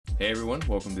Hey everyone,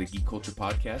 welcome to the Geek Culture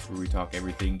podcast where we talk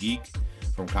everything geek,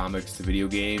 from comics to video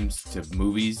games to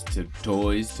movies to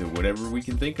toys to whatever we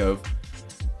can think of.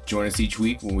 Join us each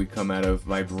week when we come out of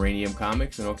Vibranium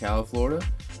Comics in Ocala, Florida,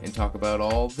 and talk about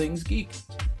all things geek.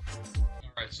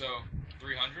 Alright, so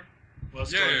 300?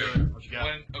 Let's go. What you got?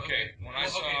 When I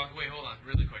saw... Okay, wait, hold on,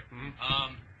 really quick.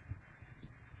 Mm-hmm.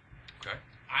 Okay.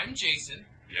 I'm Jason.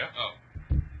 Yeah. Oh.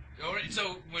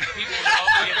 So when people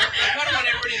I kind of want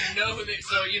everybody to know who they,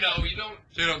 so you don't.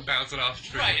 They don't bounce it off.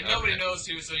 Right, and nobody knows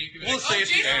who, so you can be We'll like, say oh,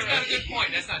 it's Jason's the got a good point.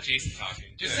 That's not Jason talking.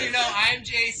 Just so you know, I'm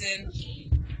Jason.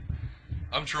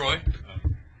 I'm Troy.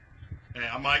 Hey,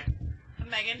 I'm Mike. I'm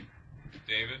Megan.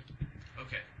 David.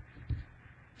 Okay.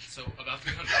 So about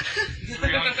 300.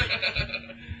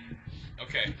 300.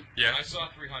 Okay. Yeah. When I saw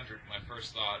 300, my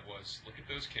first thought was, look at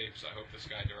those capes. I hope this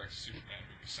guy directs a Superman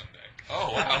movie someday.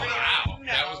 Oh, wow. Wow. No.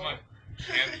 That was my...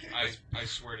 I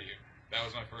swear to you. That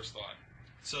was my first thought.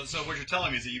 So what you're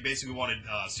telling me is that you basically wanted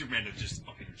Superman to just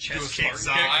fucking Do a chest kick Spartan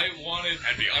Zod. I wanted...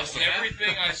 That'd be awesome.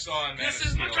 Everything I saw in Man This of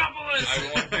is Steel, Metropolis!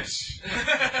 I want this.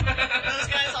 Those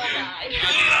guys all died.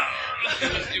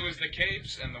 It was the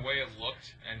capes and the way it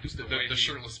looked, and just the way The he...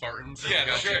 shirtless Spartans. Yeah,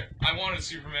 the Gotcha. shirt. I wanted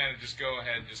Superman to just go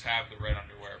ahead and just have the red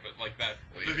underwear, but like that.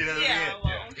 Maybe that'll Yeah, be it.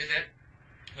 well. Get that?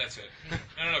 That's it.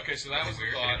 No, okay, so that was the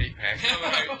Weird thought. in an 8-pack.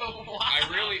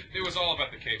 It was all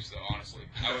about the capes, though, honestly.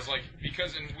 I was like,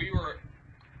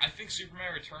 I think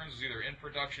Superman Returns was either in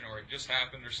production or it just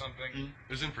happened or something. It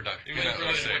was in production. It was in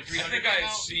production. I think I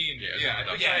had seen, Yeah, it was in I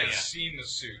production. had seen the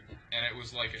suit, and it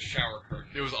was like a shower curtain.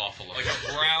 It was awful. Like a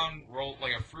brown roll,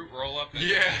 like a fruit roll-up that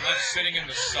Yeah. was left sitting in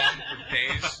the sun for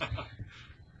days.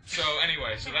 So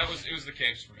anyway, it was the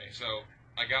capes for me. So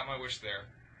I got my wish there,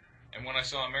 and when I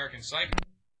saw American Psycho the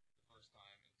first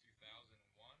time in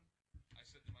 2001, I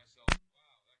said to myself,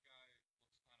 "Wow, that guy looks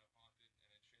kind of haunted and in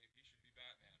shape. He should be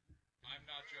Batman." I'm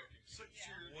not joking. So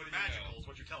Yeah. what magical is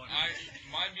what you're telling me.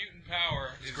 My mutant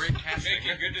power is great casting.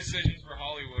 making good decisions for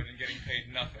Hollywood and getting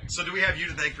paid nothing. So do we have you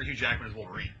to thank for Hugh Jackman as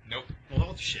Wolverine? Nope. Well,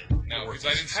 what the shit? No, because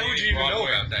I didn't see How would any you even know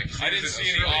Broadway. about that? 'Cause he I was didn't in see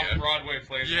any Australia. off-Broadway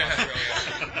plays in Yeah.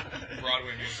 Australia.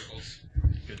 Broadway musicals.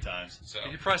 Good times. So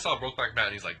You probably saw Brokeback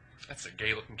Mountain. He's like, that's a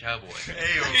gay-looking cowboy.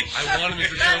 Hey, I want him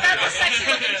as a That's a Joker.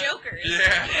 sexy looking Joker. Yeah.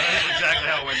 that's exactly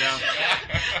how it went down.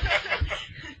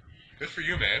 Good for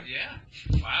you, man. Yeah.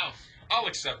 Wow. I'll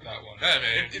accept that one. Yeah,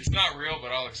 man. It's not real,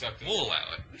 but I'll accept it. We'll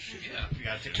allow it. Yeah. You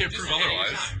gotta take Can't Just prove otherwise.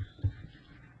 anytime.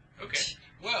 Okay.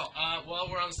 Well, while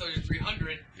we're on the subject of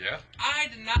 300, Yeah. I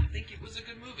did not think it was a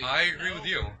good movie. I agree with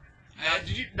you. Why did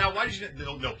you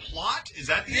no plot? Is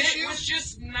that the It issue? was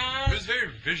just not. It was very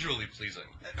visually pleasing.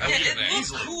 I Yeah, would it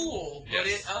say. looked cool, but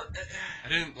Yes. it I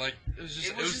didn't like. It was just.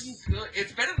 it wasn't good.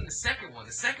 It's better than the second one.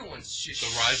 The second one's shit. The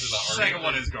Rise of the The Army. second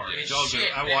one is garbage. It's I'll agree.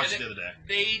 shit, I man. watched it the other day.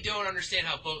 They don't understand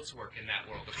how boats work in that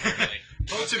world, apparently.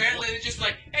 Boats are- apparently, they're just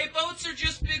like, hey, boats are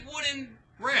just big wooden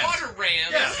Rams. water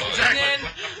rams. Yeah, exactly. And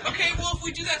then, okay, well, if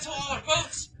we do that to all our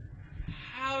boats,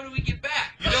 how do we get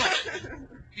back? You don't.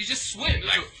 You just swim.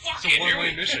 Like, fuck it's a it, here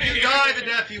one-way we mission. You die the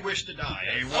death you wish to die.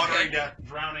 A watery Okay. death,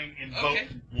 drowning in Okay.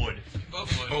 boat wood. Boat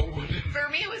wood. Boatwood. For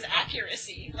me, it was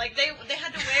accuracy. Like they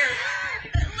had to wear.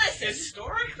 Listen,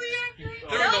 Historically accurate?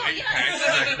 There were no No, 8-packs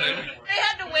yeah. back then. they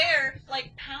had to wear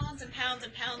like pounds and pounds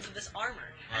and pounds of this armor.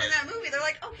 And in Right. that movie, they're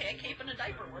like, okay, a cape and a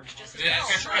diaper works just as Yeah, well,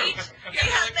 that's right? true. They, Yeah,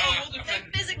 had, like, oh, we'll they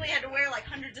defend- physically had to wear like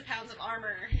hundreds of pounds of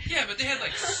armor. Yeah, but they had,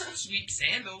 like, sweet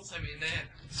sandals. I mean, they had...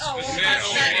 Oh, The well,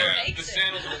 sandals, that the makes it.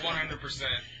 sandals are 100%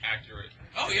 accurate.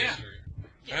 Oh, to yeah. history.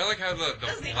 I like how the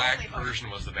That's the black only part. version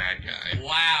was the bad guy.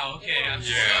 Wow, okay, I'm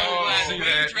Yeah. so glad See we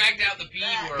that? dragged out the B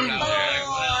word out Oh, there.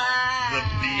 Well, The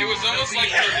bee. It was almost like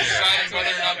you were deciding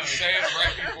whether or not to say it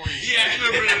right before you said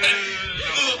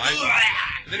it.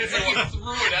 Then if It's like you you watch,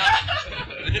 threw it up.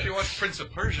 then if you watch Prince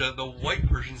of Persia, the white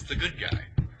Persian's the good guy.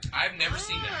 I've never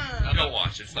seen that. Ah. Go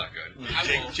watch it. It's not good. I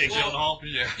will- Jake well, Gyllenhaal.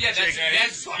 Yeah. Yeah,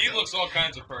 that's He looks all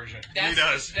kinds of Persian. He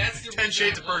does. That's the 10 reason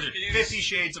Shades I of love Persian. it. 50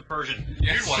 Shades of Persian.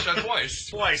 You'd watch that twice.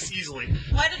 Twice, easily.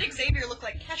 Why did Xavier look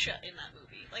like Kesha in that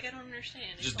movie? Like, I don't understand.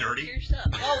 It's Just all dirty? weird stuff.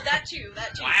 Oh, that too.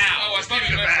 That too. Wow. Oh, I thought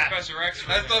you meant bad. Professor X.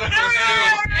 I thought it No, was no,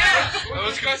 too. no. That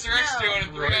was Professor X No. doing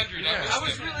it 300. Yeah. I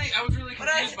I was really But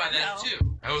I- confused by that no. too.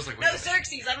 I was like, No, wait,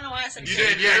 Xerxes. I don't know why I said You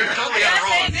Xerxes. did, yeah. You totally got it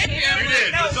wrong. I said Xavier. You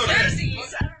did, No, but it's okay.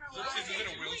 Xerxes. I don't know why. Xerxes is in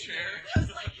a wheelchair. I was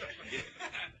like,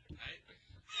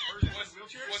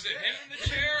 Was it him in the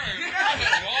chair or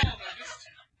the wall?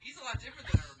 He's a lot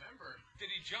different than I remember. Did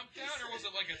he jump down or was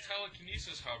it like a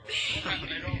telekinesis hover? I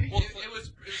don't. Well, it was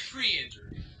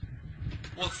pre-injury.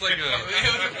 well, it's like a. It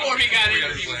was before he got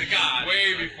injured. He was a god.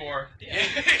 Way before. Yeah.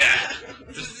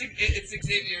 It's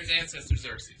Xavier's ancestor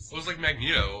Xerxes. It was like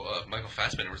Magneto. Michael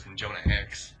Fassbender was in Jonah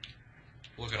X.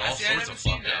 Looking all See, I sorts never of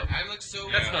seen fucked that. up. I look so.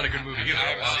 That's not a good movie either.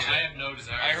 I have no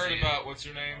desire. I to heard see about what's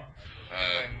her name.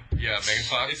 Yeah, Megan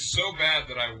Fox. It's so bad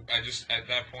that I just at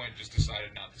that point just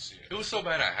decided not to see it. It was so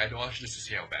bad I had to watch it just to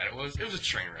see how bad it was. It was a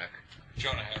train wreck.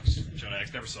 Jonah Hex. Jonah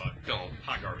Hex, never saw it. Don't.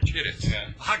 Hot garbage. It is. Yeah.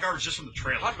 Hot garbage just from the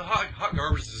trailer. Hot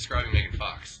garbage is describing Megan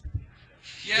Fox.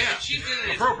 Yeah, Yeah. but she's in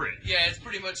it. Appropriate. Yeah, it's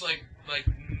pretty much like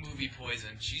movie poison.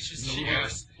 She's just the She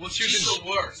worst. is. Well, She's the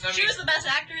worst. I mean, She was the best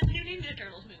actor in the new Ninja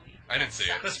Turtles movie. I didn't see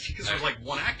it. That's because there's like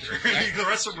one actor. The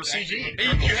rest of them were CG.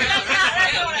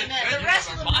 That's not what I meant. The rest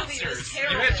of the movie was Monsters. You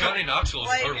terrible. had Johnny Knoxville as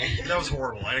Like- Turtle. That was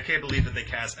horrible. I can't believe that they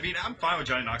cast. I mean, I'm fine with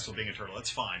Johnny Knoxville being a turtle. That's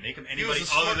fine. Make him anybody was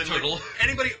a smart other than turtle.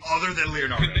 anybody other than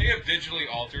Leonardo. Could they have digitally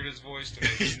altered his voice to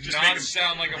make him Just not make him-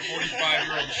 sound like a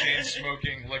 45-year-old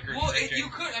chain-smoking, liquor well, drinking? you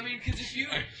could. I mean, because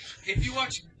if you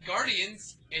watch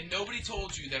Guardians and nobody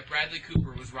told you that Bradley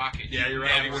Cooper was Rocket, Yeah, you you're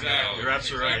right. never Exactly. know. You're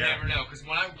absolutely right. You Yeah. never know, because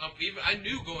when I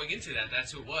knew going into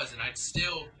that's who it was, and I'd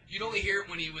still, you'd only hear it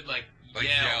when he would Like yell.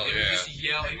 yell, He would yeah. just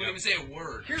yell. He wouldn't even say a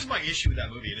word. Here's my issue with that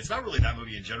movie, and it's not really that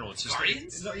movie in general. It's just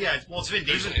Guardians? it's Vin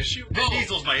There's Diesel. an issue? Vin Oh.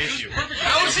 Diesel's my issue.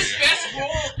 That was his best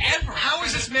role ever. How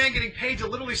is this man getting paid to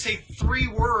literally say 3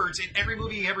 words in every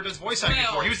movie he ever does voice acting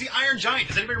Well- for? He was the Iron Giant.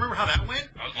 Does anybody remember how that went?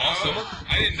 Awesome.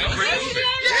 I didn't know Great that. movie.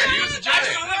 Yeah, he was a I giant.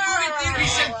 saw that movie in He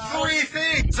theaters. said 3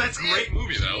 things. That's Great it.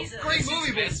 movie though. Jesus. Great It's his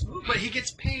movie, best movie. but he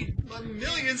gets paid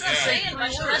millions to I'm say saying, 3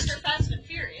 but the words. rest are Fast and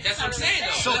Furious. That's what I'm not saying,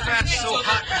 really though. So fast, so So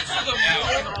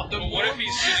hot. the But what more if he's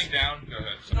movies- sitting down? Go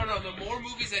ahead. No, the more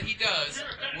movies that he does,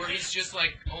 where he's just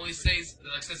like only says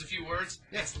a few words,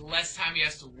 it's less time he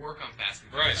has to work on Fast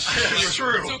and Right. Furious. That's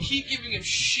true. So keep giving him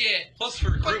shit. Plus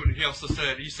for Groot,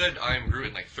 he said I am Groot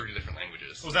in like 30 different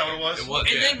languages. Was that what it was? It was.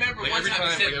 And yeah. then remember like one every time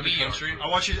he said like every we are country. I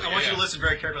want you Yeah. to listen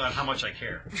very carefully on how much I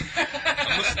care.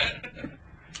 I'm listening.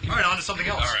 All right, on to something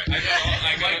else. All right.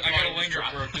 I gotta Volume linger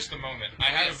drop. for just a moment. I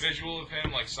had a Yes. visual of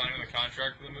him like signing the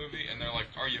contract for the movie, and they're like,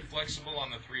 "Are you flexible on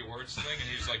the 3 words thing?" And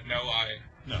he's like, "No,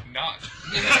 No. not."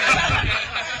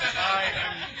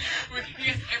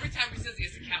 Every time he says he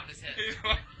has to count his head.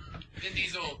 Vin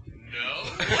Diesel, no.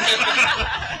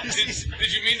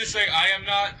 Did you mean to say I am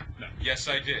not? No. Yes,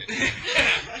 I did.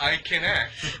 I can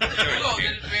act. No, you Well, then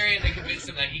can't. at the very end, they convinced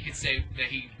him that he could say that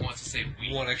he wants to say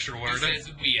we. One extra He word.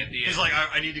 says we at the end. He's like,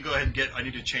 I need to go ahead and I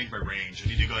need to change my range. I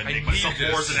need to go ahead and I make myself need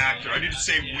more this. as an actor. I need to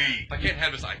say Yeah. we. If I can't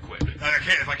have this, I quit. If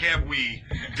I can't have we,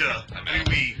 duh. I'm I mean out.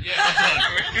 we. Yeah.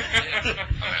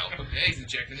 I'm out. Yeah, he's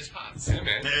injecting his pots. Yeah,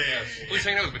 man. Hey. Well, he's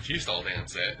hanging out with Batista all day on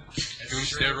set. Doing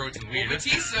true. steroids and Well, weed.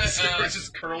 Batista, It's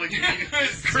just curling weed.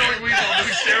 Curling weed while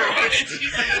doing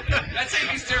steroids. That's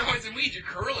how you do steroids and weed. You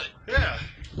curl it, Yeah.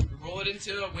 you roll it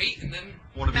into a weight, and then.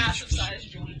 One of Massive each. size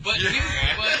joint. But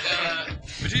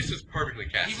Batista's perfectly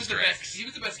cast. he was as the Drax. best. He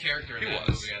was the best character in He that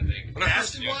was. movie, I think. When I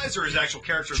first- Casting wise or his actual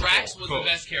character as a Drax whole? was Both. the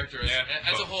best character as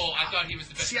a both. whole. I thought he was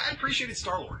the best. See, I appreciated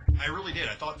Star-Lord. I really did.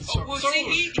 I thought Oh, well,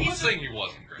 see, I'm not saying he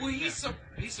wasn't great. Well,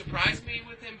 he surprised me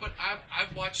with him, but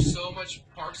I've watched so much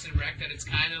Parks and Rec that it's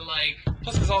kind of like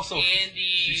Plus, there's also Andy.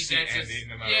 You see That's Andy just,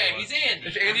 no matter yeah, what. he's Andy.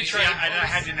 If Andy I mean, See, tried-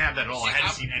 I didn't have that at all. I See,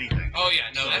 hadn't seen anything. Oh yeah,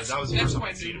 no, So that's that was the that's first why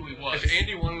I time I'd seen knew it. who he was. if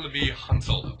Andy wanted to be Han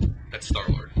Solo, that's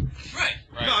Star-Lord. Right.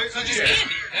 Right. No, So just Yeah.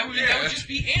 Andy. That would just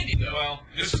be Andy though. Well,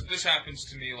 this happens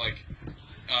to me like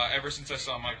ever since I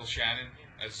saw Michael Shannon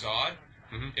as Zod.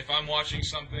 Mhm. If I'm watching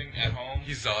something at home,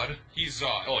 He's Zod. he's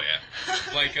Zod. Oh yeah.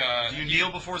 Like Do you kneel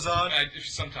before Zod?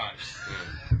 sometimes,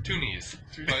 Yeah. 2 knees.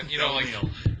 but you know, like kneel.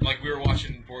 like we were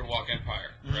watching Boardwalk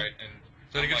Empire, Mhm. right? And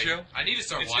Is that a good like, show? I need to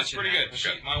start It's watching. pretty that.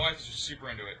 good. My wife is just super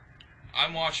into it.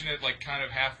 I'm watching it like kind of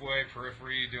halfway,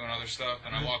 periphery, doing other stuff,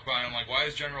 and I walk by and I'm like, "Why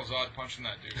is General Zod punching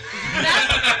that dude?"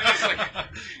 It's like,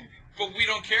 but we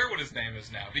don't care what his name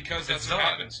is now because that's It's what Zod.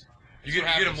 happens. You That's get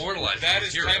what happens. immortalized That as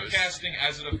is heroes. typecasting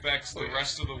as it affects the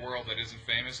rest of the world that isn't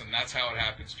famous, and that's how it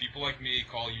happens. People like me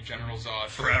call you General Zod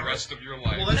for Forever. the rest of your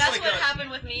life. Well, That's like what a- happened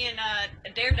with me in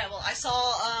Daredevil. I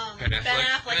saw Ben Ben Affleck?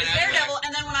 Affleck as Ben Affleck. Daredevil,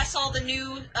 and then when I saw the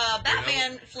new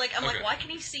Batman flick, I'm Okay. like, why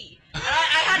can he see? And I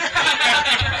had to think about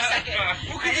it for a second.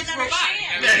 Well, 'cause I it's didn't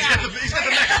robotic. understand. Yeah, he's got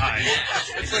the mecha eyes.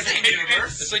 It's like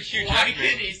it's like Hugh Why Jackman.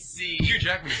 can he see? Hugh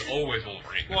Jackman is always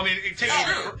Wolverine. Well, I mean, take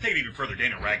it even further.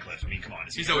 Daniel Radcliffe. I mean, come on.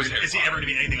 Is He's he always ever, Harry is he Potter. ever to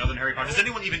be anything other than Harry Potter? Does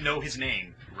anyone even know his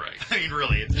name? Right. I mean,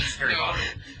 really, it's Harry No. Potter.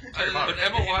 Harry Potter. But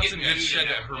Emma Him Watson getting did shed nude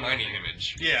that in Hermione that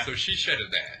image. Yeah. So she shedded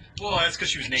that. Well, that's because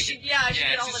she was naked. She did Yeah, all it's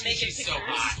the just naked she's so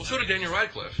pictures. hot. Well, so did Daniel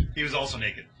Radcliffe. He was also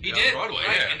naked. He Yeah, did, Broadway,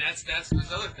 right? yeah. And that's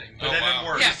his other thing. But Oh, that wow. didn't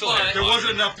work. Yeah, He's still but- Harry There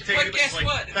wasn't enough to take but it. guess It's like,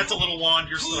 what? that's a little wand.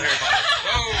 You're still Who- Harry Potter.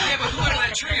 Oh, Yeah, but who in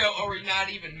that trio are we not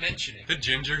even mentioning? The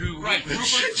ginger who. Right, Rupert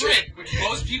Grint, which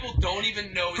most people don't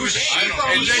even know Who's his she name. from?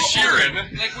 And Ed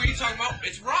Sheeran. Like, what are you talking about?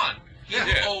 It's Ron. He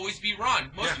will always be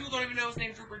Ron. Most people don't even know his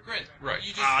name's Rupert Grint. Right.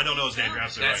 You just, I don't know his name. You're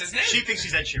absolutely That's right. his name. She thinks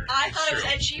he's Ed Sheeran. I thought it was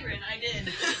true. Ed Sheeran. I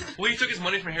did. Well, he took his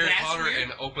money from Harry That's Potter weird.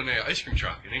 and opened an ice cream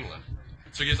truck in England.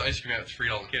 So he gives ice cream out to free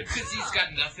to all the kids. Because he's got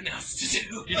nothing else to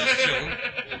do. He's just chilling.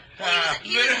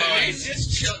 Literally, he's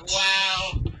just chilling.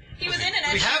 Wow. He was in an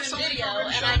Ed We have Sheeran something video,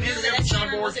 already and shot. I knew We that have Ed a Sheeran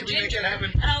soundboard. was a Can we make ginger. it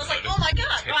happen? And I was like, oh my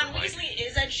god, Take Ron the mic. Weasley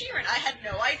is Ed Sheeran. I had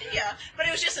no idea. But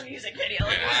it was just a music video.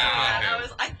 Like, Yeah. it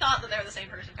wasn't that. Wow. I thought that they were the same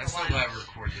person for I'm a so while. glad we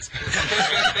recorded this.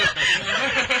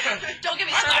 Don't get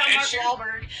me I started thought on Ed Mark Sheeran-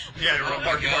 Wahlberg. Yeah, you're Oh my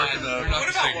Marky Mark God. and We're the. not What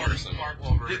the about same Mark, person. Mark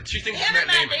Wahlberg? She thinks Him it's and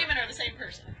Matt Damon. Damon are the same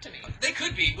person to me. They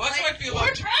could be. Well, that's how I feel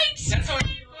about. Right? That's how I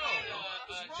feel about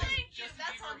Right. Justin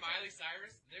That's Bieber, on- Miley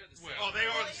Cyrus. They're the same. Oh, they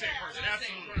are the same Yeah. person. They're the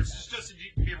same Absolutely. It's just Justin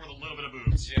Bieber with a little bit of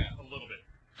boobs. Yeah. A little bit.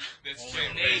 It's Oh,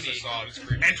 same maybe. face I saw. It's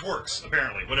creepy. And twerks,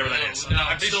 apparently, whatever that is. No,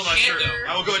 I'm still not sure. Canter.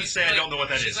 I will go ahead and She's say I like- don't know what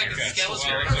that she's is. like a Okay. skeleton.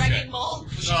 Well, A okay. wrecking ball.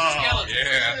 She's a Oh, skeleton.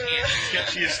 yeah.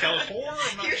 She is Skeletor?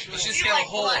 I'm not You're- sure. She's You a like whore.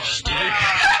 blush.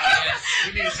 Yes.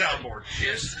 We need a soundboard.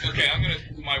 Here's Okay, I'm gonna.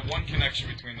 My one connection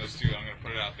between those two, I'm gonna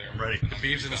put it out there. I'm ready. The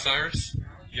Beeves and the Cyrus?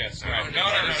 Yes. Oh, No. like No.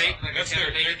 a That's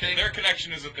Kevin their Bacon thing? their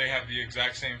connection is that they have the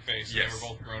exact same face. Yes. They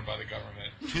were both grown by the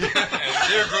government.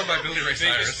 They were grown by Billy Ray They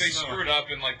Cyrus. they screwed up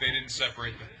and like they didn't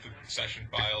separate the session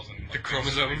files and like, The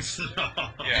chromosomes. They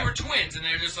Yeah. were twins, and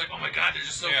they're just like, oh my god, they're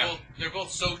just so Yeah. both. They're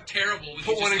both so terrible. We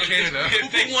Put can one just in look- Canada. We'll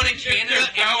put one in Canada. Their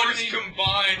and one powers in-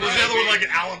 combined. Was the other one like in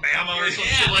Alabama or some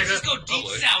Yeah, shit like let's that? just go deep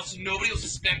Probably. south, so nobody will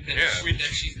suspect that, Yeah.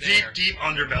 that she's Deep, there. deep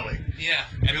underbelly. Yeah.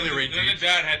 And Billy then, Ray then the Deep.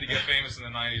 dad had to get famous in the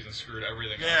 '90s and screwed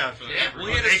everything Yeah. up. For Yeah,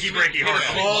 everyone. we had a Achy breaky heart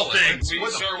of Yeah. all things. We,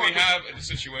 What the sir, fuck we is- have a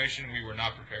situation we were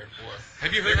not prepared for.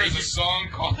 Have you heard There is a Achy song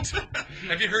called.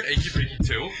 Have you heard Achy Breaky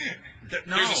 2?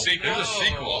 No. There's a sequel. There's a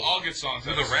sequel. Well, all good songs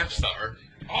With have a rap star.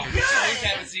 Oh, Songs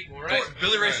have a sequel, right?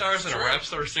 Billy Ray Right. Cyrus and a rap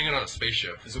star singing on a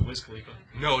spaceship. Is it Wiz Khalifa?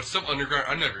 No, it's some underground.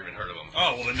 I've never even heard of him.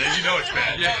 Oh, well, then you know it's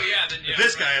bad. Yeah. Oh, yeah, then yeah. If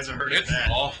this guy hasn't heard It's of that.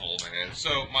 awful, man.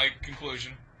 So my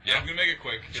conclusion. Yeah. I'm gonna make it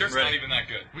quick. 'cause Sure. It's not Ready. even that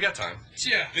good. We got time.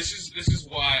 Yeah. This is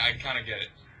why I kind of get it.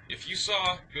 If you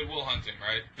saw Good Will Hunting,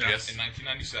 right? Yes. In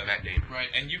 1997. Matt Damon. Right.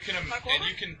 And you can Mark and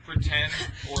you can pretend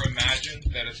or imagine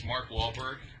that it's Mark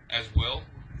Wahlberg as Will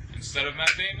instead of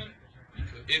Matt Damon.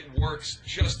 It works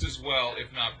just as well,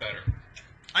 if not better.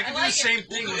 I can I do like the same it.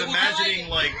 thing I with like imagining, it.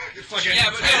 like, fucking. Yeah,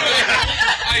 but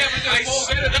I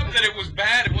set it up that it was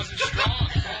bad. It wasn't strong.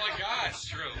 That's all I got. That's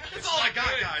true. That's all I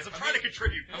got, guys. I'm trying to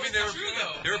contribute. I mean, they were, True,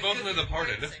 though. they were both in The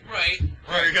Departed. Right.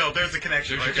 There you go. There's the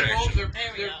connection There's right your there. Both, they're,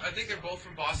 There we they're, go. I think they're both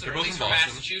from Boston, They're or at both least from from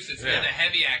Boston. Massachusetts. Yeah. And a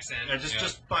heavy accent. And just Yeah.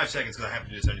 5 seconds, because I have to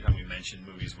do this anytime we mention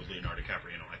movies with Leonardo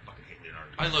DiCaprio. You know, I fucking hate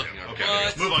Leonardo DiCaprio. I love Leonardo Okay,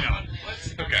 DiCaprio. moving on.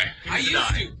 Okay. I He needs used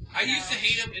die. to. I used to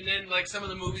hate him, and then like some of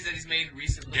the movies that he's made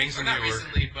recently. Gangs or of not New York.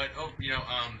 recently, but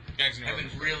Gangs of New have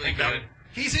York. been really Thank good. God.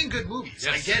 He's in good movies.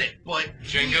 I Yes. get it, but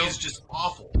Django? he is just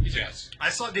awful. Yes.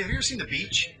 Have you ever seen The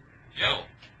Beach? Yeah.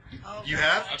 Oh, You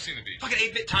have? I've seen The Beach. Fucking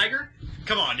 8-Bit Tiger?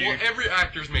 Come on, dude. Well, every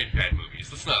actor's made bad movies.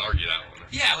 Let's not argue that one.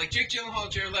 Yeah, like Jake Gyllenhaal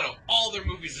and Jared Leto. All their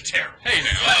movies are terrible. Hey now.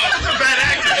 He's a bad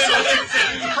actor, so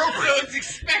it's appropriate. So it's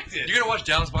expected. You're gonna watch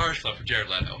Dallas Buyers Club for Jared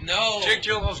Leto. No. Jake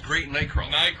Gyllenhaal's great in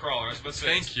Nightcrawler. Nightcrawler. I was about to say.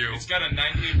 Thank you. It's got a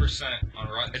 98% on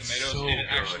Rotten It's Tomatoes, so and it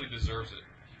good. actually deserves it.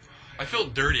 I feel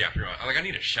dirty after I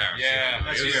need a shower. Yeah,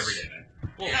 That's it you is- every day, man.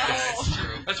 Well, No. that's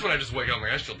true. That's when I just wake up. I'm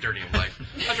like, I just feel dirty in life.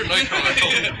 After Nightcrawler, I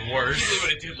felt even worse. Usually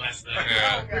what I did last night.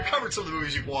 Yeah. We covered some of the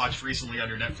movies you've watched recently on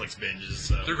your Netflix binges.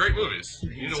 So. They're great movies. You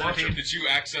need to watch them. Did you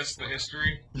access the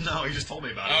history? No, he just told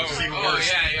me about it. Oh. Which is even Oh,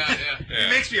 worse. yeah. Yeah. He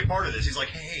makes me a part of this. He's like,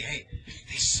 hey,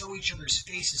 they sew each other's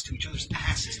faces to each other's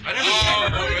asses. I never Oh,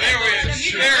 there we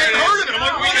I've go. heard of it. I'm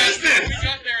like, what is this? We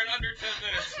got there in under 10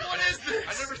 minutes. What is this?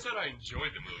 I never said I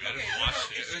enjoyed the movie. I Okay, just no,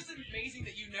 watched it's it. just amazing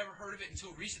that you never heard of it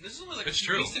until recent. This is only like It's a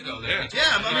few true. weeks ago. Yeah. Yeah,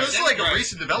 I mean, this is like a Right.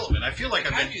 recent development. I feel like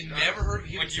I've How have been. you never heard of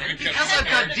Human Like you've been Centipede? Because I've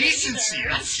got Never heard of it decency. either.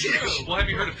 That's huge. Well, have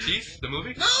you heard of Teeth, the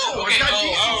movie? No, Okay, I've got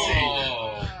decency.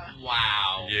 oh,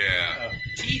 wow. Yeah.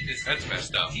 Teeth is That's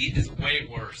messed up. Teeth is way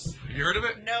worse. Have you heard of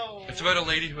it? No. It's about a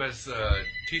lady who has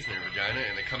teeth in her vagina,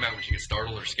 and they come out when she gets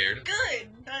startled or scared. Good.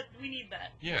 We need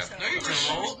that. Yeah. So- No, you're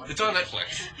wrong. It's on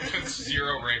Netflix.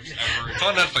 0 rapes ever. It's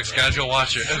on Netflix, guys. Go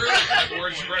watch it.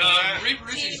 Word spread that.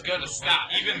 Reproducing's gonna stop.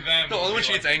 Even them. No, only when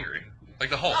she gets angry. Like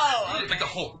the Hulk. Oh, okay. Like the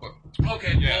Hulk.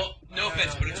 Okay, Yeah. well, no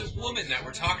offense, but it's a woman that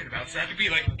we're talking about, so that could be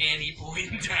like any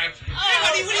point in time. Hey, Oh,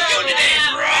 honey, what are you doing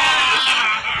today?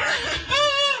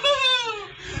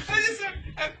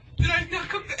 Did I not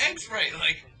cook the eggs right?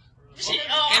 Like,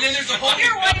 Oh, and then there's a whole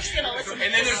your wife's gonna listen to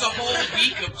and then this. there's a whole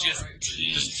week of just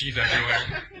teeth. Just teeth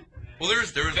everywhere. Well, there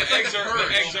was The like eggs are purge.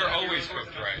 the eggs are always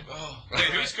cooked right. Oh. Wait,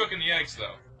 who's cooking the eggs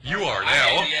though? You are I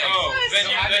now. made the eggs. Oh, then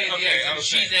So you- I then- made the okay, eggs, I and was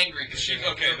she's saying- angry because She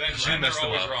okay then She they're messed them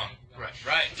always up. wrong.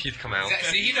 Right. Teeth come out.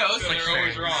 See, he knows. So Like, they're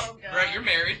always you're wrong. Oh, God. right, you're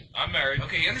married. I'm married.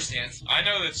 Okay, he understands. I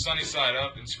know that Sunny Side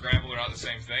Up and Scramble are not the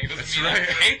same thing. It doesn't That's mean right.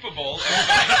 I'm capable of Sunny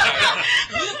Side Up.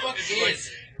 Who the fuck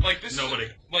is? Like this Nobody.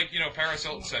 is like, you know, Paris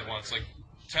Hilton said once, like,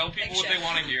 tell people what Chef. they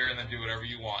want to hear and then do whatever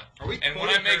you want. Are we And when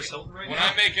quoting I make Paris Hilton right when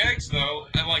now? I make eggs though,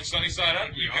 and like Sunny Side Up,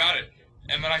 you got it.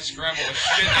 And then I scramble the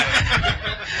shit out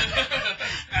of them.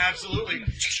 Absolutely.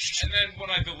 And then when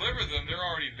I deliver them, they're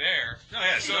already there. Oh,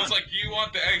 yeah, So done. it's like, do you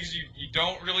want the eggs you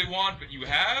don't really want but you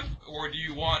have, or do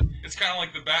you want? It's kind of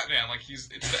like the Batman. Like it's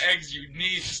the eggs you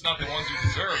need, just not the ones you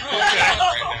deserve.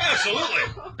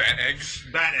 Absolutely. Bat eggs.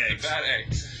 Bat The eggs. bad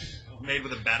eggs. Made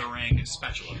with a batarang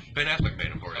spatula. Ben Affleck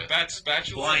made them for you. A bat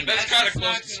spatula. Blind That's eggs. kind of That's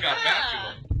close not to Scott gonna-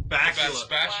 Bakula. Bat Bacula.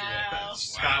 spatula. Wow.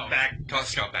 Scott Back.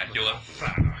 Scott Bakula.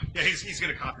 Yeah, he's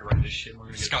gonna copyright this shit. We're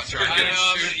gonna get Scott We're Dracula. getting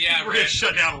I know, sued. yeah, We're gonna right.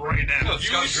 shut down right now. No, You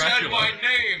Scott said Dracula. my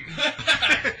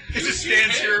name. He just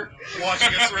stands here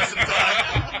watching us the rest of the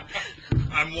time.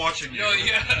 I'm watching you. No,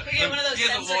 yeah. We get one of those He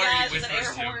has a sensor lawyer he guys with an air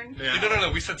whispers to. horn. Yeah.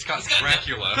 No. We said Scott He's got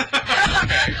Dracula. He's a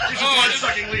Oh, I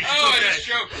blood-sucking leech. Oh, I It's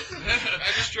just okay. choked.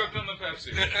 I just choked on the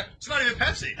Pepsi. It's not even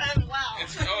Pepsi. Wow.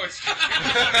 It's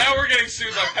now we're getting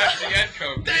sued by Pepsi and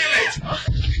Coke. Damn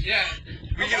it! Yeah.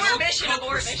 We get Abort a mission, little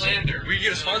abort for mission. slander. We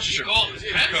get a sponsorship. You call it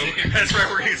Pepsi. That's right,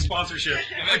 we're getting sponsorship.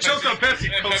 I choked on Pepsi.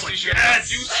 And Coke's Pepsi like, shows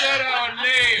yes! You said our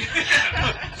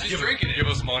name. She's drinking it. Give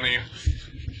us money.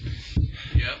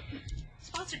 Yep.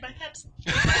 Sponsored by Pepsi.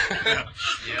 Yeah.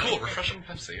 Yep. Cool, refreshing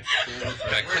Pepsi. We're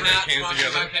Clicking not cans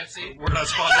sponsored by together. Pepsi. We're not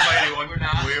sponsored by anyone. We're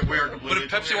not. We are But completely.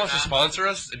 if Pepsi wants to sponsor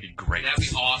us, it'd be great. That'd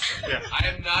be awesome. Yeah. I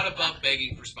am not above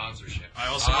begging for sponsorship. I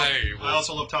also, I will- I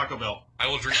also love Taco Bell. I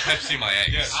will drink Pepsi my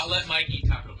eggs. Yes. I'll let Mike eat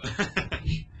Taco Bell.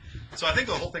 So I think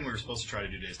the whole thing we were supposed to try to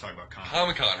do today is talk about comics.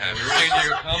 Comic-Con happy. We're San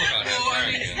Diego Comic-Con Well, I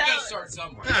happy. mean, you gotta start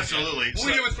somewhere. Absolutely. What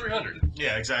we do with 300?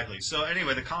 Yeah, exactly. So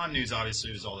anyway, the con news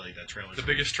obviously was all like that trailers. The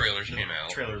biggest trailers came out.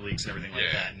 Trailer leaks and everything like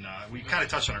Yeah. that. And we kind of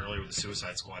touched on it earlier with the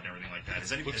Suicide Squad and everything like that.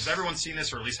 Has everyone seen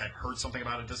this or at least have heard something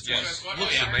about it at this point? Yes.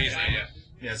 Looks amazing. Yeah.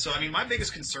 Yeah, so I mean, my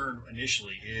biggest concern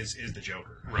initially is the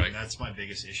Joker. I Right. mean, that's my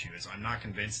biggest issue. Is I'm not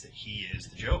convinced that he is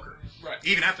the Joker. Right.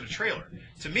 Even after the trailer,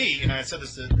 to me, and I said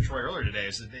this to Troy earlier today,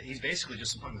 is that he's basically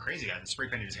just some fucking crazy guy that spray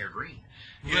painted his hair green.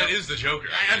 You That know? is the Joker.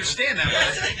 I understand that.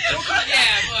 But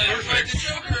Yeah, but the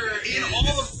Joker in is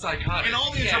all of psychotic. in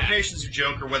all the Yeah. interpretations of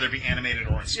Joker, whether it be animated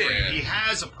or on screen, Yeah. he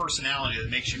has a personality that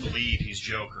makes you believe he's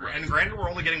Joker. Right. And granted, we're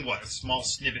only getting a small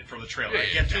snippet from the trailer. I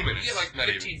Yeah, get 2 that. minutes. You get like Not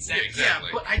 15 even. seconds. Yeah, exactly.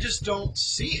 Yeah, but I just don't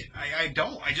see it. I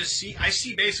don't. I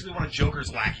see basically one of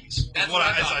Joker's lackeys. That's what what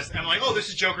I I'm like, oh, this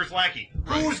is Joker's lackey.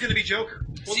 Right. Who's going to be Joker?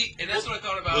 See, and that's what I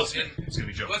thought about. Will Smith and is going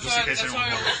to be Joker. That's Just in why, case that's why I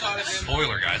anyone always thought of him.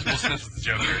 Spoiler, guys. Will Smith is the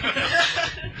Joker.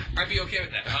 I'd be okay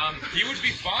with that. He would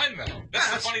be fine though. That's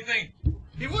the Yes. funny thing.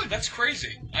 He would. That's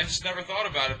crazy. I just never thought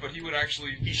about it, but he would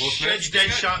actually. He Will Smith? sheds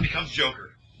Deadshot and becomes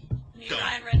Joker. Maybe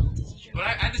Ryan Reynolds is a jerk. But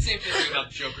I had the same feeling about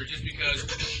the Joker just because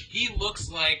he looks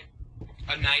like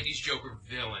a 90s Joker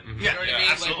villain. You Yeah, know what yeah, I mean?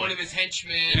 absolutely. Like one of his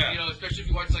henchmen, Yeah. you know, especially if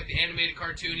you watch like the animated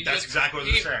cartoon. He That's just, exactly what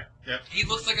I was saying. Yep. He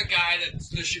looks like a guy that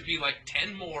there should be like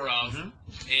 10 more of. Mhm.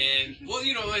 And, well,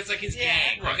 you know, it's like his Yeah.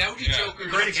 gang. Like, that would be Yeah. Joker's A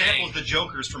great example gang. is the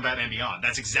Jokers from Batman Beyond.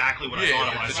 That's exactly what I Yeah, thought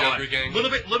of yeah, when I the saw Joker it. gang. A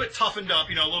little bit toughened up,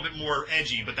 you know, a little bit more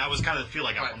edgy, but that was kind of the feel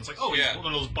I got. Right. From it. It's like, oh, Yeah. he's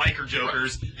one of those biker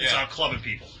Jokers that's Yeah. out clubbing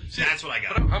people. That's what I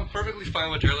got. But I'm perfectly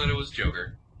fine with Jared Leto as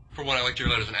Joker. For one, I like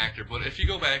Jared Leto as an actor. But if you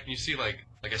go back and you see like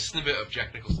a snippet of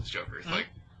Jack Nicholson's Joker, it's like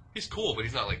he's cool, but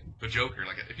he's not like the Joker.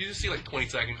 Like if you just see like 20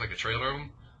 seconds, like a trailer of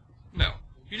him, no.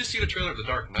 You just see the trailer of The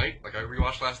Dark Knight, like I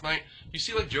rewatched last night. You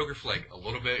see like Joker for like a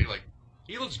little bit. You're like,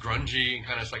 he looks grungy and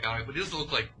kind of psychotic, but he doesn't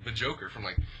look like the Joker from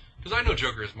like. Because I know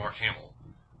Joker is Mark Hamill.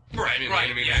 Right, I mean, right,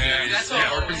 I mean, yeah. That's yeah,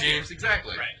 all- Arkham games,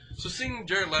 exactly. Right. So seeing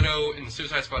Jared Leto in the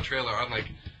Suicide Squad trailer, I'm like,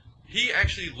 he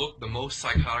actually looked the most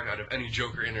psychotic out of any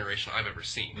Joker iteration I've ever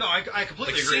seen. No, I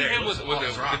completely Like agree. seeing there. him with He was the off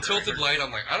his rocker. tilted light,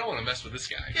 I'm like, I don't want to mess with this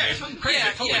guy. Yeah, it's fucking crazy. I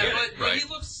totally get it. but Right. he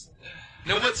looks.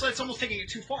 No, but that's almost taking it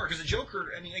too far because the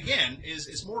Joker, I mean, again,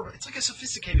 is more of a, it's like a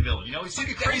sophisticated villain. You know, he's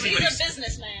fucking crazy, He's but a he's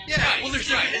businessman. yeah. Well,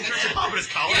 there's Right. there's a pop in his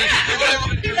collar. They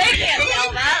can't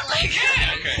tell that. Like,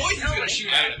 Yeah, Okay. Poison's gonna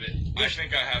shoot out of it. I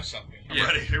think I have something. I'm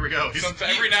ready. Here we go. He's,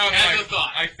 Sometimes, every now and have then no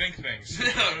thought. I think things.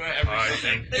 I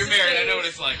think. You're married. I know what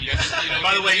it's like. You know,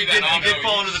 By the way, you he do did, that he did often.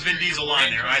 fall into the Vin Diesel line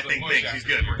there. I think things. He's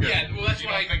good. We're good. Yeah, well, that's You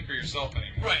why. don't think for yourself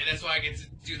anymore. Right, that's why I get to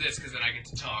do this because then I get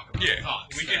to talk about Yeah.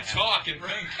 thoughts. We that can I have. talk and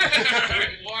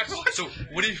think. Watch. So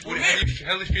what do you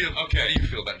how do you feel? Okay. How do you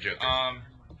feel about Joker?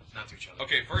 Not to each other.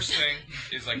 Okay, first thing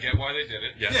is I get why they did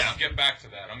it. Yes. Yeah. I'll get back to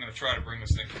that. I'm going to try to bring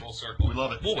this thing full circle. We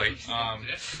love it. We'll wait. I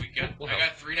got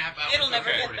 3.5 hours. it'll never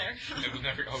of get recording. there. It was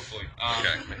never, hopefully.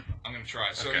 Okay. I'm going to try.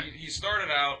 So Okay. he started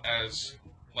out as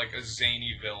like a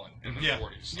zany villain in the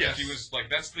 40s. Like, Yes. he was like,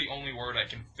 that's the only word I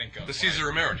can think of. The Cesar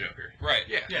Romero Joker. Right.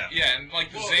 Yeah. Yeah, and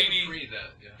like the zany.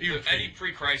 Even Any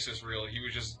pre-crisis, really, he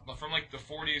was just from like the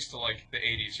 40s to like the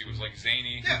 80s. He was like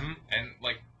zany, and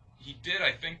like he did,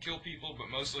 I think, kill people, but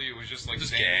mostly it was just like Just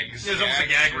zany. gags. It was almost a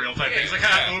gag reel type thing. He's like,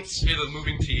 oops. Yeah, the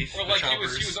moving teeth. Or the like he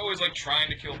choppers. was always like trying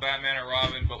to kill Batman or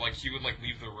Robin, but like he would like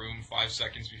leave the room 5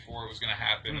 seconds before it was gonna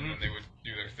happen, and then they would do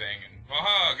their thing and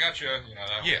aha, gotcha, you know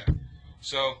that. Yeah.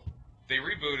 So they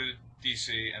rebooted DC,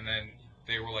 and then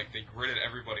they were like they gridded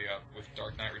everybody up with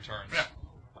Dark Knight Returns. Yeah.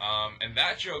 And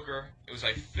that Joker, it was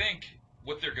I think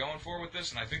what they're going for with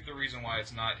this, and I think the reason why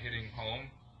it's not hitting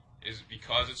home is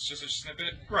because it's just a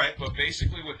snippet. Right. But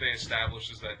basically what they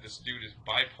established is that this dude is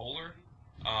bipolar,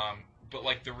 but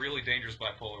like the really dangerous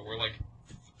bipolar, where like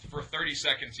for 30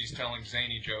 seconds he's telling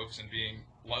zany jokes and being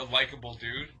a likable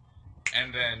dude,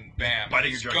 and then bam,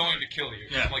 Biting he's your going joke. to kill you.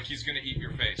 Yeah. Like he's going to eat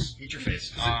your face. Eat your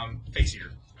face. Face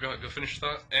eater. Go finish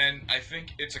your thought. And I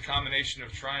think it's a combination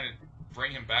of trying to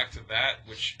bring him back to that,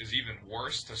 which is even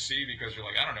worse to see because you're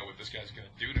like, I don't know what this guy's going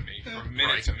to do to me from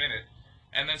minute to minute.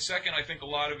 And then second, I think a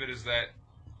lot of it is that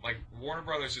like Warner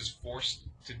Brothers is forced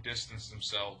to distance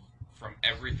themselves from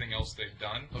everything else they've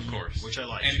done. Of course. Which I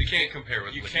like. And you can't compare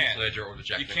with you the can't. Heath Ledger or the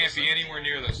Jack You can't be Nicholson. anywhere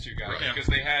near those two guys Right. because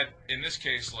they had, in this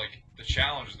case, like the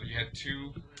challenge is that you had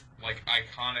two like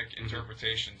iconic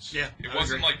interpretations. Yeah, it I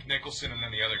wasn't agree. like Nicholson and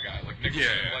then the other guy. Like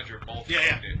Nicholson and Ledger both Yeah,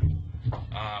 yeah. did.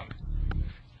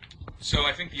 So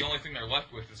I think the only thing they're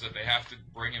left with is that they have to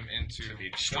bring him into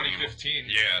 2015.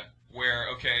 Yeah. Where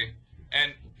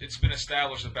and it's been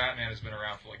established that Batman has been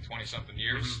around for like 20-something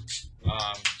years,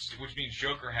 which means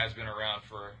Joker has been around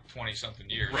for 20-something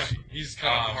years. Right. He's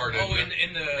kind of hard in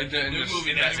the new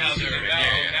movie, that's how they're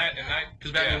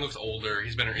because Batman looks older.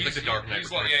 He's like the Dark Knight.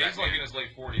 He's like in his late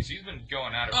 40s. He's been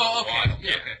going at it for a while.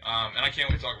 Yeah. And I can't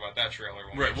wait to talk about that trailer.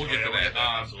 We'll get to that.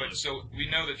 But so we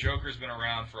know that Joker's been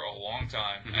around for a long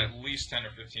time, at least 10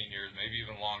 or 15 years, maybe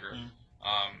even longer.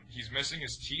 He's missing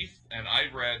his teeth, and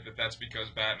I read that that's because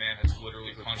Batman has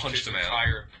literally punched his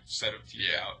entire set of teeth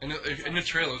out. And in the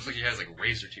trailer, it looks like he has like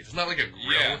razor teeth. It's not like a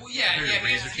grill. Yeah. Well, he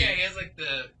has like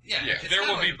the it's There will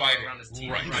not be like biting. around his teeth.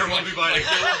 Right. There will be biting.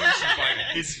 There will be some biting.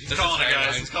 He's calling it,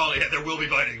 guys. He's calling it. There will be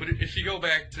biting. But if you go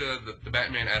back to the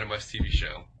Batman Adam West TV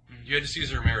show, you had the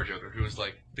Cesar Romero Joker, who was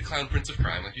like the clown prince of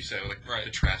crime, like you said, with like the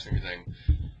traps and everything.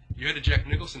 You had a Jack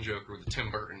Nicholson Joker with the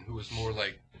Tim Burton, who was more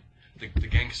like the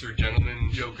gangster gentleman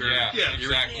Joker. Yeah,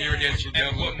 exactly. You're against your And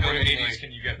devil. what more 80s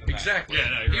can you get than that? Exactly. Yeah,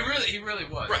 no, you're He really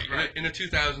was. Right. In the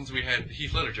 2000s, we had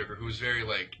Heath Ledger Joker, who was very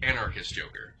like anarchist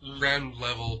Joker, ground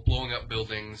level, blowing up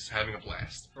buildings, having a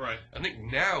blast. Right. I think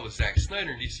now with Zack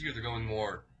Snyder and DC, they're going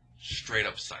more straight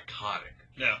up psychotic.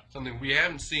 Yeah. Something we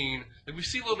haven't seen. Like we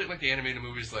see a little bit like the animated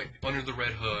movies, like Under the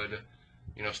Red Hood,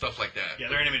 stuff like that. Yeah,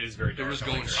 their animated is very They're dark. just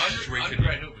going straight Under to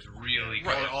Red Hood was really good.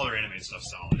 Right. All their animated stuff's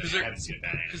solid. I haven't seen it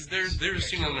bad. Because there's a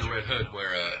scene on the Red Hood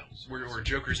where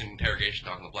Joker's in interrogation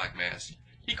talking to Black Mask.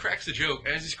 He cracks a joke,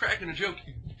 and as he's cracking a joke,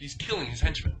 he's killing his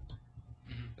henchmen.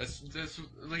 That's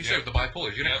like you said with the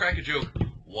bipolar. He's gonna crack a joke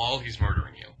while he's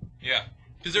murdering you. Yeah.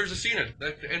 Because there's a scene at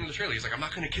the end of the trailer. He's like, "I'm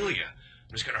not gonna kill you.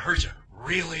 I'm just gonna hurt you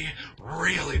really,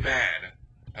 really bad."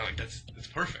 I'm like, that's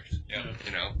perfect. Yeah.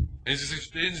 And it's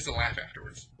just a laugh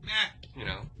afterwards. I don't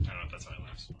know if that's how he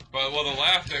laughs. But the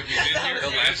laugh that we did hear, The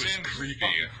laugh was fucking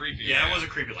creepy. Yeah, it was a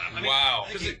creepy laugh. I mean, Wow.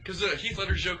 Because Heath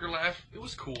Ledger's Joker laugh, it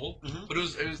was cool, but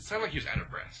it sounded like he was out of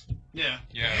breath. Yeah.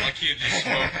 Yeah, like he had just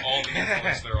smoked all the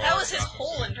influence there. That was his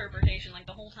whole interpretation, like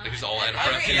the whole time. Like he's all out of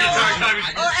breath.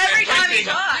 Every time he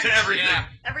talked. Everything. Yeah.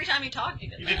 Every time he talked, he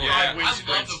did He that. did I 5 weeks love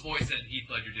sprints. the voice that Heath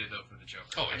Ledger did though for the Joker.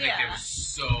 Oh, I think yeah. it was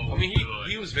so I mean, good.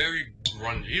 he was very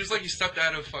grungy. He was like he stepped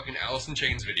out of fucking Alice in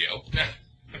Chains video.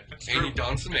 And he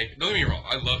donned some makeup. Don't get me wrong,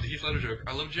 I love the Heath Ledger Joker.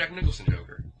 I love Jack Nicholson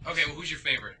Joker. Okay, well, who's your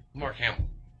favorite? Mark Hamill.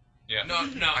 Yeah. No.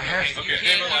 I have to. Okay,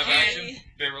 favorite live action.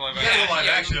 Favorite live action. Yeah, live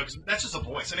action. That's just a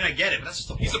voice. I mean, I get it, but that's just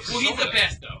a voice. He's the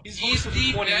best though. He's the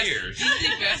for 20 best. years. He's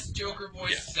the best Joker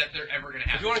voice that they're ever gonna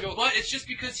have. If you wanna go- but it's just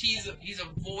because he's a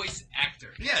voice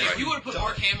actor. Yeah, If right. you would have put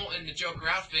Mark Hamill in the Joker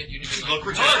outfit, you'd have been Look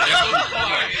like,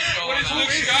 retarded. What is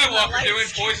Luke Skywalker doing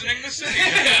poisoning the city?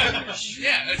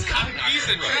 Yeah, it's Cockknocker. He's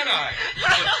a Jedi.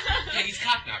 Yeah, he's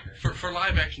Cockknocker. For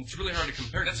live action, it's really hard to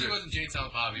compare. That's who it wasn't Jay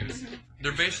Silent Bob. He was.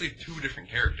 They're basically two different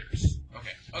characters. Okay.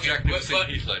 Jack Nicholson,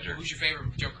 Heath Ledger. Who's your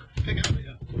favorite Joker? Pick it up,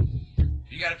 yeah.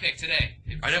 You gotta pick today.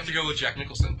 I'd have to go with Jack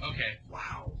Nicholson. Okay.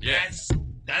 Wow. Yeah.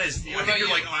 That is. What I think about you're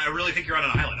you? like. I really think you're on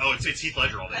an island. Oh, it's Heath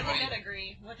Ledger all day I long. think I'd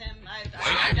agree with him.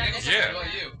 Jack Nicholson. Yeah. What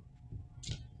about you?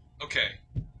 Okay.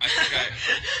 I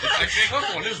think It's a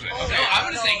tough one, isn't it? No, I'm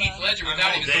going to say Heath Ledger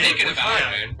without even thinking We're about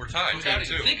tied, it. man. We're tied. Without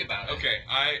Two, even two. think about it. Okay,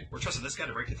 We're trusting this guy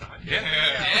to break the tie. Yeah.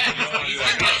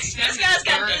 This guy's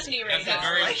got Disney That's a radar.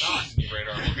 very Like, Disney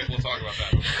radar. We'll talk about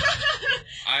that.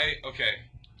 Okay.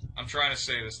 I'm trying to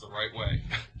say this the right way.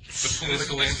 The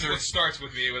political This is answer. what starts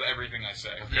with me with everything I say.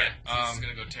 Okay. This is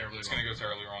going to go terribly It's wrong. going to go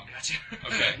terribly wrong. Gotcha.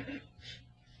 Okay.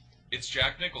 It's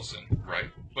Jack Nicholson, Right.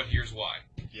 but here's why.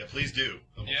 Yeah, please do.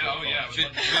 Yeah, oh yeah.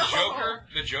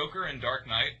 The Joker in Dark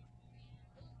Knight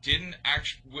didn't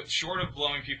actually, short of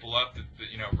blowing people up,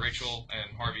 Rachel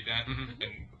and Harvey Dent,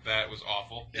 and that was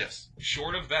awful. Yes.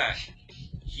 Short of that,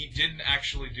 he didn't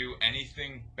actually do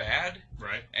anything bad,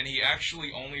 Right. and he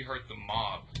actually only hurt the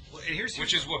mob, Well, and here's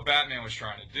which is what Batman was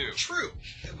trying to do. true.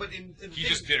 But He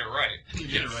just did it right. He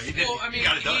did it right. He did. Well, I mean, he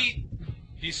got it done.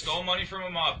 He stole money from a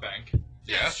mob bank.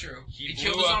 Yeah, that's true. He He blew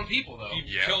killed his up- own people, though.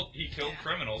 He killed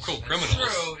criminals. Cool That's criminals.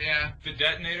 true, yeah. The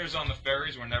detonators on the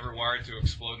ferries were never wired to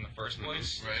explode in the first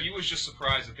place. Right. He was just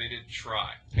surprised that they didn't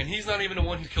try. And he's not even the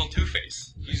one who killed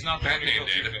Two-Face. He's not the one who Batman killed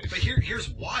did. Two-Face. But here's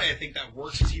why I think that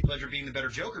works as Heath Ledger being the better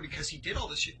Joker, because he did all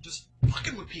this shit just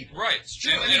fucking with people. Right. It's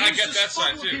true. And he I was get just that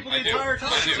side fucking with too. people I the do. entire time.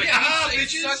 I do. It's like, Yeah, bitches.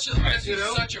 he's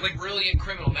such a brilliant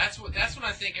criminal. That's when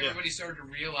I think Yeah. everybody started to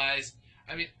realize.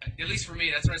 I mean, at least for me,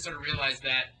 that's when I started to realize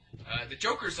that the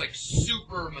Joker's like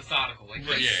super methodical. Like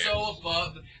he's Yeah. so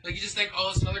above. Like you just think, oh,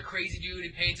 it's another crazy dude. He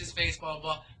paints his face, blah blah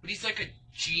blah. But he's like a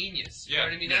genius. You know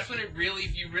what I mean? That's when it really,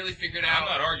 if you really figured out. I'm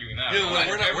not arguing that. Yeah, well,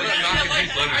 we're not Yeah, knocking like,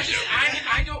 Heath Ledger's Joker.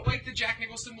 I don't like the Jack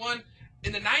Nicholson one.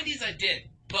 In the 90s, I did.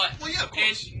 But Well, yeah, of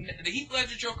course. and the Heath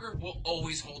Ledger Joker will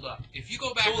always hold up. If you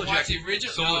go back So and will watch Jack- the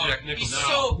original, so will Jack he's Nicholson.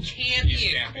 so He's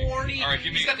campy and campy. corny. All right,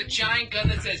 He's got the giant gun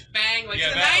that says bang. Like Yeah, in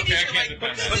the that- 90s, okay, I you're can't like,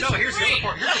 defend this that. But is no, here's the other great.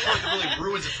 part. Here's the part that really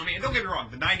ruins it for me. And don't get me wrong,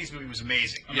 the '90s movie was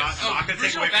amazing. I'm Yes. not going to take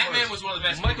original away from Batman it. was one of the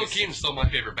best. Michael movies. Keaton's still my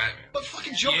favorite Batman. But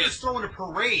fucking Joker's throwing a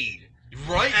parade.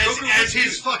 Right? As Joker would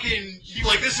his do- fucking,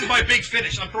 like, this is my big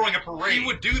finish. I'm throwing a parade. He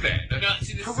would do that. No,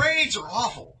 see, this Parades are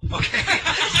awful. Okay.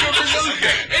 Joker knows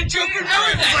that. and Joker knows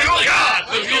Right. that. It's like, oh god.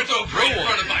 Let's go throw a parade in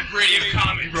front of vibranium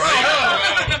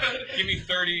comics. Give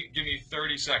me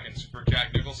 30 seconds for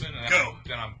Jack Nicholson, and Go.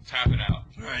 then I'm tapping out.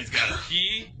 All right, he's got it.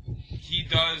 He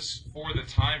does for the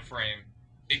time frame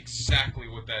exactly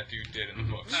what that dude did in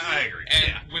the books. I agree.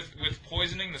 And with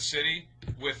poisoning the city,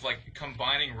 with like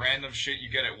combining random shit you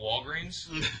get at Walgreens,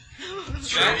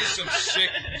 that is some sick,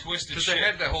 twisted Because shit. they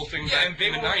had that whole thing Yeah, back and they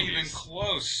in the weren't 90s. even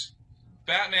close.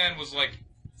 Batman was like,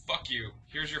 "Fuck you.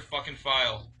 Here's your fucking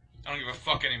file. I don't give a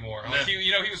fuck anymore." Like he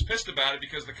was pissed about it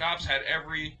because the cops had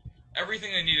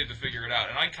everything they needed to figure it out.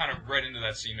 And I kind of read into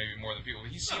that scene maybe more than people.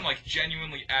 But he seemed like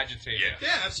genuinely agitated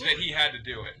Yeah, absolutely. that he had to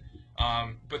do it.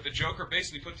 But the Joker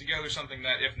basically put together something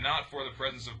that, if not for the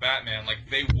presence of Batman, like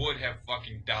they would have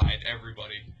fucking died,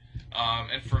 everybody.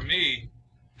 And for me,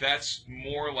 that's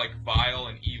more like vile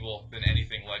and evil than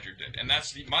anything Ledger did, and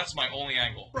that's my only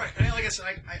angle. Right, and like I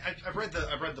said, I've read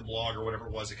the blog or whatever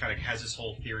it was. It kind of has this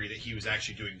whole theory that he was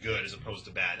actually doing good as opposed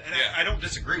to bad, and Yeah. I don't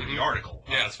disagree with the article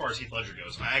Yeah. as far as Heath Ledger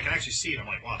goes. I can actually see it. I'm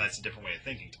like, wow, that's a different way of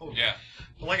thinking. Totally. Yeah.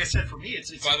 But like I said, for me, it's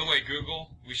By the way,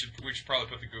 Google, we should probably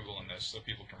put the Google in this so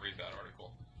people can read that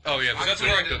article. Oh yeah, That's that's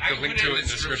where the link to it in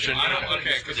the description. I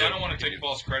don't want to take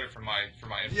false credit for my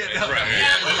information. Yeah, no, Right.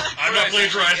 I'm not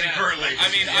plagiarizing currently. I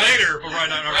mean, later, but right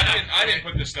now, I didn't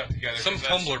put this stuff together. Some 'cause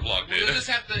that's- Tumblr blog Well, did. you'll just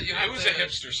have to. It was a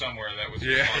hipster somewhere that was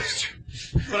Yeah.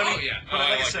 responsible. But I mean, Oh yeah. but like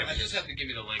I like said, it. You just have to give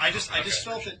me the link. I just Okay.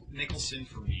 felt that Nicholson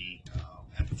for me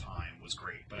at the time was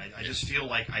great, but I just feel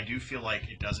like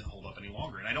it doesn't hold up any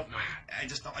longer, and I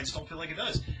just don't feel like it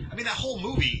does. I mean, that whole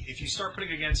movie, if you start putting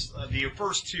it against the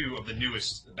first two of the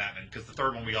newest Batman, because the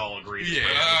third one we all agree is Yeah.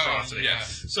 an atrocity. Yeah.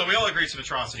 So we all agree it's an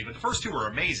atrocity, but the first two were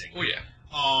amazing. Oh yeah.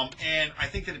 And I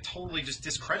think that it totally just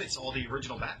discredits all the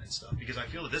original Batman stuff because I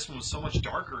feel that this one was so much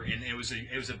darker and it was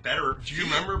a better. Do you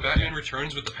remember Batman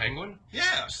Returns with the Penguin?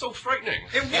 Yeah. So frightening.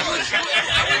 It was.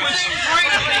 It was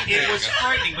frightening. It was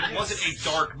frightening, but it wasn't a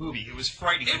dark movie. It was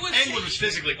frightening. It was- Penguin was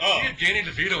physically. You had Danny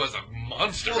DeVito as a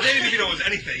monster. Well, Danny DeVito was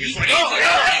anything. It's like, oh,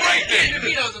 yeah, right.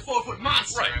 Danny DeVito's a 4-foot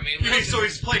monster. Right. I mean, You mean, so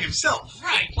he's playing himself.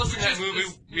 right. Plus, in that Just- movie,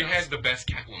 it's- we had the best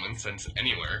Catwoman since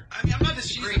anywhere. I mean, I'm not She's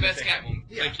disagreeing. the best with that. Catwoman.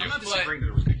 Yeah, Thank you. I'm not But- disagreeing that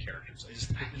there was good characters. I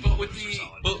just. But with those were the-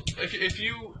 solid. Well, if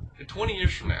you 20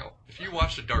 years from now, if you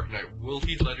watch The Dark Knight, will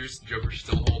Heath Ledger's Joker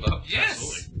still hold up? Yes.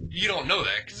 Absolutely. You don't know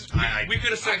that because I- we could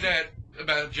have said that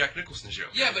about Jack Nicholson's Joker.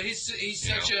 Yeah, but he's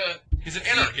such a. He's an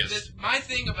anarchist. My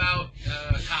thing about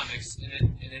comics,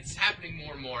 and it's happening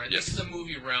more and more, at Yes. least in the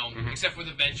movie realm, Mhm. except with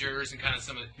Avengers and kind of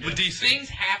some of With DC. things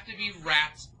have to be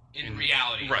wrapped in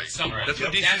reality. Right. Somewhat. That's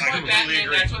what DC That's why Batman.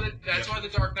 agree. That's why the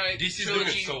Dark Knight DC's trilogy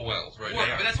doing it so well, right? worked.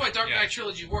 Yeah. But that's why Dark Knight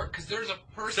trilogy worked, because there's a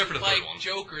person Except for the like third one.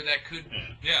 Joker that could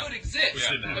Yeah. exist. Which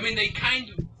didn't happen. I mean, they kind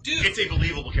of do. It's a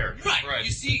believable character. Right.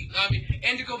 You see,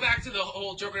 and to go back to the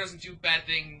whole Joker doesn't do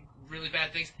really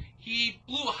bad things. He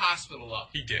blew a hospital up.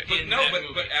 He did. In But that movie.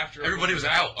 but after Everybody was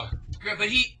out. Yeah, but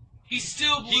he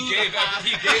still blew He gave the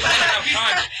hospital. enough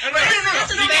time. And This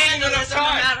is he gave enough vandalism no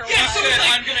time. matter He what. so said, it's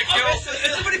like, "I'm gonna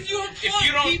kill." But if you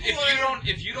don't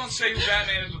If you don't say who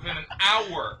Batman is within an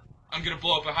hour, I'm gonna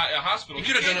blow up a hospital. He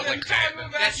could have done it like that.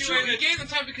 That's true. He gave them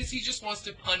time because he just wants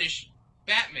to punish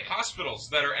Batman. Hospitals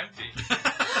that are empty.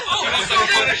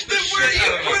 Then where do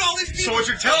you put all these people? So what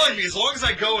you're telling me, as long as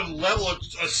I go and level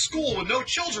a school with no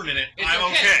children in it, It's I'm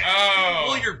okay. okay. Oh,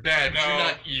 Well, you're bad, but No. you're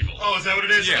not evil. Oh, is that what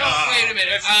it is? Yeah. Wait a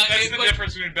minute. That's the but-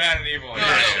 difference between bad and evil. No,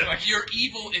 Yeah. no, you're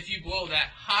evil if you blow that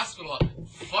hospital up.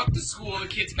 Fuck the school, the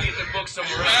kids can get their books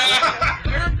somewhere else.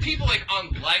 There are people like on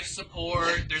life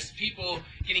support, there's people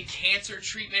getting cancer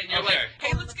treatment, and you're Okay. like,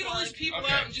 hey, let's get all these people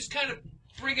Okay. out and just kind of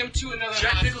bring them to another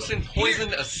Jack hospital. Nicholson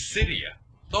poisoned a city.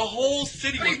 The whole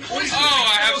city was poisoned. Oh,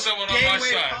 I have someone on my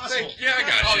Gateway side. possible. Yeah, I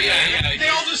got Oh, you. yeah, man. yeah. They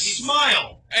all just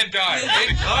smile. And died. They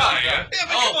They died. Yeah, but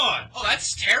come on. Oh,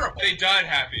 that's terrible. They died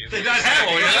happy. They died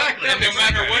happy. Oh, yeah. Exactly. And no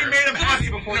matter what What made them happy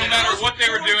before No they matter died? what they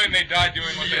were doing, they died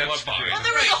doing what they Yeah, loved to it's do. fine. Well,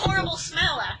 there was a horrible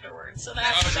smell afterwards, so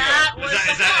that Oh, that yeah. was Is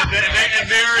the that, problem. and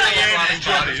there at the end, Rotting and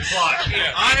Johnny's bodies. plot.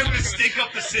 Yeah. I'm going to stink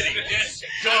up the city. Yes.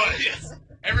 Done.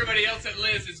 Everybody else at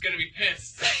Liz is going to be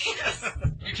pissed.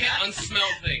 You can't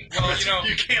unsmell things. Well, you know,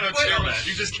 You can't understand that.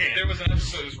 You just can't. there was an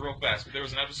episode, it was real fast, but there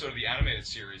was an episode of the animated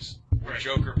series where Right.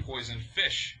 Joker poisoned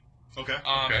fish. Okay.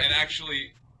 Okay. And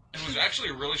actually, it was actually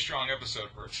a really strong episode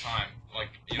for its time. Like,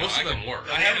 you know, Most of them were.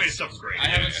 The I haven't- animated stuff is great. I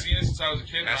haven't seen it since I was a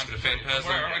kid. Mask of the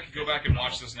Phantasm. I could go back and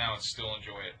watch this now and still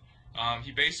enjoy it.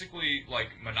 He basically like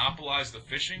monopolized the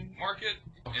fishing market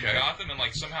in Okay. Gotham and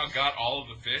like somehow got all of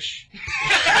the fish.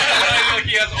 Like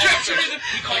he has all the fish.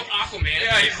 He called Aquaman.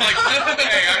 Yeah, he's like,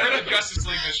 hey, I heard the Justice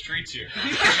League mistreats you.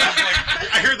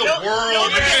 I hear the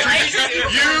world.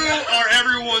 You are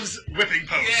everyone's whipping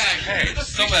post. Yeah, Hey, you're the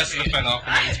someone has to fish defend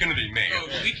Aquaman. It's going to be me. man.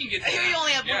 Oh, we can get I to hear you that.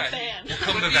 only have Yeah, one fan.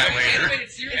 Come to But that the later.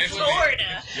 animated series And was-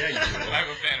 Florida. Yeah, you do. I have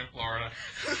a fan in Florida.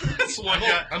 That's one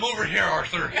guy. I'm over here,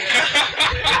 Arthur.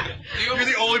 You're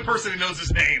the only person who knows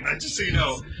his name. Just so you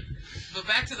know. But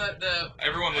back to the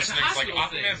Everyone It's a listening is like, hospital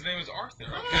thing. Aquaman's name is Arthur.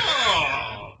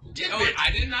 Oh. Oh,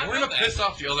 I did not We're know going to that. piss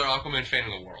off the other Aquaman fan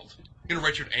in the world. I'm going to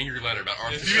write you an angry letter about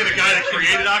Arthur. You mean the guy that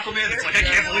created Aquaman? It's like, I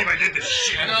can't believe I did this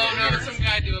shit. No, some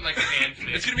guy doing like a fan thing.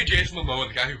 It's going to be Jason Momoa,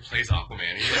 the guy who plays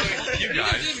Aquaman. He's like, you He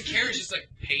doesn't guys. even care. He's just like,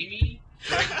 pay me.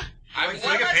 I Do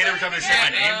I get paid every time they say my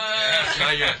name?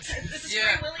 Not yet. This is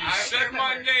Yeah, Free Willy. I Said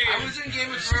my name. I was in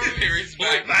Game of Thrones. Here he's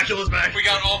back. Bacula's back. We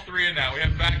got all three in now. We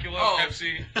have Bacula, Oh.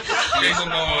 Pepsi, Jason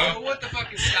Momoa. What the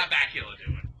fuck is Scott Bakula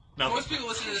doing? Nothing. Most people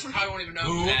listening to this probably won't even know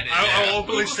Who? who that is. I'll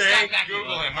openly Google say- Scott Bakula.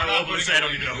 Google him. I'll openly say I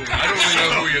don't even know who he is. I don't really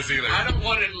know who he is either. I don't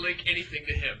want to link anything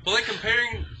to him. But like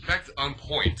comparing back to, on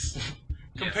points,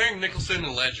 comparing Nicholson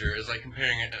and Ledger is like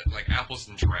comparing like apples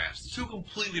and giraffes. Two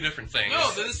completely different things.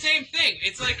 No, they're the same thing.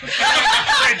 It's like comparing.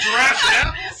 Say giraffe and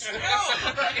apples?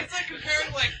 No, it's like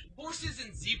comparing like horses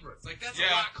and zebras. Like that's a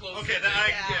Yeah. lot closer. Okay, then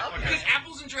Yeah, okay. Because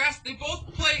apples and giraffes, they both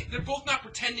play. They're both not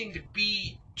pretending to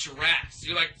be giraffes.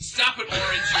 You're like, stop it,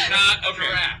 Orange. You're not a Okay.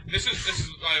 giraffe. This is.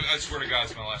 I swear to God,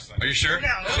 it's my last thing. Are you sure? No.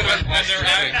 When they're at,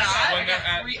 No. when I they're got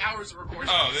at, 3 hours of recording.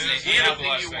 Oh, then Say it's not the anything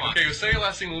last you thing. want. Okay, well, say your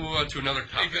last thing. We'll move on to another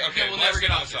topic. okay, we'll let's never get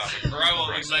get on off the this. topic, or I will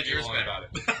at least Ledger's Ledger's better. about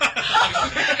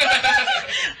it.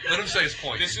 Let him say his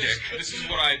point. This you is dick. this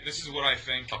is what I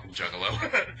think. Fucking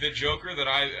juggalo. The Joker that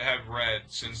I have read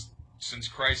since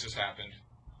Crisis happened.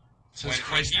 Since When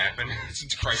Christ he- happened.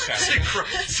 Since Christ happened.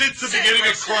 Since the beginning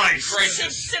of Christ.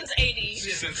 Crisis. Since 80.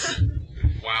 Since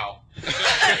wow.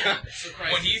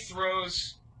 When he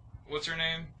throws, what's her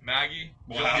name? Maggie.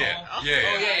 Wow. Gyllenhaal? Yeah.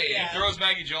 Oh, Yeah. He throws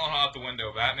Maggie Gyllenhaal out the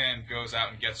window. Batman goes out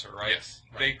and gets her. Right. Yes.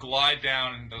 They glide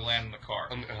down and they land in the car.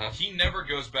 He never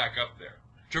goes back up there.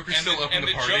 Joker's still up in and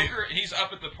the party. Joker, he's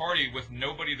up at the party with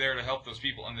nobody there to help those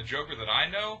people. And the Joker that I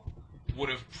know would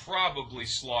have probably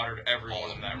slaughtered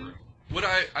everyone in that room. What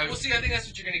I Well, see, I think that's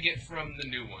what you're gonna get from the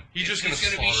new one. He's just It's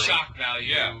gonna be slaughter shock value.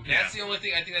 Yeah. That's the only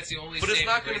thing. I think that's the only. But it's saving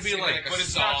not gonna grace. be gonna like- but a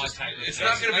it's not Saw just- type of It's thing.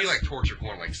 not going to be that's- like torture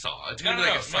porn like Saw. It's going to No,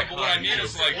 be no, like a no, but what I mean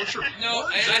is like, No,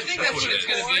 I think that's what it's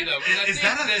going to be though. 'cause I Is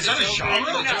think that a Joker-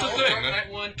 genre? No, That's a the thing. Dark Knight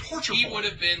one, Torture he porn. would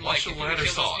have been Watch like, if the he would latter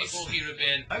kill those Saws. people, he would have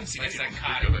been I haven't seen like any of them.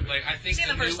 psychotic. Like I think Seen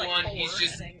the the first, new like, one, 4, he's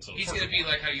just I think. So he's torture going to be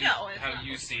like how not.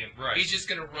 you see him. Right. He's just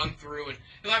going to run through and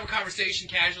he'll have a conversation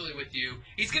casually with you.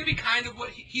 He's going to be kind of what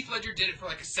Heath Ledger did it for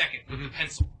like a second with the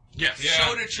pencil. Yes. Yeah.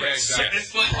 Shoulder tricks.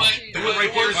 exactly. They were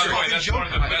right there. By the way, that's one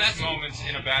of the But best that's- moments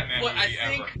in a Batman Well, I movie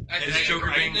think, ever. I Is think Joker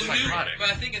in being the new, psychotic? but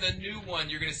I think in the new one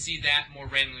you're gonna see that more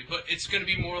randomly. But it's gonna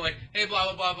be more like, hey, blah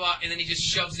blah blah blah, and then he just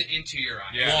shoves it into your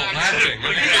eye. Yeah. While It's laughing. He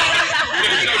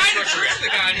There's no kind of trickery. tricks the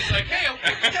guy, and he's like,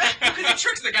 hey, because he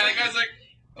tricks the guy. The guy's like,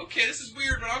 okay, this is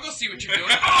weird, but I'll go see what you're doing.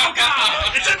 Oh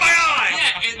God! It's in my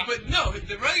eye. Yeah, but no,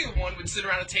 the regular one would sit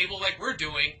around a table like we're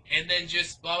doing, and then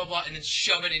just blah blah blah, and then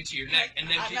shove it into your neck, and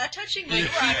then I'm keep, not touching you.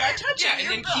 I'm not touching yeah, you. and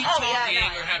then keep Oh, talking yeah,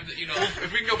 no. or have the, you know. Well,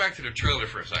 if we can go back to the trailer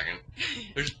for a second,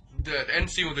 there's the end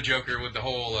scene with the Joker with the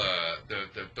whole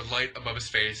the light above his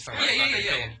face.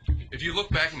 Yeah. If you look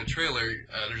back in the trailer,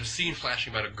 there's a scene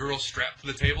flashing about a girl strapped to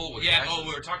the table with Yeah. glasses. Oh,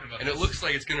 we were talking about. And this. it looks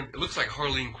like it looks like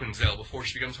Harleen Quinzel before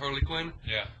she becomes Harley Quinn.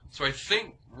 Yeah. So I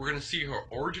think we're gonna see her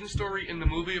origin story in the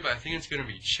movie, but I think it's gonna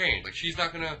be changed. Like she's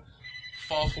not gonna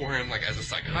fall for him like as a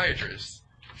psychiatrist.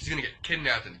 She's gonna get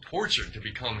kidnapped and tortured to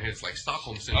become his like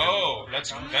Stockholm syndrome. Oh,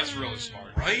 that's really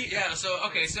smart. Right? Yeah. So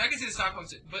okay, so I can see the Stockholm,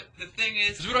 but the thing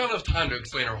is, Because we don't have enough time to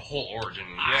explain her whole origin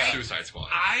in Yeah. Suicide Squad.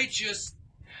 I just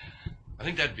I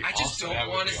think that'd be I just awesome. That don't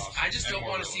would want be to. awesome. I just And don't more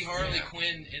want to see realistic. Harley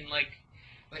Yeah. Quinn in like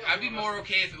I'd be more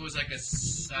okay if it was like a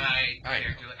side I know.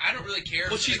 character. Like I don't really care.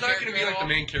 Well, if she's the not going to character be at like the all.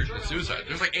 main character of Suicide.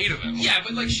 There's like 8 of them. Yeah,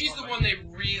 but like she's the one they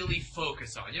really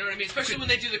focus on. You know what I mean? Especially when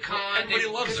they do the con. Everybody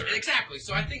loves her. Exactly.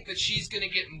 So I think that she's gonna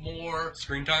get more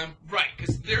Screen time? right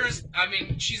because there's. I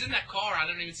mean, she's in that car. I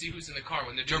don't even see who's in the car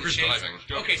when they're doing Joker's the chase.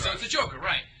 driving. Okay, so it's a Joker,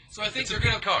 right? So I think It's a they're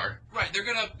good gonna car. right. They're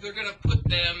gonna put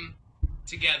them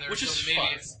together. Which so is maybe fun.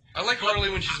 it's. I like Harley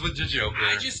when she's with the Joker.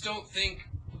 I just don't think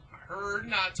her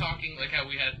not talking like how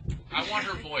we had. I want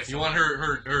her voice. You want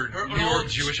her New York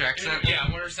Jewish accent? Yeah, I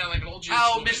want her to sound like an old Jewish.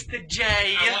 Oh, woman. Mr. J.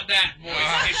 I want that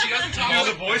voice. If she doesn't talk, You know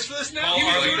the voice for this now? Oh, He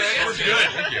was Harley doing it Quinn. yesterday. We're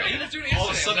good. Thank you. He was doing it All of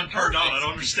a yesterday. sudden, I'm turned on. I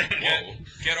don't understand.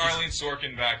 Get Arlene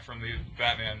Sorkin back from the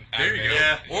Batman. There you animated. go.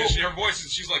 Yeah. Because her voice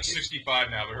is, she's like 65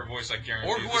 now, but her voice, I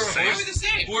guarantee, Or is whoever the same. Probably the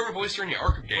same. Whoever voiced her in the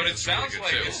Arkham games. But it is really sounds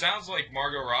good, like too.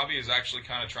 Margot Robbie is actually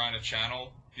kind of trying to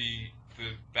channel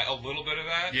a little bit of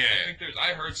that. Yeah. I think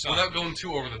I heard some. Without going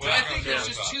too over the But I top. think Yeah. there's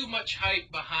just too much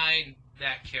hype behind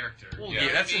that character. Well, Yeah.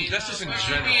 yeah, that's just in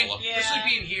general. Especially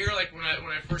being here, like when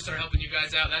I first started helping you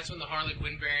guys out, that's when the Harley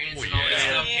Quinn variants Well, and all that yeah.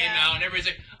 stuff came out, and everybody's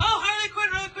like, "Oh, Harley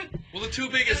Quinn." Well, the two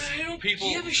biggest I don't people,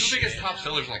 give a two shit. biggest top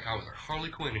sellers in like comics are Harley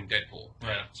Quinn and Deadpool.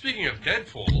 Right. Speaking of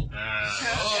Deadpool, Uh,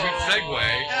 sweet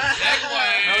segue.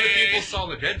 Segue. How many people saw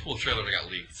the Deadpool trailer that got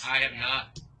leaked? I have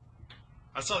not.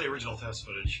 I saw the original test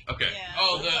footage. Okay. Yeah.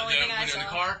 Oh, That's the only thing I when they're in the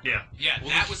saw. car. Yeah. Yeah, Well,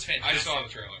 that this- was I fantastic. saw the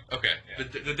trailer. Okay. Yeah.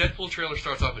 The Deadpool trailer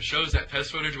starts off. It shows that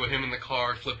test footage with him in the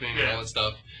car flipping and Yeah. all that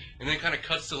stuff, and then kind of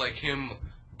cuts to like him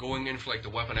going in for like the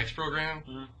Weapon X program.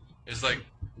 Mhm. It's like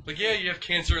yeah, you have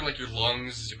cancer in like your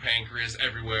lungs, your pancreas,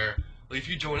 everywhere. Like if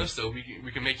you join us though, we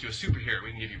can make you a superhero.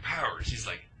 We can give you powers. He's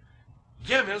like,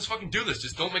 yeah, man, let's fucking do this.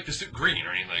 Just don't make the suit green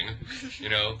or anything, you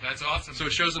know. That's awesome. So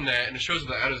it shows him that, and it shows him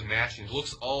that out of his mask, and it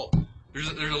looks all. There's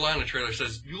a line in the trailer that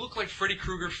says, "You look like Freddy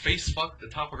Krueger face fucked the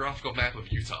topographical map of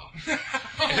Utah." And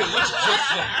it looks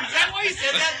just like. Is that why he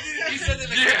said that? He said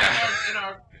that in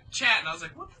our chat, and I was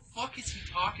like, "What the fuck is he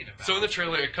talking about?" So in the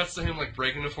trailer, it cuts to him like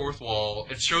breaking the fourth wall.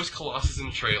 It shows Colossus in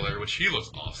the trailer, which he looks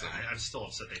awesome. I'm still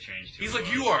upset they changed it. He's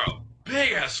like, "You are a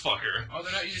big ass fucker." oh,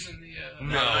 they're not using the.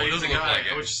 No, it he's doesn't the look guy, like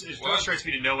it. Which it What? frustrates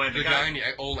me to no end. The guy in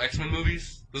the old X-Men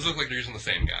movies. Those look like they're using the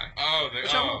same guy. Oh,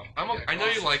 Which I know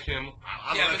you like him.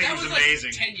 I Yeah, don't know, I but think that he was was like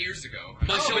amazing. 10 years ago.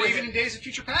 Plus, Oh, you but only- even in Days of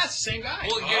Future Past, same guy.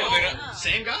 Well, Oh, yeah, they don't- Oh.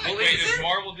 Same guy. Well, Wait, is is it?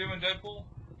 Marvel doing Deadpool?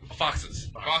 Foxes.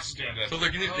 Fox is doing So Deadpool. they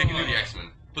can do the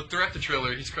X-Men. But throughout the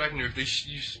trailer, he's cracking nerve. You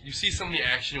see some of the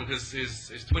action with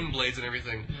his twin blades and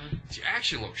everything. The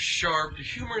action looks sharp. The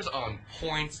humor is on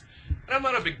point. And I'm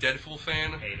not a big Deadpool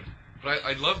fan, Hate him. but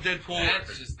I love Deadpool.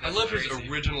 That's I love his crazy.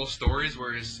 original stories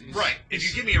where his Right. If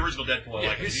you give me original Deadpool, I yeah,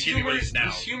 like it. his If you give me humor what it is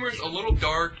now. his humor's a little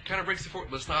dark, kind of breaks the fourth,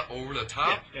 but it's not over the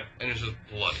top, Yeah, and it's just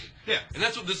bloody. yeah. And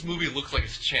that's what this movie looks like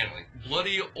it's channeling.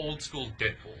 Bloody, old school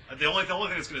Deadpool. The only thing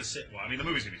that's going to sit. Well, I mean, the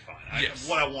movie's going to be fine. Yes.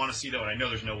 What I want to see, though, and I know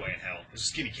there's no way in hell, is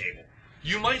just give me Cable.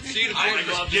 You might see the I point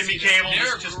just of give me Cable.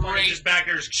 They're Just great. back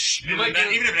there. You might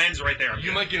get- Even if it ends right there, I'm you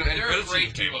good. might get an end They're a credits great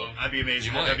with Cable. duo. That'd be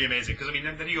amazing. You might. That'd be amazing. Because, I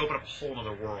mean, then you open up a whole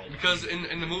other world. Because in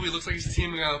the movie, it looks like he's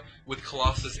teaming up with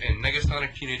Colossus and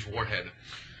Negasonic Teenage Warhead.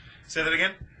 Say that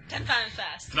again? 10 times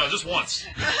fast. No, just once.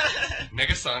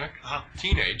 Negasonic, Uh-huh.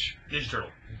 Teenage Ninja Turtle.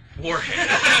 Warhead.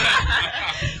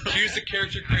 She was the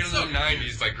character created in the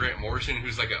 90s by Grant Morrison,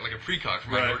 who's like a precog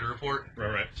from Right. Minority Report.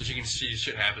 Right. So she can see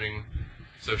shit happening.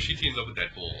 So she teams up with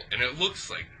Deadpool, and it looks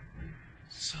like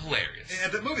It's hilarious. Yeah,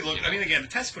 the movie looked. You know? I mean, again, the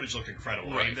test footage looked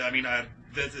incredible. Right.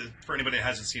 For anybody that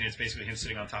hasn't seen it, it's basically him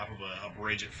sitting on top of a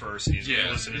bridge at first. And he's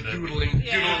listening to doodling.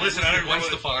 Yeah. Listen, I don't know Gwen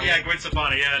Stefani. Yeah, Gwen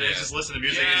Stefani. Yeah, and Yeah. he's just listening to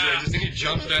music. Yeah. And Then he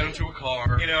jumps down into a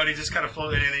car. you know, and he just kind of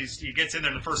floats, and he gets in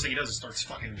there, and the first thing he does is starts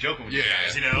fucking joking with you Yeah.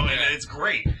 guys, you know, and Yeah. it's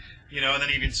great. You know, and then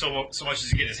even so much as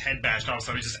he get his head bashed off,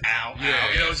 so he's just out.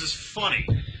 Yeah. You know, it's just funny.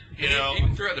 You And know,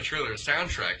 even throughout the trailer, the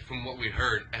soundtrack, from what we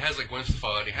heard, it has like Gwen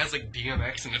Stefani, it has like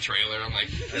DMX in the trailer. I'm like,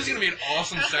 this is gonna be an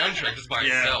awesome soundtrack just by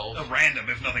itself. a random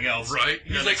if nothing else. Right?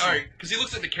 You He's know, like, that's- alright, because he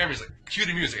looks at the camera, he's like, cue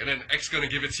the music, and then X Gonna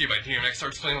Give It To You by DMX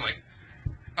starts playing. I'm like,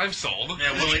 I'm sold.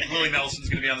 Yeah, Willie Nelson's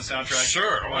going to be on the soundtrack.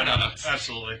 Sure, why not?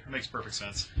 Absolutely. It makes perfect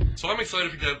sense. So I'm excited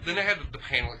for that. Then they had the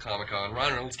panel at Comic Con.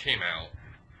 Ryan Reynolds came out,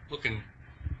 looking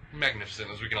magnificent,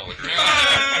 as we can all agree.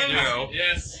 You know?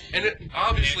 Yes. And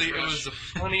obviously, it was the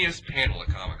funniest panel at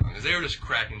Comic Con, because they were just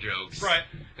cracking jokes. Right.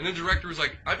 And the director was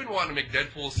like, I've been wanting to make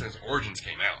Deadpool since Origins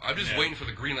came out. I'm just Yeah. waiting for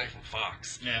the green light from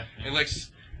Fox. Yeah. And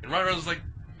and Ryan Reynolds was like,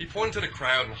 he pointed to the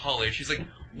crowd in Hall H. He's like,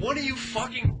 one of you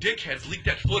fucking dickheads leaked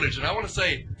that footage, and I want to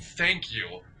say thank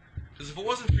you. Because if it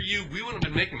wasn't for you, we wouldn't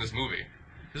have been making this movie.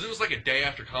 Because it was like a day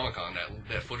after Comic Con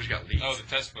that footage got leaked. Oh, the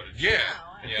test footage. Yeah.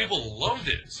 Wow. And Yeah. people loved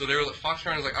it. So they were like, Fox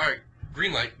was like, alright,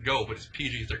 green light, go, but it's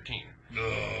PG-13.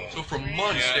 So for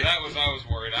months, Yeah, I was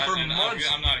worried. For months-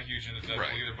 I'm not a huge into Deadpool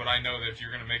Right. either, but I know that if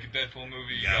you're gonna make a Deadpool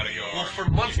movie, you Yeah, gotta go. Well, R. for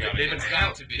months You gotta they've go been,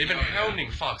 R. they've been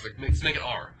hounding Fox, like, let's make it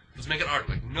R. Let's make it R.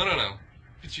 Like, no.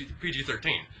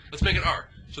 PG-13. Let's make it R.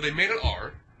 So they made it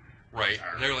R, right?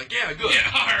 And they were like, yeah, good.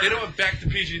 Yeah, R. Then it went back to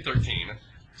PG-13.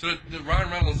 So the Ryan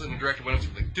Reynolds and the director went up to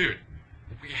him like, dude,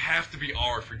 we have to be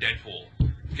R for Deadpool.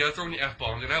 You gotta throw in the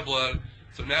F-bomb, gotta have blood.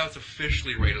 So now it's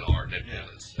officially rated R, Deadpool Yeah.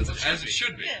 is. As it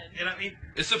should be. Good. And I mean,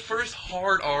 It's the first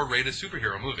hard R-rated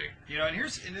superhero movie. you know, and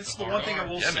this is the Hard one thing I R.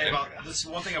 will Yeah, say man. about Deadpool.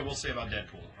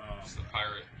 It's the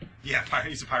pirate. Yeah,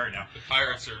 he's a pirate now. The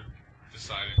pirates are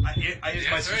decided.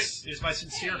 It's my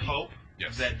sincere hope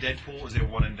Yes. that Deadpool is a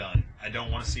one and done. I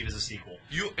don't want to see it as a sequel.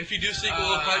 If you do sequel,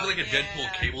 it'll probably be like a yeah.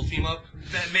 Deadpool cable team up.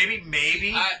 That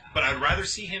maybe, but I'd rather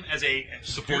see him as a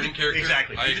Supporting character.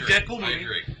 Exactly. I Do agree. the Deadpool movie. I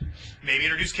agree. Maybe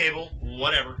introduce Cable,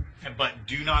 whatever, but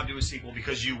do not do a sequel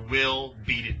because you will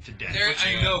beat it to death. They're- But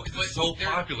you I know, know, because but it's so they're-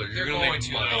 popular, you're they're gonna going make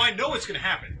to, money. Oh, I know it's going to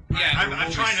happen. Yeah, I'm there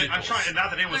will trying. be I'm trying. sequels.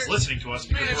 Not that anyone's They're- listening to us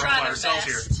because They're we're all trying by their ourselves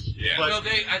here. best. Yeah. But- No,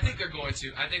 I think they're going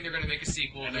to. I think they're going to make a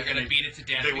sequel, and And they're they're going to gonna- beat it to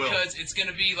death they will. because it's going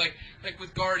to be like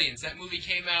with Guardians. That movie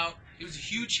came out. It was a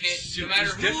huge hit. It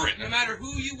was different. No matter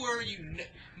who you were,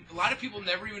 a lot of people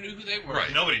never even knew who they were.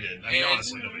 Right. Nobody did. I mean, And-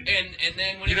 honestly, nobody did. And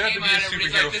then when You it don't have came to be a out,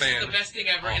 everybody's superhero like, "This fan. is the best thing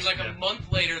ever." and Awesome, like yeah. a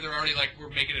month later, they're already like, "We're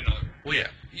making another." Well, yeah.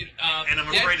 And I'm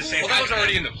afraid to say Well, that was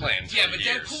already in the plans. Yeah, for but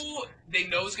years. Deadpool, they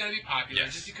know is going to be popular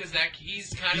Yes. just because that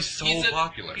he's kind He's of so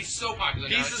popular. He's so popular.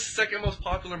 now. He's the second most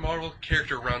popular Marvel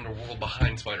character around the world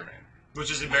behind Spider-Man. Which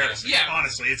is embarrassing. Yeah.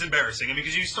 Honestly, it's embarrassing. I mean,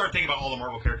 because you start thinking about all the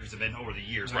Marvel characters that have been over the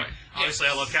years. I mean, Right. obviously,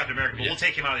 I love Captain America, but Yeah. we'll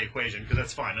take him out of the equation because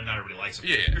that's fine. Not everybody likes him.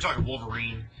 Yeah. You're talking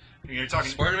Wolverine. You're talking.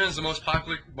 Spider-Man is the most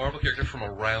popular Marvel character from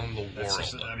around the That's world.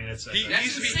 just- I mean, it's. He That's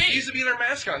used to be their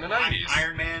mascot in the 90s.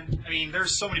 Iron Man. I mean,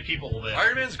 there's so many people that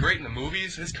Iron Man's great in the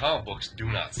movies. His comic books do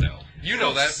not sell. You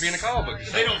know that being a comic book they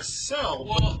seller. don't sell.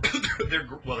 Well-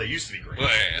 They used to be great. Well,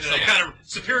 yeah, They're so- kind of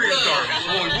superior Whoa. garbage.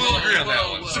 Well, we'll agree on that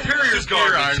Whoa, one. whoa. Superior's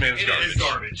Superior garbage. Iron Man's It garbage. is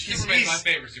garbage. Superman's my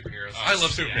favorite superhero. I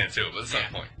love Superman too, but that's not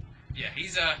the point. Yeah,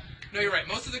 he's No, you're right.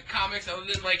 Most of the comics, other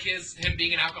than like him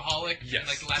being an alcoholic, Yes. in,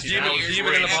 like the last Demon- few years,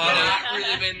 Demon in the it's bottle. not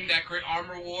really been that great.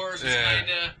 Armor Wars was Yeah. kind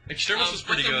of. Extremis was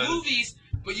pretty but good. the movies,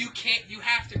 but you can't. You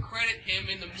have to credit him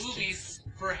in the movies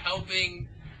for helping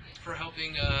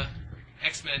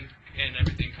X-Men and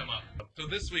everything come up. So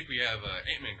this week we have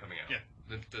Ant-Man coming out. Yeah.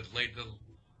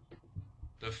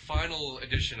 The final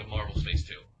edition of Marvel's Phase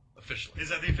 2, officially. Is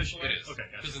that the official? It is. Okay,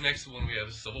 Because gotcha. the next one we have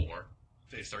is Civil War.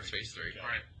 It starts Phase 3. Yeah. All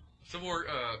right. Civil War,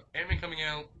 Ant-Man coming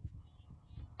out.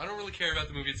 I don't really care about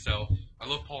the movie itself. I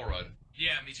love Paul Rudd.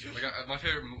 Yeah, me too. Like one of my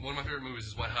favorite movies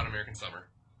is Wet Hot American Summer.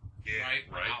 Yeah. Right?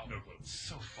 Wow. No clue. It's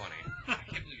so funny. I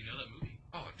can't believe you know that movie.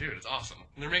 Oh, dude, it's awesome.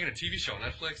 And they're making a TV show on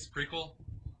Netflix, prequel.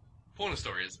 Point of the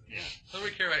story is, Yeah. I don't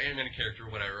really care about Ant-Man character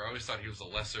or whatever. I always thought he was a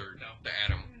lesser No. to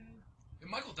Adam. And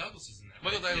Michael Douglas is in that.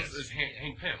 Michael right? Douglas is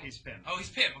Hank Pym. He's Pym. Oh, he's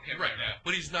Pym. Okay, Right,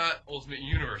 but he's not Ultimate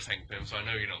Universe Hank Pym, so I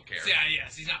know you don't care. Yeah,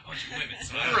 yes, he's not punching women.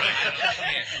 So I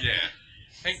Right. don't Yeah.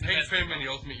 Hank That's Pym the in the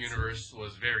Ultimate Universe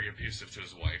was very abusive to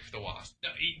his wife, the Wasp. No,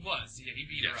 he was. Yeah, he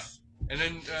beat her up. Yes. And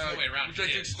then, no way around would you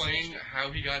like it. to explain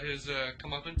how he got his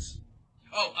comeuppance?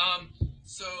 Oh,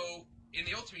 so in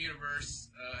the Ultimate Universe,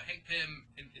 Hank Pym,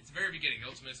 it's the very beginning.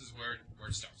 Ultimate is where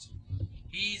it starts.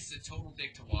 He's a total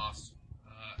dick to Wasp.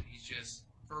 He's just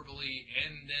verbally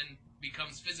and then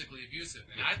becomes physically abusive.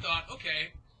 And I thought,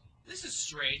 okay, this is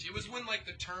strange. It was when like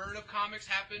the turn of comics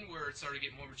happened where it started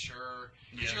getting more mature.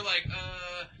 Because you're like,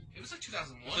 it was like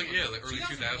 2001. It's like, yeah, like early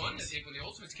 2001, 2000s. I think, when the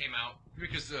Ultimates came out.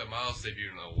 Because Miles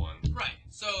debuted in 01. Right.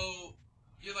 So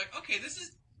you're like, okay, this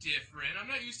is different. I'm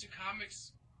not used to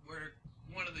comics where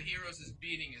one of the heroes is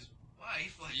beating his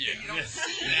wife. Like, you don't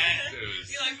see that.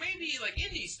 You're like, maybe like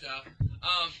indie stuff.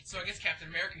 So I guess Captain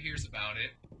America hears about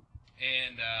it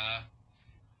and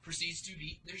proceeds to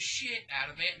beat the shit out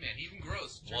of Ant-Man. He even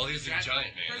grows. Well, he's a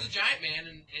giant man. Turns a giant man,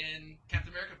 and Captain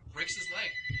America breaks his leg.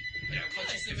 Like,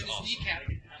 punches him in his kneecap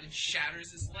and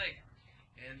shatters his leg.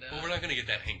 And, well, we're not going to get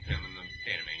that Hank Pym in the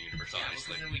anime universe,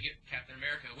 obviously. Because then we get Captain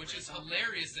America, which is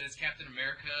hilarious that it's Captain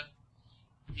America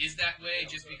is that way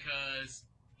just because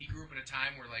he grew up in a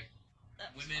time where, like,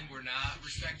 women were not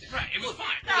respected. Right, it was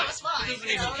fine. That was fine. It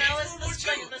That was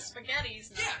the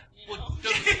spaghettis. Yeah. Well,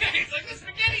 It's like the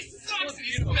spaghetti sucks.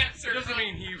 It doesn't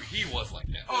mean he was like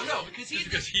that. Oh no, because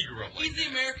he grew up like he's that. the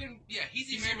American. Yeah,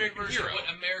 he's the American version hero. of what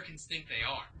Americans think they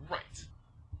are. Right.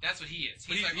 That's what he is.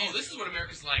 But He's like, oh, this is what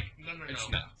America's like. No. It's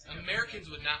not. Americans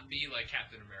would not be like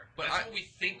Captain America. But That's what we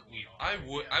think we are.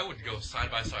 I would go side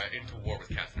by side into war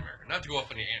with Captain America. Not to go off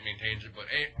on the Ant-Man tangent, but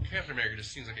Captain America just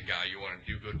seems like a guy you want to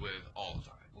do good with all the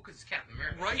time. Well, because it's Captain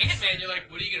America. Right. Ant-Man, you're like,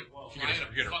 what are you gonna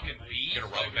fucking beat? You're gonna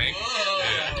rob a Like, bank.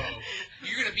 whoa. Yeah.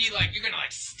 You're gonna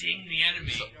sting the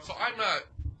enemy. So I'm not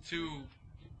too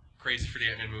crazy for the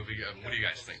Ant-Man movie. What do you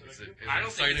guys think? Is it I don't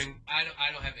exciting? I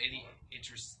don't have any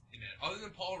interest in it other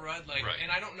than Paul Rudd. Like, Right.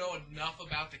 and I don't know enough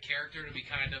about the character to be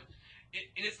kind of.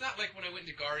 And it's not like when I went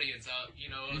to Guardians.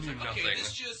 It's like, okay,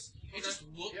 it just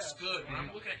looks good. When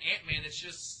I'm looking at Ant-Man, it's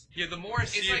just. Yeah, the more I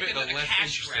see it's of like it, the another less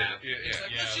cash interested. grab. Yeah, It's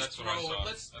like, let's just that's what I throw.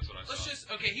 saw. Let's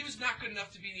just. Okay, he was not good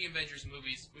enough to be in the Avengers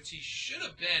movies, which he should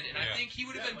have been, and I think he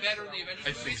would have been better in the Avengers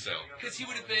I movies. think so. Because he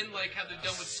would have been like how they've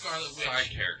done with Scarlet Witch.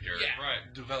 Side character. Yeah. Right.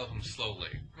 Develop him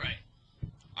slowly. Right.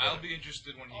 I'll be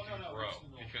interested when he can grow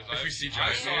because If we see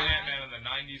I Giant saw Man. Ant-Man in the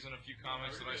 '90s in a few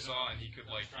comics that I saw, and he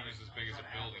was as big as a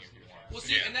building if you wanted. Well,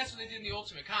 see, and that's what they did in the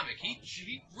Ultimate comic. He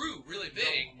grew really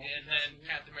big, and then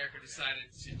Captain America decided,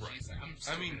 geez, I'm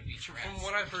still gonna beat your from ass.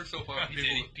 what I've heard so far, He did.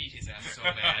 He beat his ass so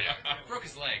bad. Broke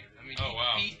his leg. I mean,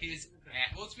 he beat his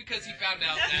ass. Well, it's because he found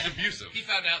out that he's abusive. He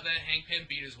found out that Hank Pym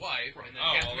beat his wife, and then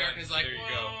Captain America's like, there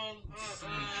you go. well, So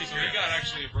he got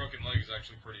actually a broken leg is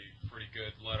actually pretty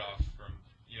good let off from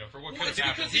for what could it's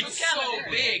have happened. because he was so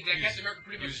big that He was- Captain America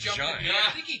pretty he much was jumped in giant. the air.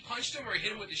 I think he punched him or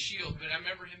hit him with the shield, but I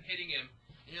remember him hitting him,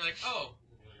 and you're like, oh,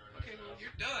 okay, well,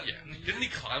 you're done. Yeah. Didn't he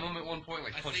climb him at one point,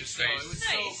 like I punch think his so. face? It was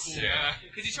so cool. Yeah.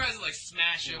 Because he tries to like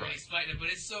smash him when Right. he's fighting him, but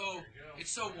it's so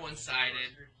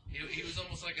one-sided. He was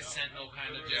almost like a sentinel,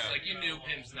 kind of just like you knew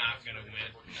Pym's not gonna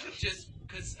win, just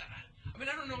because. I mean,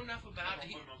 I don't know enough about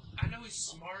it. I know he's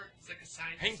smart. He's like a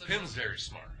scientist. Hank Pym's very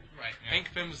smart. Right. Yeah. Hank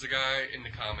Pym's the guy in the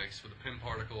comics with the Pym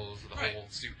particles, the whole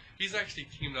suit. He's actually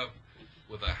teamed up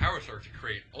with Howard Stark to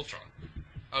create Ultron.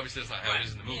 Obviously, that's not how it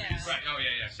is in the movies. Yeah. Right. Oh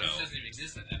yeah. So- This doesn't even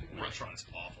exist at that point. Ultron's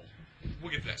awful.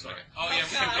 We'll get to that. Sorry. Oh yeah, we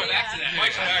can God, go back to yeah. that.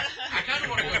 Mike's back. I kind of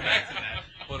want to go back to that.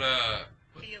 But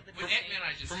Feel the With Ant-Man,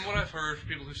 I just from what I've heard from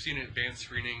people who've seen it advanced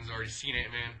screenings, already seen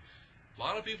Ant-Man, a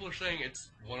lot of people are saying it's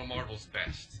one of Marvel's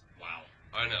best. Wow.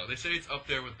 I know. They say it's up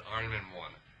there with Iron Man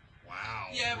 1. Wow.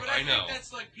 Yeah, but I I know. think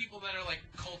that's like people that are like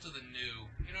cult of the new.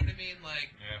 You know what I mean?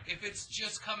 Like, if it's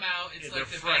just come out, it's Yeah,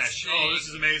 like they're the fresh. best thing. Oh, this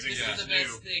is amazing. This Yeah. is the It's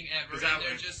best new. thing ever. Because And that,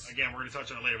 they're just again, we're going to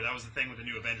touch on it later, but that was the thing with the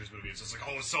new Avengers movie. It's just like,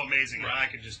 oh, it's so amazing, and Right.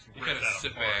 I could just You rip kinda that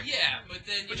sit apart. back. yeah, but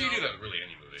then But you you know, do that with really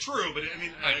any movie. True, but I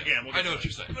mean, I know. again, we'll I get know to what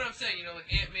it. you're saying. But I'm saying, like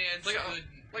Ant-Man's Like, good.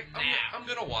 I'm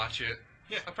gonna watch it.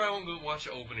 Yeah. I probably won't go watch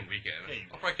it opening weekend. Yeah, you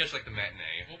I'll probably catch like the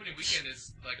matinee. Opening weekend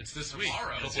is like It's this week.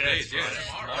 tomorrow. A couple Yeah, days, it's yeah. Friday.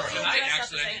 Tomorrow. Tomorrow. Tonight, That's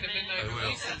actually, the I same think the thing. midnight I will.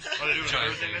 release. Oh, they're doing it Giant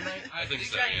Thursday Man. midnight? I think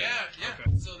so. Yeah.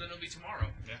 Okay. So then it'll be tomorrow.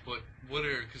 But what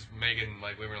are, because Megan,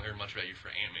 like, we haven't heard much about you for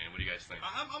Ant-Man. What do you guys think?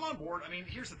 I'm on board. I mean,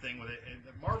 here's the thing with it.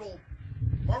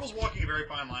 Marvel's walking a very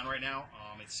fine line right now.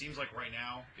 It seems like right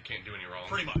now, They can't do any wrong.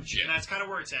 pretty much. Yeah. And that's kind of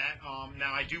where it's at.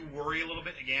 Now, I do worry a little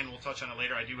bit. Again, we'll touch on it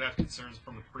later. I do have concerns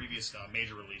from the previous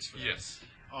major release for them. Yes.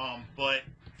 But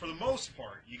for the most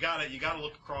part, you gotta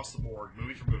look across the board,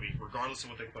 movie for movie, regardless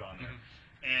of what they put on there.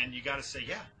 And you gotta say,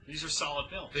 yeah, these are solid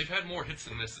films. They've had more hits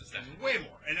than misses, definitely. Way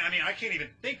more. And I mean, I can't even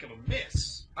think of a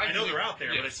miss. I know they're out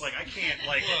there, but it's like I can't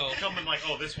like Well, come and like,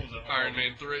 oh, this one's a Iron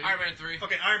Man 3. Iron Man 3.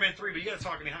 Okay, Iron Man 3, but you gotta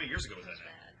talk to me. How many years ago was that now?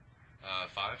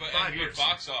 5. But, 5 years.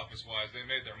 box office wise, they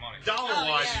made their money.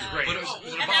 Dollar-wise, Oh, yeah. it was great. But it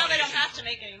was And now they don't have to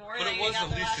make any more. But it They was got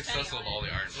the least last successful of penny all on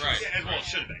the Iron Man. Right. Yeah, well, it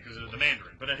should have been because of the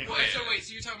Mandarin. But anyway. Wait,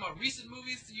 so you're talking about recent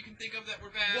movies that you can think of that were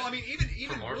bad? Well, I mean,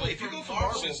 even Marvel? really, if you go for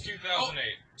Marvel, Marvel, Since 2008.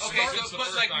 Okay, Since so the but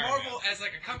first like Iron Marvel Man. as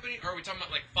like a company, or are we talking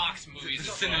about like Fox movies?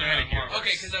 The or cinematic something? universe.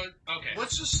 Okay, because I was okay.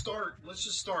 let's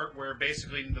just start where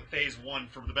basically the phase 1,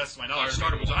 from the best of my knowledge, Iron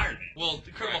started Man with 1. Iron Man. Well,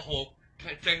 Incredible Hulk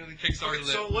technically kickstarted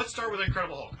Okay, so it. let's start with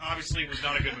Incredible Hulk. Obviously, it was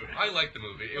not a good movie. I liked the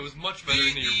movie. It was much better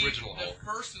than the original Hulk. The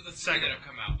first of the Second. three that have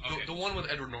come out. Okay. The one with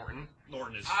Edward Norton.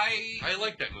 Norton is. I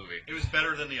liked that movie. It was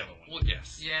better than the other one. Well,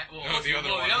 yes. Yeah, well, No, the other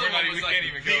one. The other We're not one was even- we like can't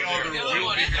even the go other there. the one. other We'll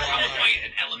one. be I'm gonna going fight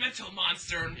an elemental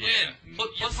monster and Yeah. win. Plus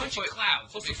You the punch fight-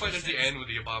 clouds. Plus It the makes fight no at the sense. end with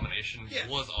the Abomination Yeah.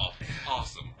 was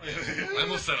awesome. I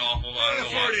almost said awful. I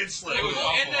don't know why. Freudian slip. It was Well,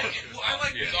 awful. I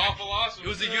like It's the awful awesome. It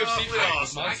was a Yeah, UFC awfully fight with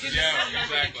awesome. I monsters. can Yeah, never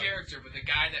remember exactly. the character, but the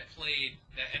guy that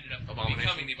ended up Abomination.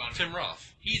 becoming the Abomination. Tim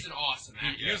Roth. He's an awesome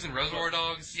actor. He was in Reservoir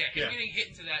Dogs. Yeah, him Yeah. getting hit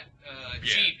into that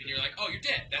Jeep, and you're like, oh, you're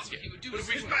dead. That's what he would do. But He's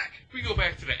if we, back. if we go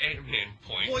back to the Ant-Man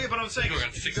point, Well, yeah, but I'm saying Go on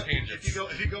if 6 you go, tangents.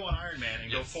 if you go on Iron Man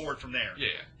and go Yes. forward from there, yeah.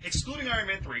 excluding Iron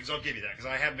Man 3, because I'll give you that, because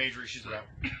I have major issues with that.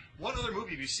 What other movie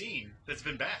have you seen that's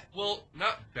been bad? Well,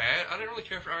 not bad. I didn't really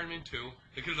care for Iron Man 2.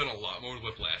 They could have done a lot more with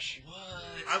Whiplash. What?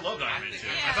 I loved Iron Man 2.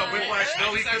 Yeah, I thought Whiplash,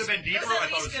 though he could have been It deeper, was I at thought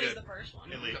it least was good as good. the first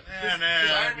one. At least. Because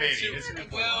Iron Man Maybe. 2 It's a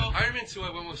good well, point. Iron Man 2, I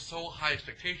went with so high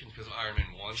expectations because of Iron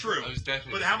Man 1. True. I was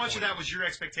definitely But how much of that disappointed. was your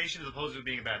expectation as opposed to it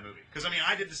being a bad movie? Because, I mean,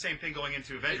 I did the same thing going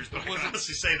into Avengers, but I can wasn't-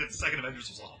 honestly say that the second Avengers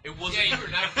was awful. It wasn't. Yeah, you were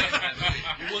not a fan of that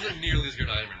movie. It wasn't nearly as good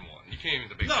as Iron Man 1. You can't even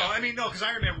debate No, that. I mean, no, because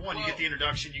Iron Man 1, you Well, get the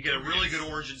introduction, you get a really good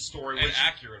origin story, An which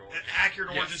accurate an origin. accurate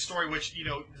origin Yes. story, which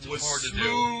was hard to do.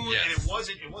 smooth Yes.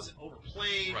 and it wasn't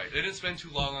overplayed. Right. They didn't spend too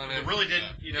long on it. It really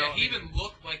didn't, you know. Yeah, he even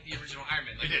looked like the original Iron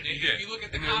Man. Like, He did, he if did. you look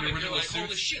at the And then the comic, you're original like, holy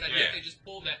suits. shit, I Yeah. think they just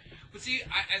pulled that. But see,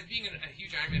 as being a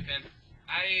huge Iron Man fan,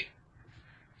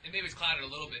 and maybe it's clouded a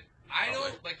little bit, I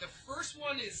don't, like, the first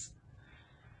one is,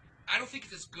 I don't think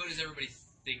it's as good as everybody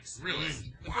thinks. it Really? is.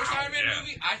 The first Iron Man Yeah.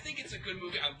 movie, I think it's a good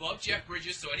movie. I love Jeff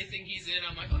Bridges, so anything he's in,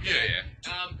 I'm like, okay.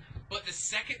 Yeah, But the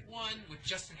second one with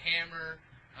Justin Hammer,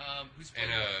 who's played,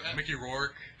 And Mickey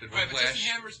Rourke did right, but Justin Whiplash.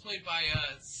 Hammer's played by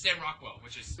Sam Rockwell,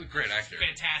 which is A great actor.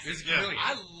 fantastic. He's Yeah. brilliant.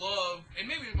 I love, and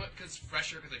maybe because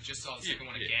fresher, because I just saw the second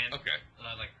one again, Okay.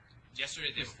 like yesterday,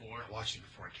 the day before. I watched it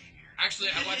before I came here. Actually,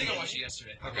 I think I watched it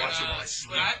yesterday. I watched it while I But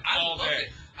slept I all loved day.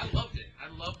 it. I loved it. I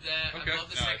loved that. Okay. I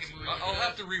loved the No, second it's- movie. I'll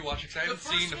have to rewatch it because I haven't The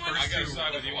first seen the one- first I gotta two.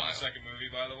 side with in a you on while. the second movie,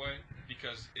 by the way,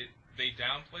 because they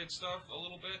downplayed stuff a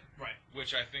little bit, Right.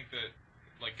 which I think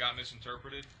that got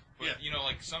misinterpreted. But Yeah. you know,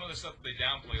 some of the stuff they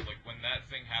downplayed, like when that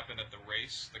thing happened at the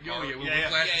race, the car. Oh, yeah, with Yeah, yeah.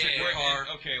 Whiplash Yeah, in yeah, the Where- car.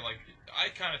 okay, I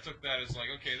kind of took that as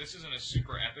okay, this isn't a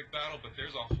super epic battle, but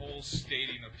there's a whole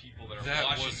stadium of people that are That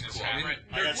watching was this cool. I happen. mean,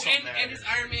 I got Well, something and to add his here.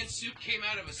 Iron Man suit came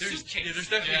out of a suitcase. Yeah, there's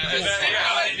definitely Yeah, cool yeah,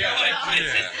 stuff.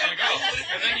 yeah. Like, oh,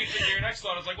 and then you think your next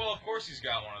thought is well, of course he's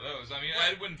got one of those. I mean,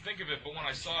 I wouldn't think of it, but when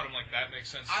I saw it, I'm like, that makes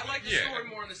sense. I to like me. the Yeah. story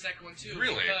more in the second one too.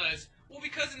 Really?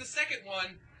 Because in the second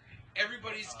one,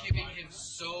 everybody's giving him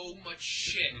so much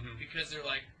shit Mhm. because they're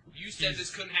like, you said this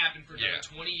couldn't happen for another Yeah.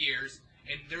 20 years,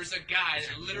 and there's a guy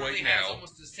that literally Right has now.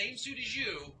 almost the same suit as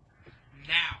you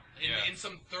now Yeah. in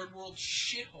some third world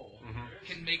shithole Mhm.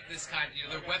 can make this kind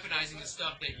of, they're weaponizing the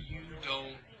stuff that you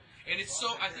don't. And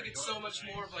I think it's so much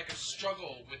more of a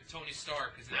struggle with Tony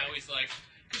Stark because now he's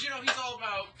because he's all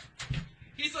about,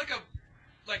 he's like a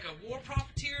war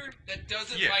profiteer that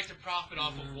doesn't Yeah. like to profit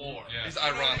off of war. Yeah. He's You know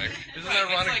what I ironic. mean? He's an Right,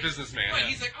 it's ironic businessman. Right,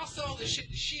 he's like, I'll sell all this shit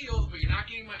to S.H.I.E.L.D., but you're not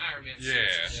getting my Iron Man suit. Yeah.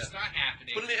 It's just not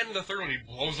happening. But in the end of the third one, he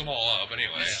blows them all up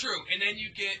anyway. That's true. And then you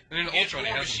get And then you get Ultron,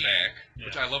 he War has them Machine. back,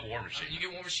 which I love War Machine. You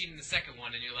get War Machine in the second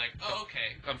one, and you're like, oh,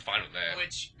 okay. I'm fine with that.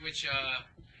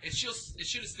 It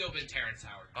should have still been Terrence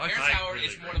Howard. I Terrence like Howard really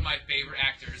is great. one of my favorite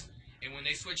actors. And when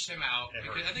they switched him out, It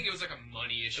because hurt. I think it was a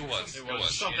money issue. It or was. some It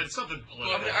was bullshit. something I,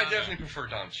 political. mean, I definitely prefer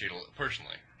Don Cheadle,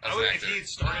 personally, as I an would, if actor. he had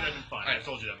started, that'd been fine. I I know.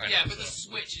 told you that. I know. Yeah, but the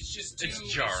switch is just too,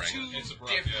 It's jarring. too It's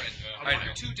abrupt, different. yeah. I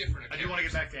know. Too different. I do want to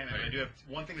get back to Ant-Man. Right. I do have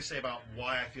one thing to say about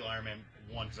why I feel Iron Man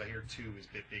 1, because I hear 2 is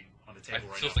a bit big on the table I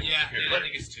right still now. think Yeah, superior. I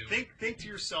think it's two. Think to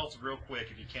yourselves real quick,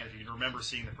 if you can remember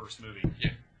seeing the first movie. Yeah.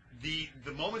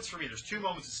 The moments for me, there's 2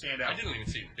 moments that stand out. I didn't even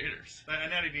see it in theaters.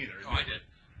 And I didn't either. Oh, I did.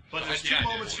 But Oh, there's yeah, I 2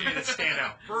 did. moments for me that stand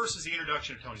out. First is the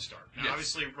introduction of Tony Stark. Now, Yes.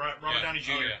 obviously, Robert Yeah. Downey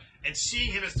Jr. Oh, yeah. And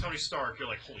seeing him as Tony Stark, you're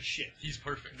like, holy shit, He's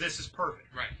perfect. this is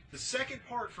perfect. Right. The second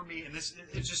part for me, and it's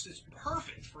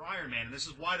perfect for Iron Man, and this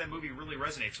is why that movie really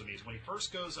resonates with me, is when he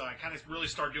first goes, I kind of really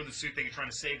start doing the suit thing and trying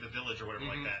to save the village or whatever Mhm.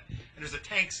 like that. And there's a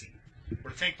tank scene.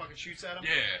 where the tank fucking shoots at him.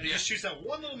 Yeah. And he just shoots that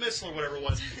one little missile or whatever it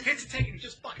was, hits the tank, and he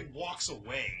just fucking walks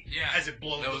away as it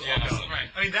blows That was the fuck awesome. up. Right.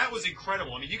 I mean, that was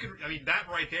incredible. I mean, that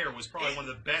right there was probably one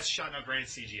of the best shot. Now, granted,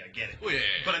 CG, I get it. Oh, yeah.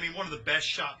 But I mean, one of the best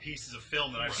shot pieces of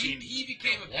film that I've seen. He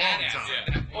became a in a long badass. time.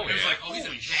 At that point. It was like, oh, he's a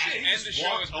holy badass. shit. And to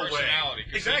show his personality.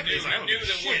 'Cause Exactly. He knew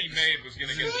that what he made was going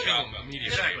to get the job done. Immediately.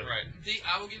 Exactly. Right.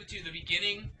 I will give it to you. The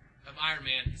beginning of Iron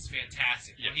Man is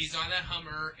fantastic. When Yes. he's on that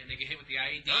Hummer and they get hit with the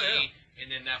IED, Oh,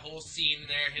 and then that whole scene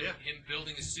there, him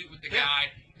building a suit with the Yeah.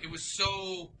 guy, it was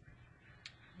so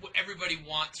what everybody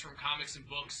wants from comics and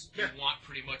books. Yeah. You want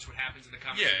pretty much what happens in the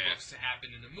comics Yeah. and books to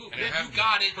happen in the movie. And it You happened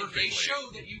got it, and perfectly. they show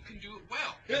that you can do it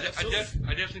well.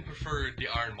 I definitely preferred the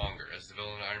Ironmonger as the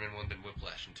villain in Iron Man 1 than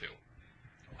Whiplash in 2.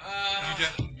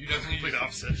 You definitely Complete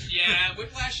opposite. Yeah,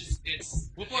 Whiplash is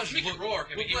Whiplash Mickey looked- Rourke.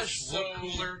 I mean, he was Whiplash so looked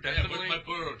cooler, Yeah, definitely. with my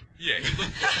bird. Yeah, he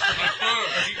looked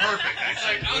Perfect,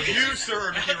 actually. Like, I'll With get you, you-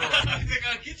 sir, Mickey Rourke. I think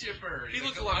I'll get you a bird. he He's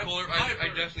looked a like, lot cooler. my I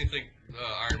bird. definitely think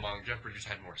Ironmonger, Jeff Bridges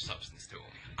had more substance to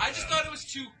him. I just thought it was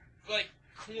too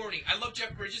corny. I love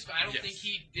Jeff Bridges, but I don't Yes. think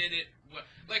he did it well.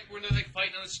 Like when they're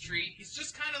fighting on the street, he's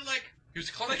just kind of like. He was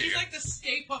clunky. He's like the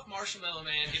Stay Puft Marshmallow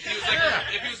Man. If he was Yeah.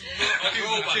 a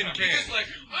robot, tin he's can. just like,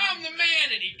 I'm the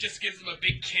man, and he just gives him a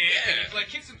big kick, and Yeah. he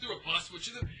kicks him through a bus, which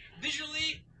is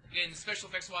visually and special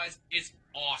effects wise, it's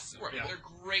awesome. Right. They're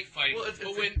great fighting. Well,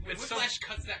 but when it's Whiplash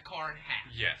cuts that car in half,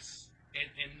 Yes.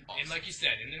 and Awesome. like you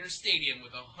said, in their stadium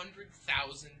with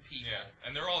 100,000 people. Yeah,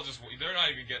 and they're all they're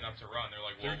not even getting up to run. They're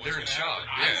like, well, They're in what's shock.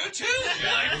 gonna happen? I would too.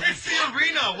 It's the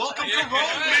arena. Welcome to Yeah.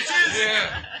 Rome, bitches.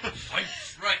 Yeah.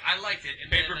 Right, I liked it. And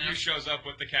Pay-per-view then, shows up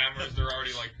with the cameras. They're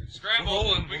already like, scramble. We're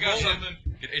rolling, We we're got rolling. something.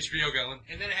 Get HBO going.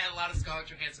 and then it had a lot of Scarlett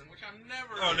Johansson, which I'm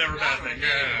never. Oh, never a bad thing.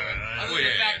 Yeah. Other Oh, than the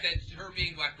yeah. fact that her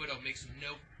being Black Widow makes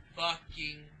no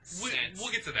fucking sense.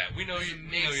 We'll get to that. We know you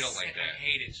don't like I that.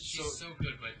 hate it. She's so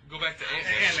good, but Go back to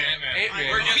Ant-Man. Ant-Man.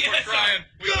 We're crying.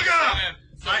 We're Gaga! crying.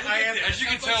 I am. As you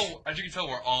can tell,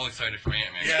 we're all excited for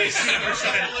Ant-Man. Yeah, super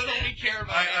excited. little we care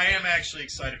about. I am actually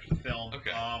excited for the film.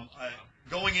 Okay.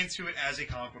 Going into it as a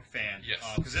comic book fan, Yes.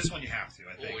 because this one you have to.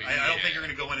 I think. Oh, I don't yeah. think you're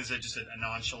going to go in as just a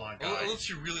nonchalant guy. Unless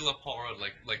you really love Paul Rudd,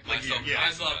 like you, myself. yeah. I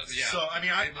love it. Yeah. So I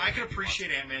mean, I can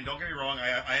appreciate Ant-Man. Don't get me wrong.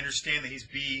 I understand that he's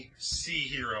B, C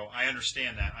hero. I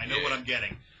understand that. I know what I'm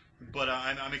getting. But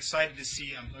I'm excited to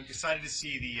see. I'm excited to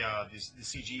see the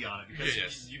CG on it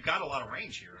because you've got a lot of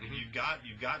range here. I mean, you've got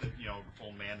the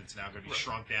full man that's now going to be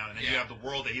shrunk down, and then you have the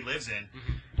world that he lives in.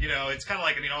 It's kind of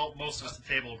like most of us at the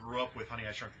table grew up with Honey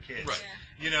I Shrunk the Kids. Right.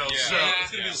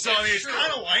 So I mean, it's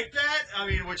kind of like that. I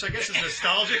mean, which I guess is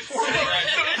nostalgic for me.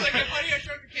 It's like if Honey I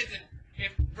Shrunk the Kids, and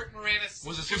if Rick Moranis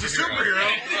Was a He's a superhero. superhero.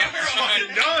 Yeah. It's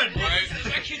fucking done. Right.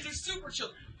 My kids are super chill.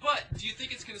 But do you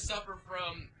think it's going to suffer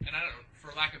from, and I don't know,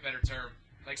 for lack of a better term,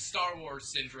 like Star Wars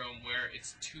syndrome, where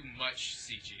it's too much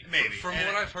CG? Maybe. From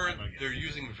what I've heard, they're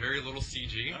using very little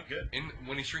CG. Oh, good. And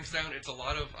when he shrinks down, it's a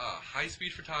lot of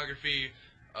high-speed photography,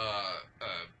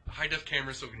 high-def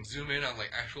cameras, so we can zoom in on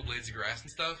actual blades of grass and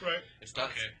stuff. Right. It's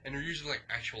not, and they're using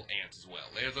actual ants as well.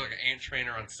 They have an ant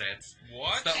trainer on sets.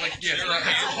 What? It's not it's That's not,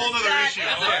 That's a whole other issue.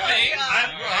 That's Yeah. a thing.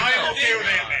 I'm okay with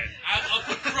Ant-Man. I'll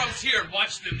put crumbs here and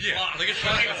watch them fly. it's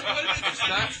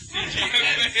not CG.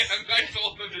 I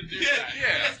told them to do that.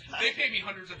 Yeah. They pay me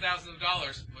hundreds of thousands of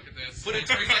dollars. Look at this. But it's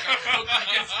like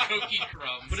a cookie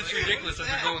crumbs. But it's ridiculous that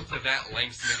they're going to that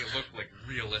length to make it look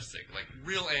realistic. Like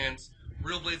real ants,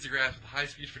 real blades of grass with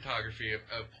high-speed photography of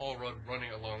Paul Rudd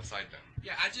running alongside them.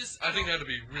 Yeah, I think that would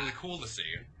be really cool to see.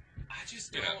 I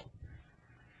just don't.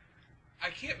 I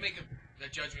can't make a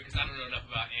judgment because I don't know enough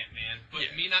about Ant-Man. But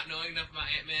me not knowing enough about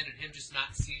Ant-Man and him just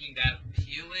not seeming that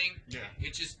appealing,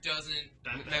 it just doesn't.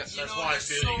 That's you know, why I there's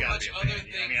feel so you gotta much be a other fan.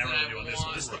 things I mean, I that really doing this one.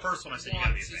 want- This is the first one I said you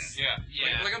gotta be a fan.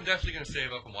 Yeah. I'm definitely gonna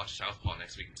save up and watch Southpaw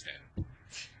next week instead.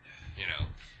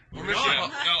 We're No, missing.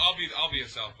 I'll be a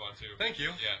Southpaw too. Thank you.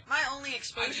 Yeah. My only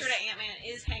exposure to Ant-Man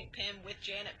is Hank Pym with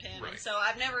Janet Pym, Right. and so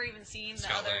I've never even seen the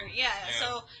Scott other. Lang. Yeah,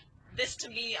 so this to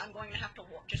me, I'm going to have to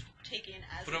just take in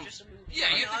as just a movie.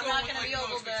 Yeah, you have to I'm go not with, going to be no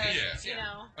able to, expectations. you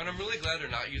know. And I'm really glad they're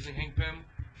not using Hank Pym,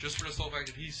 just for the sole fact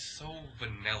that he's so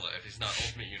vanilla if he's not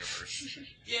Ultimate Universe.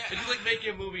 Yeah. It'd be like making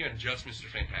a movie on just Mr.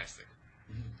 Fantastic.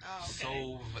 Oh, okay.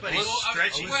 So But he's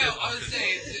stretchy. I would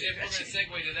say, if we're going to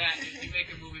segue to that, if you make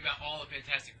a movie about all of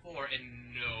Fantastic Four and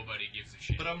nobody gives a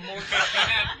shit. But I'm more.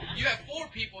 you have four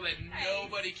people that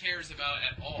nobody cares about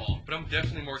at all. But I'm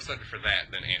definitely more excited for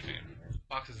that than Ant-Man.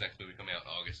 Fox's next movie coming out in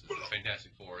August is the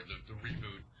Fantastic Four, the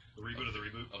reboot. The reboot of the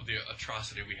reboot? Of the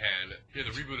atrocity we had. Yeah,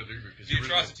 the reboot of the reboot. The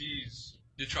atrocities.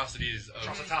 The atrocities of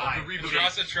the Atrocity. reboot.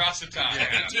 Atrocity.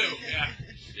 Yeah. Two, yeah.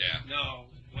 Yeah. No,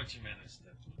 what you meant is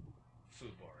the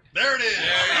food board. There it is.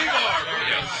 There you are.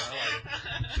 Yes.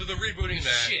 So they're rebooting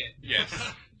that. Shit. Yes.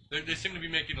 They seem to be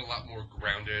making it a lot more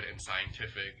grounded and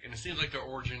scientific, and it seems like their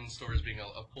origin story is being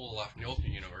a pull a lot from the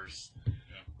Ultimate Universe,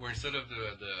 where instead of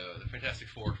the Fantastic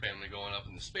Four family going up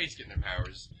into space getting their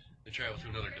powers, they travel to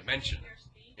another dimension.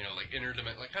 You know, like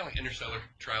like kind of like interstellar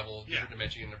travel, different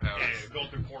dimension in their powers. Yeah, go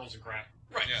through portals and crap.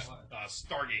 Right.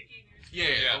 Stargate.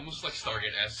 Yeah, almost like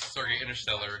Stargate-esque, Stargate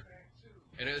Interstellar.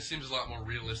 And it seems a lot more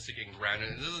realistic and grounded.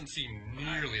 It doesn't seem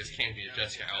nearly as campy as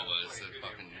Jessica Alba as the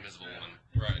fucking Invisible Woman.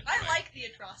 Right. I like the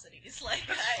atrocities. Like,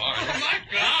 Fine. Oh my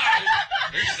god!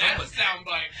 That's a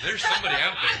soundbite. There's somebody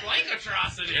out I there. like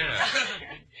atrocity. Yeah.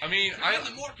 I mean,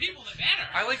 The more people, the better.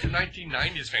 I like the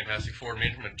 1990s Fantastic Four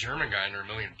made from a German guy under $1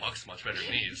 million much better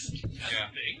than these. Yeah,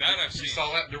 that I've You seen.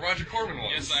 saw that? The Roger Corman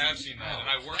one. Yes, I have seen that, and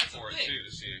I worked That's a for it thing. too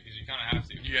to see it because you kind of have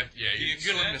to. You have, yeah, The you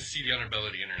gotta look in the extent- seedy underbelly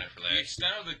of the internet for The that.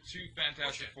 extent of the two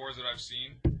Fantastic Fours that I've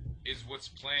seen is what's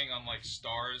playing on like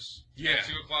Stars Yeah. at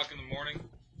 2 o'clock in the morning.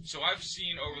 So I've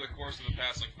seen over the course of the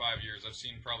past like 5 years, I've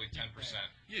seen probably 10%.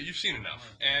 Yeah, you've seen enough.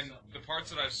 And the parts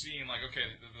that I've seen, like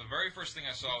the very first thing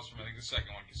I saw was from I think the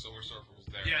second one because Silver Surfer was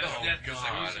there. Yeah, Oh, that's It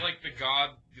was like the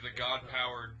god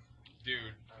powered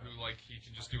dude who like he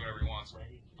can just do whatever he wants.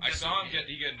 I saw him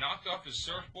get knocked off his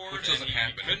surfboard Which and doesn't he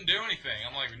happen. couldn't do anything.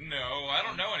 I'm like, no, I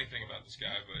don't know anything about this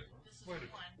guy, but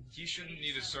he shouldn't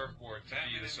need a surfboard to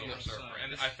be the Silver Surfer.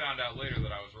 And I found out later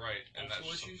that I was right, and that's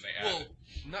just something they Well,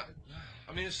 added.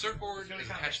 I mean, his surfboard is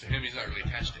attached to him. He's not really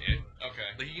attached to it. Okay.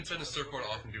 Like, he can send his surfboard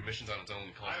off and do missions on its own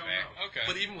and call it back. Okay.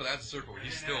 But even without the surfboard,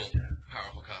 he's still a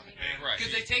powerful copy. Right.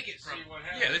 Because they take it from him.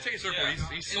 Yeah, they take his surfboard. Yeah.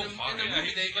 He's so In the fine.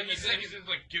 movie, they- like, in the he's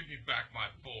like, give me back my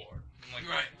board. I'm like,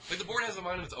 Right. Like, the board has a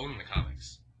mind of its own in the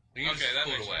comics. Like, you can Okay, just that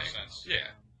pull it makes away. more sense. Yeah.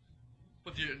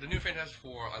 But the new Fantastic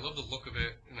Four, I love the look of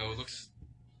it. You know, it looks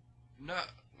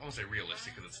not, I won't say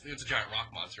realistic, because it's a giant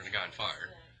rock monster and a guy on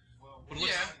fire. But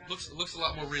it looks a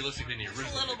lot more realistic than the original.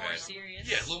 It's a little we've more had.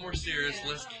 serious. Yeah, a little more serious,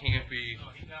 less campy.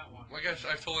 Like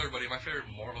I've told everybody, my favorite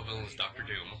Marvel villain is Doctor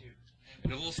Doom.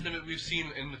 And the little snippet we've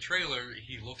seen in the trailer,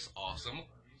 he looks awesome,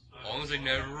 as long as they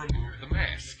never remove the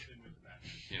mask.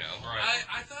 You know? Right.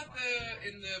 I thought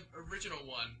in the original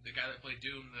one, the guy that played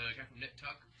Doom, the guy from Nip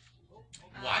Tuck.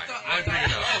 Why? I Why bring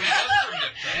it up?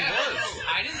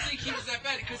 I didn't think he was that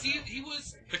bad because he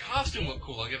was. The costume looked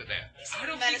cool, I'll give it that. I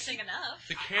don't menacing think enough.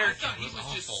 The I character thought he was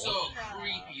awful. just so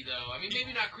creepy, though. I mean,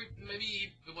 maybe not creepy.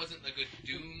 Maybe it wasn't a good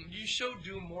Doom. You show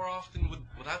Doom more often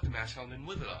without the mask on than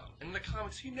with it on. In the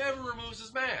comics, he never removes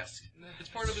his mask. It's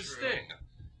part of his True. thing.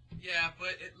 Yeah,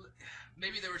 but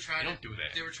maybe they were trying Don't to do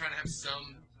that. They were trying to have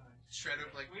some shred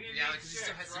of like reality because he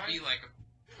still has to be like a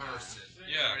person.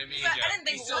 You Yeah. know what I mean? But I didn't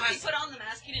think He still once he has- put on the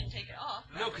mask, he didn't take it off.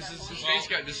 No, after because that his point. face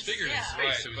got disfigured in Yeah. space,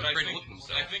 Right, so he was but I afraid to think, look at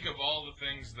himself. I think of all the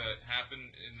things that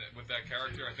happened with that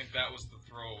character, I think that was the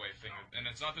throwaway thing. And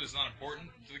it's not that it's not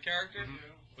important to the character,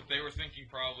 but they were thinking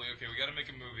probably, okay, we got to make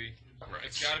a movie. Right.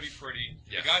 It's got to be pretty.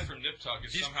 Yes. The guy from Nip Tuck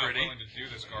is He's somehow pretty. willing to do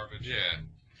this garbage. Yeah.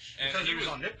 And Because he was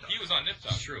on Nip Tuck. He was on Nip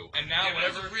Tuck. It's true. And now Yeah, but it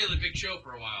was whenever a really big show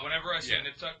for a while. whenever I say Yeah.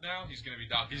 Nip Tuck now, he's going to be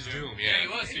Doctor He's Doom. Doom, Yeah, yeah. he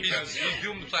was. Because He's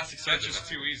Doom the plastic That's surgeon. just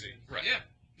too easy. Right. Yeah.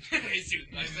 he's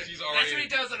already- that's what he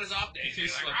does on his off days.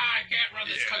 He's like, I can't run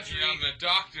this country. I'm a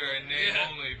doctor in name Yeah.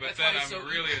 only, but That's then why I'm he's so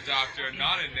really a doctor and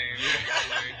not in name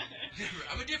only.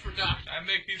 I'm a different doctor. I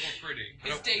make people pretty.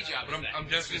 His day job But is that. I'm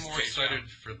definitely It's more his day excited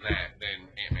for that than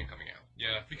Ant-Man coming out.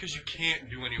 Yeah. Because you can't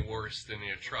do any worse than the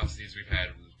atrocities we've had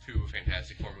with the two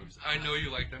Fantastic Four movies. I know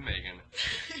you like them, Megan.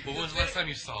 But when was the last time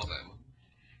you saw them?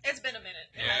 It's been a minute.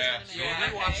 It Yeah. has So been a we'll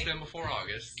minute. rewatch Okay. them before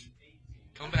August.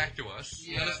 Come back to us.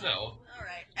 Yeah. Let us know. All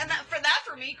right, and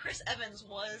for me, Chris Evans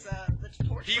was the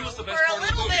torch. He was the best for part a of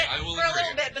the little movie, bit. I will for a agree.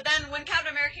 little bit, but then when Captain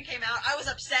America came out, I was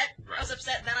upset. Right. I was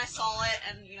upset. Then I saw it,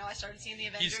 and I started seeing the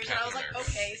Avengers, and I Captain was like, America.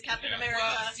 okay, he's Captain Yeah. America.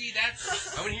 Well, see,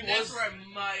 that's I mean, he that's was- where I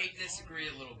might disagree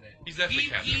a little bit. He's definitely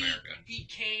Captain America. He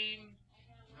became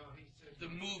the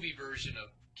movie version of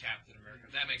Captain America.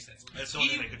 That makes sense. That's the only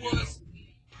He thing they could do, was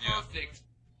perfect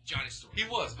Johnny Storm. He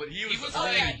was, but he was, He was the Oh,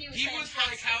 only. yeah, he he was was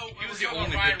like how He was we the were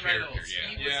only talking about good Ryan character, Reynolds.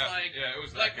 yeah. He was like it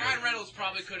was that like good. Ryan Reynolds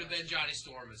probably could have been Johnny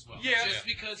Storm as well. Yeah. Just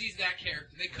because he's that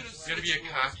character, they could have. He's gotta be a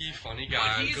switched cocky, funny roles.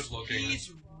 guy, But he's, good looking.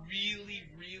 He's really,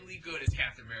 really good as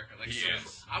Captain America. Like, He so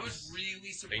is. I was really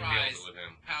They nailed surprised it with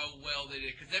him. how well they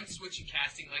did. Because them switching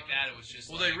casting like that, it was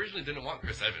just. Well, like, they originally didn't want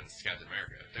Chris Evans as Captain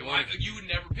America. They why- wanted. you would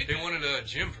never pick. They that. wanted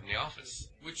Jim from The Office.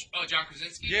 Which John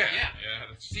Krasinski. Yeah. Yeah.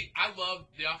 That's, See, I love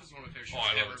The Office. Is one of my favorite shows Oh,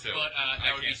 I love ever. it too. But I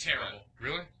that would be can't see terrible.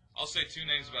 Really? I'll say two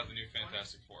names about the new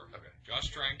Fantastic Four. Okay. Josh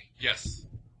Trank, Yes.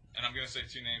 and I'm going to say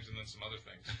 2 names and then some other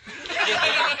things.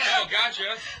 Oh,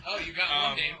 gotcha. Oh, you got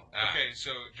one name. Okay, so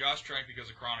Josh Trank because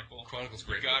of Chronicle. Chronicle's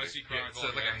great. You gotta see Chronicle.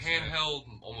 It's like a handheld,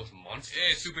 almost monster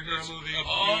superhero movie. A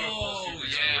Oh, beautiful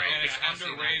yeah. superhero. Okay, And it's I've seen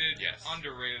underrated. that. Yes.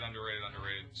 Underrated.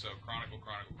 So Chronicle.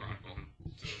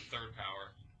 To the third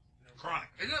power. Chronic.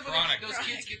 Isn't that when Chronic. those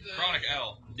kids get the Chronic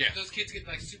L. Yeah. Those kids get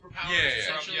like superpowers Yeah.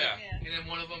 essentially, Yeah. and then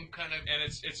one of them kind of And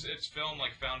it's filmed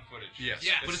like found footage. Yes.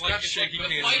 Yeah, But it's like- got it's shaky the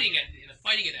cam.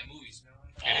 fighting in that movie's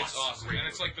And it's awesome. Great And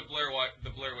it's like the Blair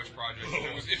Witch Project.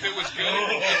 If it was good,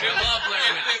 I love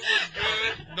Blair Witch. if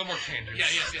it was good. No more tangents. Yeah,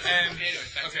 yes. And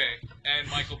Anyways, back to okay, and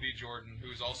Michael B. Jordan,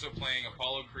 who's also playing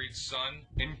Apollo Creed's son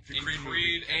In the in Creed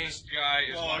Creed, movie. and this guy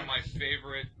is one of my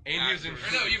favorite And he was in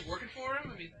actors. Or no, you working for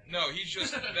him? I mean, No, he's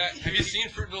just that. Have you seen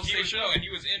Fruitville He was, Station? no, and he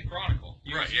was in Chronicle.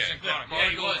 He was in Chronicle. yeah,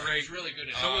 he Chronicle was was. great. He's really good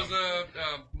at So it.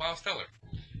 was Miles Teller.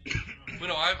 But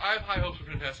no, I have high hopes for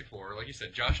Fantastic Four. Like you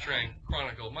said, Josh Trank,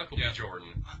 Chronicle, Michael B.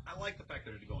 Jordan. I like the fact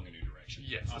that they're going a new direction.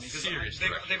 Yes, I mean, 'cause serious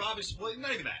direction. they've obviously, well,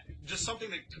 not even that. Just something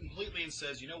that completely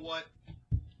says, you know what,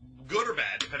 good or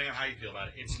bad, depending on how you feel about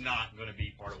it, it's not going to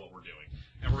be part of what we're doing,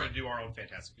 and we're going to do our own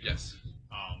Fantastic Four. Yes.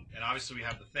 And obviously we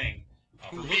have the Thing.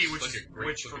 For Who me, looks like a great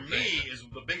which for looking me thing. is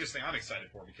the biggest thing I'm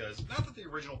excited for, because not that the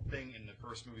original Thing in the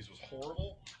first movies was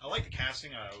horrible. I like the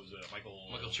casting. It was Michael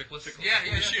Chiklis? Yeah.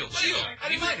 Shield.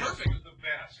 He was perfect. The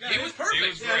best. He was perfect. He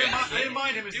was Yeah, great. I didn't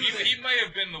mind him as He may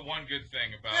have been the one good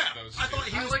thing about Yeah, those. I thought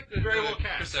he I was like the very well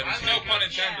cast. Chris Evans. No like pun it.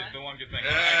 intended. Yeah. The one good thing.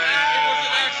 Yeah. It was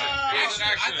an accident. It was an Actually,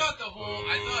 I accident. thought the whole.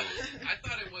 I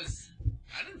thought it was.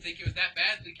 I didn't think it was that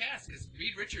badly cast because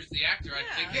Reed Richards, the actor, I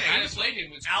Yeah. think the Yeah, guy he that was- played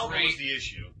him was Alba great. was the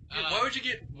issue. Why would you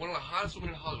get one of the hottest women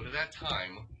in Hollywood at that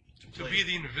time to be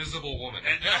the Invisible Woman?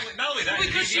 And not only that,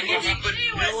 Because he's she even was-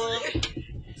 vanilla,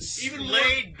 even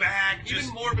laid back, even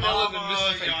just more vanilla than mama,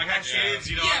 Mrs. you know, I got Yeah. kids,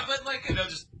 you know. Yeah, but like,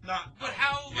 just not. but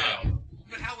how, Yeah.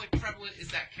 like prevalent is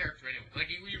that character anyway? Like,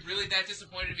 were you really that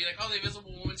disappointed to be like, oh, the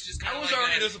Invisible Woman's just kind I of was like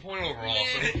already that? disappointed overall,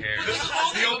 so who The, cares?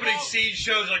 the opening scene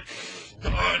shows like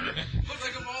done. But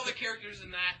like of all the characters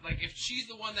in that, like if she's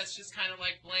the one that's just kind of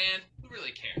like bland, who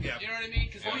really cares? Yeah. You know what I mean?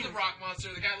 Because Yeah. one's a rock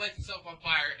monster, the guy lights himself on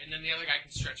fire, and then the other guy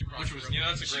can stretch across. Which the was- room. You know,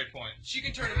 that's a great point. She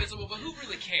can turn invisible, but who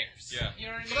really cares? Yeah. You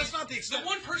know what I mean? But that's not the The extent.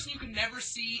 one person you can never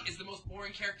see is the most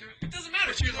boring character. It doesn't matter.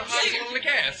 But she was the hottest one in the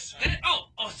cast.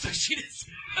 So she is.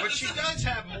 But she does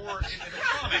have more in the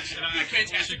comics. And I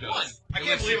Fantastic she One. does. I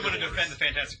can't believe I'm going to defend the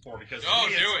Fantastic Four because Oh,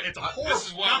 to me, do it. It's a This horrible.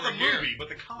 is why Not we're the here. movie, but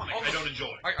the comic. I don't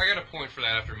enjoy. I got a point for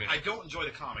that after a minute. I don't enjoy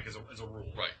the comic as a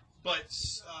rule. Right. But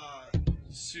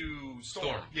Sue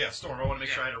Storm. Yeah, Storm. I want to make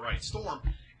sure I had it right. Storm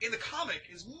in the comic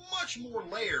is much more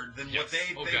layered than what Yes.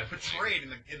 they Oh, definitely. portrayed in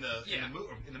Yeah.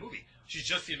 the movie. She's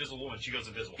just the Invisible Woman. She goes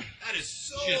invisible. That is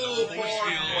so She has a far voice from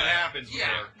field. what happens with Yeah,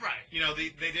 her. right. You know, they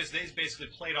basically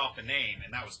played off the name,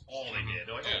 and that was all they did.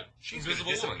 They're like, Yeah. oh, she's going to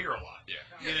Invisible disappear a lot. Yeah.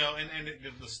 You know, and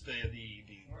the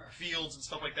fields and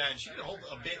stuff like that. And she did a whole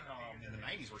bit in the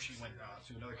 '90s where she went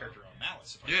to another character on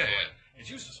Malice. if I Yeah, remember yeah. right. And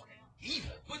she was just fucking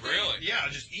evil. But Really? Yeah,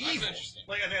 just evil. interesting.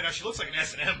 Like, and then she looks like an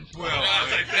S&M. Well,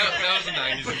 that was the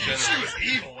 90s in She general. was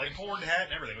evil, like horned hat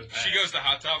and everything. It was bad. She goes to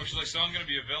Hot Topic. She's like, so I'm going to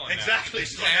be a villain now. Exactly.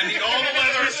 She's like, I need all the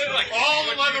leathers, Like, all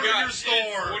the what do leather you in got? your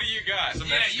store. What do you got? Some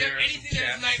Yeah, you have extras, anything that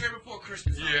is chaps. Nightmare Before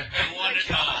Christmas. Yeah. I want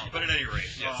it all. But at any rate,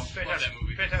 Yes. Fantastic, that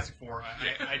movie. Fantastic Four,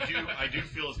 I do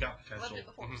feel it's got potential Loved it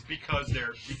before. because they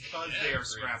are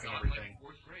scrapping everything,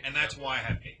 and that's why I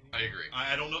have hate. I agree.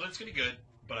 I don't know that it's going to be good,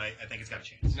 but I think it's got a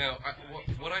chance. Now,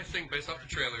 what I think based off the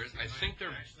trailers, I think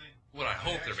they're, what I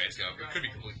hope they're basing off, it could be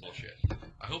complete bullshit.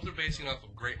 I hope they're basing off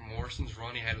of Grant Morrison's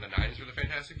run he had in the 90s for the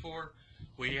Fantastic Four,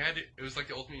 where he had, it was like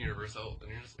the Ultimate Universe,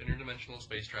 interdimensional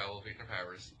space travel, Victor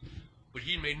Powers, but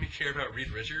he made me care about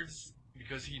Reed Richards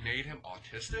because he made him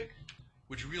autistic,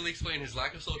 which really explained his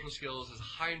lack of social skills, his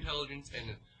high intelligence,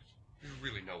 and there's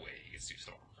really no way he gets Sue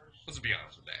Storm. Let's be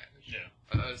honest with that.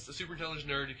 Yeah. A super intelligent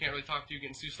nerd you can't really talk to,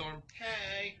 getting Sue Storm.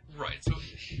 Hey. Right. So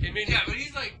it made me. Yeah, but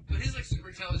his super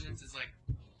intelligence is like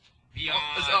beyond.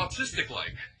 It's autistic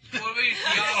like. Well, I mean,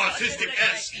 it's beyond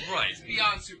Autistic-esque. Right. It's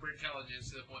beyond super intelligence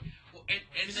to the point. Well, and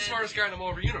He's then, the smartest guy in the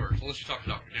Marvel universe, unless you talk to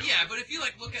Doctor Doom. Yeah, but if you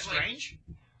like look at like Strange?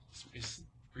 It's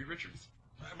Reed Richards.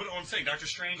 But I'm saying Doctor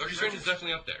Strange. Doctor Strange is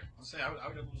definitely up there. I'm saying I would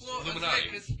well, Illuminati.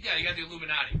 because you got the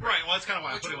Illuminati. Right. Well, that's kind of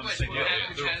why I Which put him on the which same one level. yeah,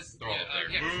 which they're- has they're all there.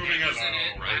 Moving Hammer's in along,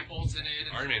 it, right. Black Bolt's in it,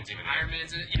 and Iron Man's even in it. Iron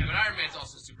Man's in it. Yeah, but Iron Man's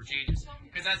also super genius.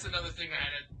 Because that's another thing I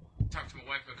had to talk to my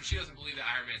wife about, because she doesn't believe that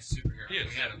Iron Man's a superhero. He is,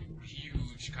 We had a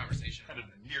huge conversation. Had a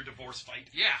near divorce fight.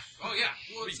 Yeah. Oh, yeah.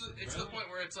 Well, it's to the point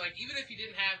where it's like, even if he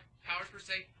didn't have powers per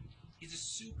se, he's a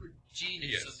super genius.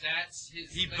 He is. So that's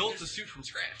his. He like, built the there's- suit from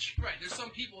scratch. Right, there's some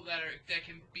people that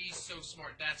can be so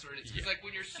smart. That's what it is. It's like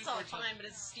when you're That's super all tough. fine, but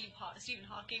is Stephen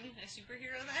Hawking a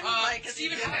superhero then? is he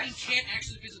Stephen good? Hawking can't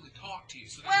actually physically talk to you,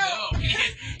 so Well, no.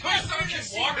 Tony Stark can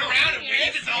walk around and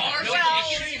wave his arms. Well,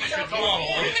 like so he's if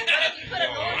you put a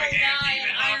normal guy in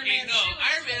Iron Man no, suit,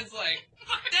 Iron Man's like,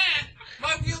 fuck that!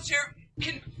 My wheelchair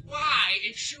can fly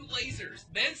and shoot lasers.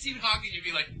 Then Stephen Hawking would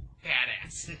be like,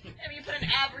 badass. if you put an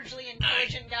averagely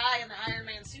intelligent guy in the Iron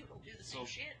Man suit, he'll do the same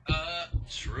shit.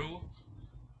 True.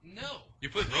 No. You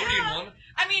put Rhodey in one.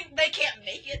 I mean, they can't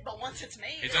make it, but once it's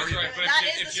made, That's right, but that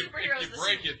if is you the superhero's if you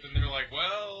break it, then they're like,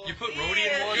 well... You put Rhodey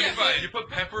in one. Yeah. You put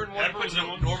Pepper in one. Pepper's You in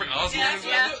put one. Norman Osborn in one.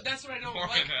 Yeah. That's what I don't Norman,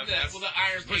 like. that's- The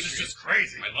Iron Which is Patriot. just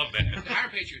crazy. I love that. The Iron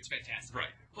Patriot's fantastic.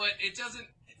 Right. But it doesn't.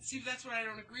 See, that's what I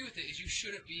don't agree with. It is you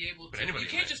shouldn't be able to. But anybody You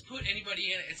can't can. just put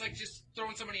anybody in it. It's like just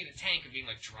throwing somebody in a tank and being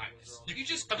like, "Try this." You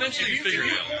just put Eventually in- you figure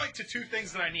it out. point to two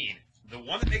things that I need. The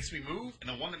one that makes me move and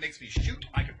the one that makes me shoot,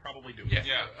 I could probably do it. Yeah.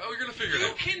 Yeah. Oh, you're gonna figure it You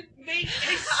out. can make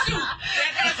a suit.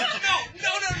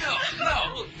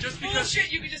 No. Just because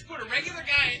Bullshit. You can just put a regular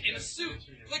guy in a suit.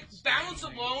 Like balance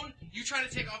alone, you try to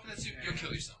take off in that suit, you'll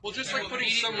kill yourself. Well, just You like will putting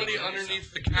immediately somebody kill yourself.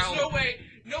 underneath the There's cowl. no way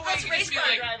you That's can race just be car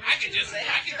like, drivers I can too. just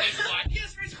fly.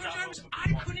 Yes, race car drivers.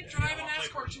 I couldn't drive a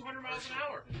NASCAR 200 miles an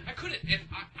hour. I couldn't. And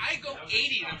I go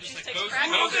 80 and I'm just like, Takes Those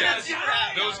practice.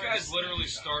 those guys literally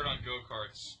start on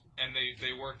go-karts, and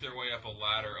they work their way up a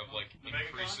ladder of, like,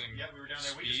 increasing Yeah, we were down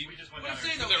there. speed. We just went What down I'm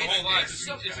saying, there. though, Their whole lives. It's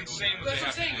it's insane what That's they what I'm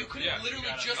have saying. to You do. couldn't Yeah.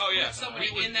 literally just Oh, yeah. put somebody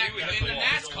We would- in that we would in the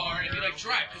have to NASCAR and be like,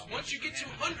 drive. Because once you get to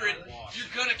 100, you're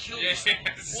gonna kill Yeah, yourself.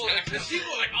 exactly. Well, because people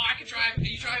are like, oh, I can drive. And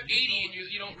you drive 80 and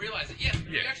you don't realize it. Yes,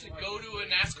 but you Yeah. actually go to a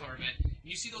NASCAR event and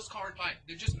you see those cars by.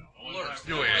 They're just blurs.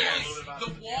 Oh, yeah. The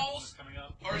walls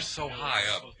Are so high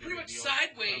up. pretty much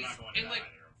sideways and like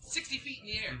 60 feet in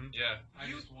the air. Yeah.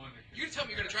 You're gonna tell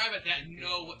me you're gonna drive at that and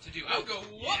know what to do. I would go,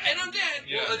 what? And I'm dead.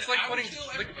 Yeah. Well, it's like I would putting kill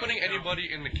like everybody. putting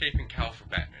anybody in the cape and cowl for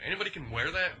Batman. Anybody can wear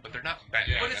that, but they're not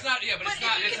Batman. But it's not. Yeah, but it's But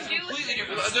not. you It's can a do completely it.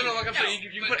 different. Well, suit. no, like I'm No, saying, you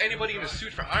can but- put anybody in a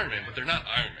suit for Iron Man, but they're not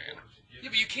Iron Man. Yeah,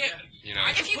 but you can't. You know.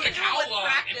 I If you put can a do it cowl with on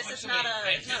practice, and put it's somebody not in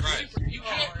a face. Right. super. You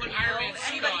can't put Iron Man suit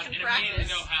Anybody on can and practice.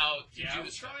 immediately know how to do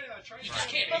this. Try You just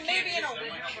can't. But You maybe can't in a do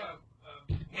week. it.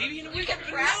 Maybe in a You week. can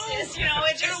practice, you know,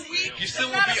 it's In a just. week. You still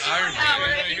it's won't not be a Iron superpower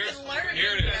Man. that you Here's- can learn.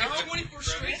 here it you is. know? If 24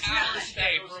 straight hours a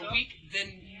day for a week, then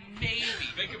maybe.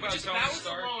 Think about Just Tony if I was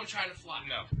Stark. alone trying to fly.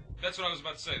 No. That's what I was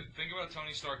about to say. Think about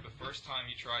Tony Stark the first time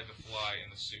he tried to fly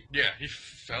in the suit. Yeah, he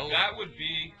fell. That would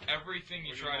be everything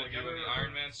you try to do in the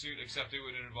Iron Man suit, except it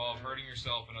would involve hurting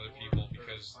yourself and other people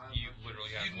because you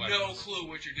literally have You weapons. no clue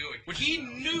what you're doing. He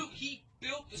knew. He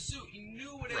built the suit. He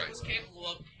knew what it Right. was capable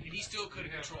of, and he still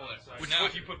couldn't control it. Which now,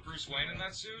 if you put Bruce Wayne in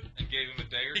that suit and gave him a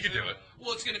day or He two, could do it.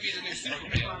 Well, it's going to be the new Superman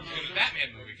in the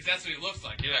Batman movie because that's what he looks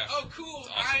like. You're Yeah. like, oh, cool, It's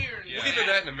awesome. Iron. Yeah. We'll get to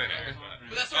that in a minute.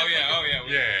 But that's what Oh I yeah, think. oh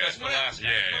yeah. Yeah. That's the last. Yeah.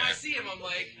 When I see him, I'm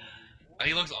like,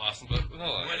 He looks awesome, but hold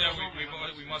on. Well,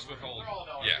 no, we must withhold.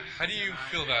 Yeah. How do you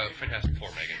feel about Fantastic Four,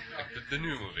 Megan? Like the new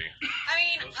movie?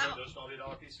 I mean,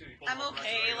 I'm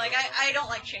okay. Like, I don't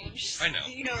like change. I know.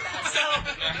 You know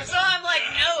that. So I'm like,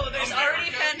 no, there's already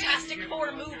Fantastic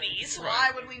Four movies. Why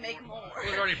would we make more? Well,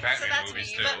 there's already So Batman that's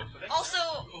movies, me. too. But also,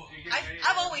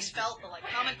 I've always felt that, like,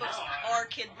 comic books are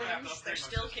kid things. They're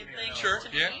still kid things Sure, to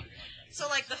me. yeah. So,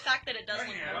 like, the fact that it does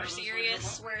look more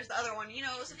serious, whereas the other one, you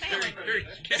know, is a family Very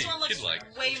movie. kiddie, This one looks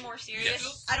kid-like. way more serious.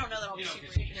 Yes. I don't know that I'll be super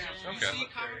interested in it. Okay. see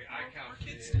comic for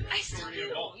kids too? I still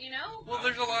do, you know? Well,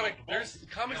 there's a lot of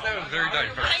comics now are very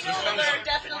diverse. I know There's there are comics,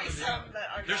 definitely some that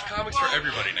are there's not. comics for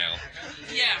everybody now.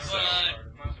 Yeah,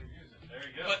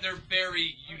 but they're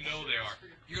very, you know they are.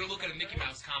 You're gonna look at a Mickey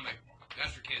Mouse comic.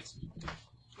 That's for kids.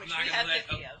 Which I'm we not have gonna let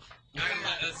 50 of. not gonna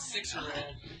let a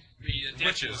 6-year-old read a Deadpool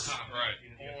Witches. comic, Right.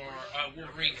 or a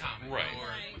Wolverine comic, Right.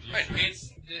 or Right.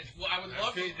 it's. Well, I would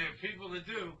love. There are people that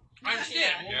do. I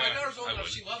understand. Well, Yeah, my daughter's old I enough;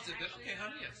 would. she loves it. Then, okay,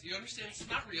 honey, yes, you understand. It's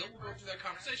not real. We'll go through that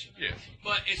conversation. Yeah.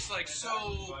 But it's like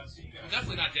so.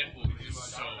 Definitely not Deadpool because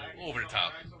it's so. Over the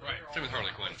top. Right. Same with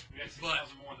Harley Quinn. But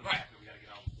right.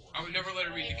 I would never let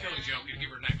her read The Killing Joke and give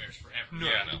her nightmares forever.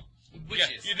 Yeah. no.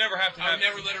 Witches. You'd never have to I have. would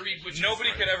never let her read Witches.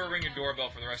 Nobody could ever ring your doorbell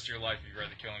for the rest of your life if you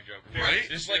read The Killing Joke. Right?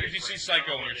 Just like if you see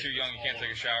Psycho when you're too young, you can't take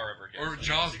a shower ever again. Or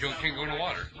Jaws can't go in the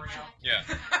water. Yeah.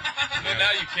 But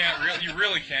now you can't. You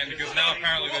really can't because now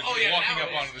apparently they're Oh, yeah, walking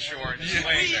up nowadays. onto the shore and just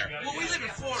laying there. Well, we live in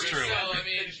Florida, It's true. so I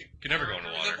mean, Can never go in the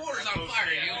the water. border's on fire.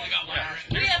 You only got one.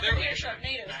 Yeah. We have There- the near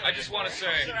Sharknadoes. I just want to say,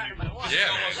 Surrounded by water.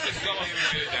 Yeah. this is almost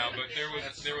repeated now, but there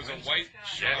was a white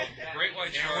shark, great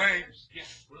white shark.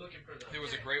 There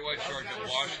was a great white shark that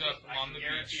washed up on the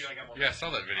beach. Yeah, I saw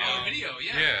that video. Oh, video,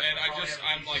 yeah. Yeah. And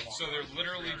I'm like, so they're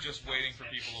literally just waiting for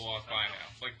people to walk by now.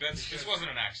 Like this wasn't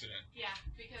an accident. Yeah,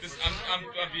 because I'm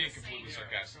being completely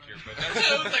sarcastic here, but that's.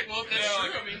 I was like, well, if that's No,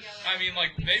 true. like, I mean,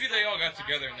 like maybe they all got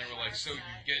together and they were like, "So you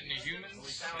get any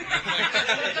humans?" And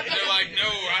they're like, "No,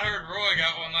 I heard Roy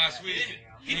got one last week."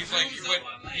 And he's like,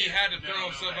 "But he had to throw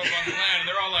himself up on the land." And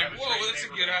they're all like, "Whoa, that's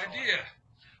a good idea."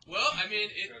 Well, I mean,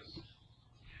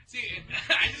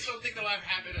 I just don't think that'll ever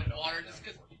happen in water, just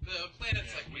because the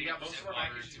planet's like 80%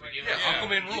 water to begin with. Yeah,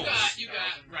 Aquaman rules. You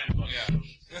got right. Yeah.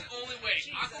 The only way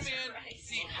Aquaman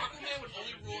would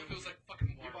only rule if it was like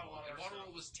fucking Waterworld. And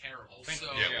Waterworld was terrible. So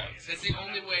Yeah. that's the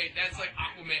only way. That's like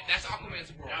Aquaman. That's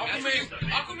Aquaman's world.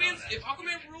 If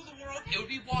Aquaman ruled the world, it would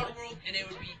be Waterworld, and it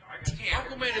would be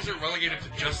terrible. Aquaman isn't relegated to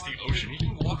just the ocean. He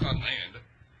can walk on land.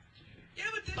 Yeah,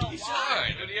 but then he's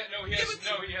fine. But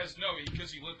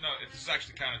because he lived. No, it's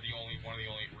actually kind of one of the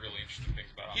only really interesting things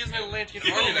about him. He has an Atlantean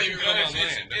army that can come on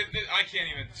land. I can't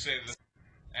even say this.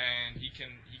 And he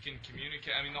can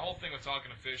communicate. I mean, the whole thing with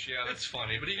talking to fish, yeah, That's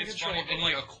funny, but he can It's control funny, but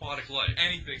any like- aquatic life.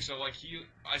 anything. So like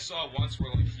I saw once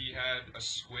where like he had a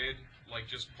squid like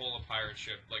just pull a pirate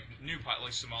ship, like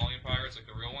like Somalian pirates, like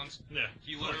the real ones. Yeah.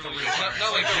 He literally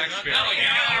Not like Jack Sparrow. not like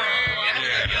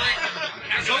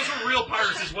Because those are real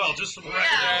pirates as well, just for the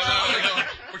record.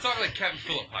 We're talking like Captain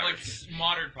Phillip like pirates.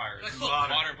 modern pirates. Like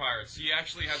Modern pirates. He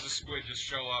actually has a squid just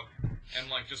show up and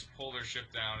like just pull their ship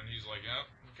down, and he's like, "Yep,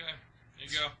 okay, there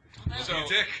you go." So,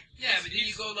 dick. Yeah, but then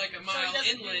you go like a mile doesn't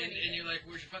inland, really- and you're like,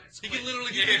 "Where's your fucking He squid?" can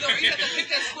literally Yeah. get You have to pick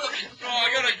that squid up. Oh,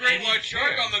 I got a great white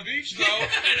shark on the beach though.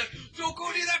 Don't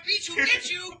go near that beach. He'll get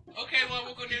you. Okay, well, I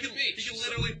won't go near the beach. He can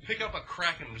literally pick up a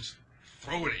kraken and just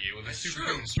throw it at you with his That's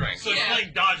superhuman true. strength. So you're Yeah.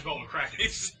 playing dodgeball with Kraken.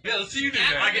 Yeah, let's see you do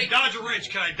Yeah, that. I can dodge a wrench,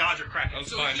 can I dodge a Kraken? Let's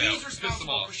So find he's out. Piss them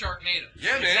responsible off. for Sharknado.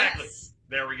 Yeah, man. Exactly.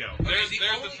 There we go. There's the the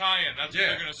only- tie-in. That's what Yeah.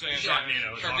 they're gonna say. in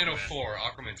Sharknado. Sharknado 4,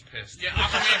 Aquaman's pissed. Yeah,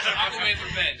 Aquaman's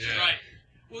revenge. Yeah. Right.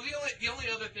 Well, the only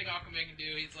other thing Aquaman can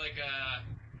do, he's like,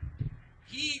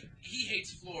 he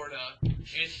hates Florida, and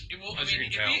As you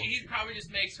can tell. he probably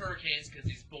just makes hurricanes because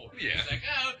he's bored. Yeah. He's like,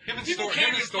 oh, Him and people Storm- can't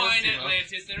him and Storm define team up.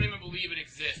 Atlantis. They don't even believe it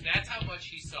exists. That's how much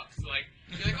he sucks. Like,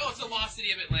 you're like, oh, it's the lost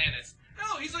city of Atlantis.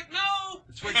 No, he's like, no.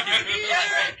 It's what And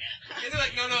they're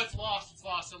like, no, it's lost.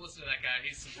 Don't listen to that guy.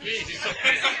 He's some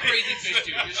crazy fish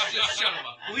dude. Just shut him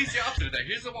up. Well, he's the opposite of that.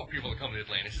 He doesn't want people to come to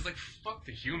Atlantis. He's like, fuck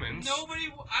the humans. I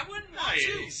wouldn't No, want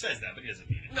he to. says that, but he doesn't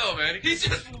mean it. No, man. He's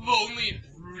just lonely and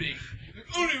brooding.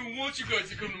 I don't even want you guys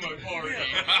to come to my party.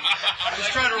 He's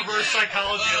trying to reverse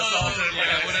psychology us all to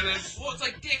Yeah, what it is. Well, it's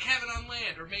like Dick having on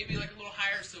land, or maybe like a little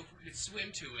higher so we could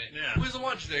swim to it. Yeah. Who doesn't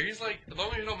want you there? He's like, as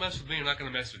long as you don't mess with me, I'm not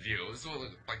going to mess with you. It's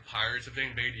like pirates if they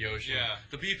invade the ocean. Yeah.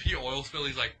 The BP oil spill,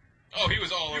 he's like, Oh, he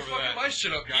was all you're over fucking that. my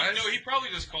shit up, guys. No, he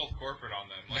probably just called corporate on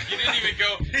them. Like he didn't even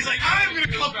go. He's like, I'm gonna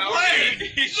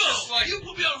complain! He's just No, like, you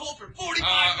put me on hold for 45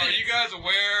 are minutes. you guys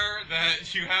aware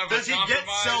that you have Does a he get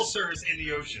compromise? cell service in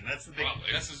the ocean? That's the big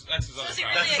Probably. That's his So other is he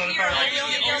part. really That's a the hero? other part. The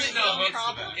only He owns the hooks to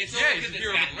problem? that. It's Yeah, only he's a because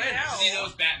hero of Atlantis. He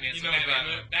knows Batman. He So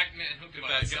knows Batman hooked him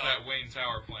Get on that, get himself. that Wayne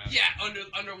Tower plan. Yeah,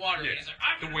 underwater. Yeah. He's like,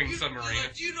 I'm The gonna- winged you- submarine.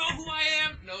 Do you know who I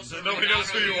am? No, So sir, nobody I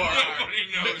knows who you know are. Nobody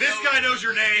knows. This guy knows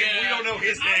your name. Yeah. We don't know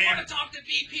his I name. want to talk to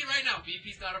BP right now.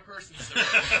 BP's not a person, sir.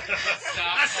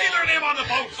 I see their name on the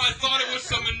boat. I thought it was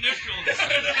some initials.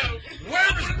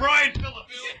 Where's Brian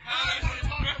Phillips?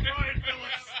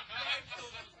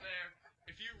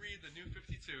 If you read the new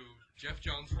 52 Jeff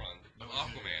Johns run of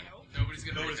Aquaman, Nobody's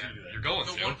gonna Nobody's read gonna do that. you're going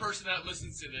The to. one person that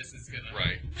listens to this is gonna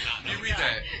Right. not You know. read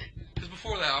that. Because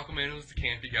before that, Aquaman was the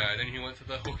campy guy. Then he went to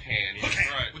the hook hand. He was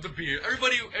Right. with the beard.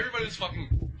 Everybody was fucking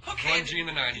grungy in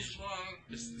the 90s. He's wrong.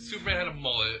 Superman had a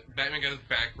mullet. Batman got his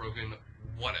back broken.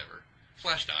 Whatever.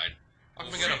 Flash died.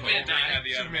 Aquaman got a Superman mullet. died. Had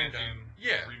the Superman adamantium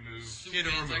Yeah. removed. He had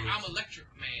to Superman's like, remove. I'm Electric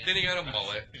Man. Then he got a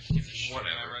mullet. I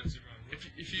Whatever. read Superman.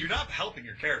 If You're you not helping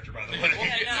your character, by the way.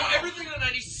 No, everything in the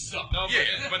 90s sucked. No,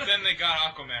 Yeah. but then they got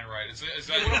Aquaman right. Is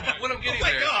that what I'm getting Oh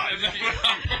my there. God. is if you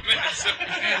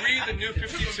read the new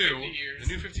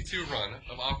 52 run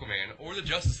of Aquaman or the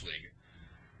Justice League,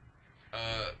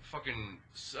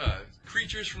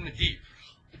 creatures from the deep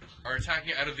are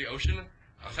attacking out of the ocean,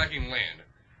 attacking land,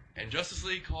 and Justice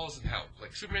League calls in help.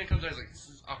 Like Superman comes out, he's like, "This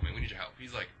is Aquaman, we need your help."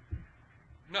 He's like,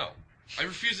 "No, I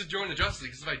refuse to join the Justice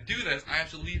League because if I do this, I have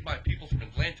to leave my people from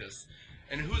Atlantis,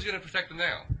 and who's going to protect them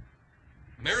now?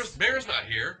 Mara's not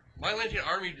here. My Atlantean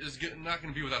army is not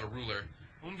going to be without a ruler.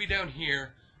 I'm going to be down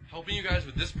here helping you guys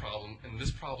with this problem and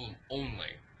this problem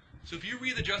only. So if you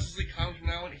read the Justice League comic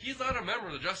now, he's not a member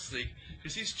of the Justice League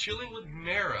because he's chilling with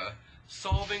Mera,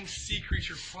 solving sea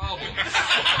creature problems.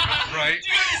 Right? Do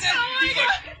you understand? He's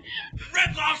like,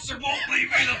 Red Lobster won't leave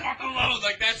me the fuck alone.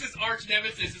 Like, that's his arch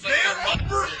nemesis. It's like, They're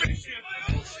perfect.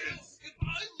 my oceans. If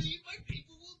I leave, my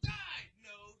people will die.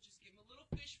 No, just give him a little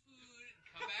fish food and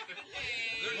come back in the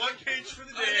day. There's one cage for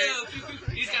the I day.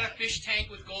 know. He's got a fish tank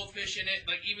with goldfish in it.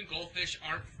 Like, even goldfish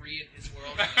aren't free in his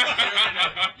world.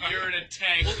 You're in a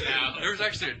tank now. There was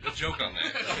actually a joke on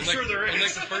that. I'm sure there is. In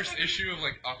like the first issue of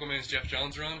like Aquaman's Jeff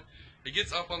Johns run, he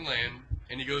gets up on land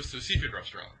and he goes to a seafood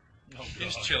restaurant. Oh,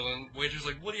 He's God. chilling. Waiter's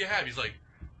like, "What do you have?" He's like,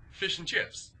 "Fish and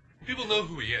chips." People know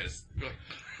who he is. They're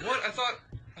like, "What?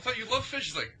 I thought you loved fish."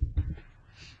 He's like,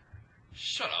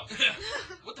 "Shut up."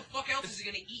 What the fuck else is he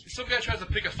gonna eat? Some guy tries to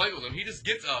pick a fight with him. He just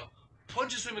gets up,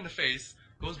 punches him in the face,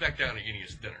 goes back down and eating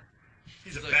his dinner.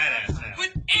 He's a like, badass now. But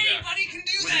anybody can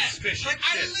do With that. his fish like, and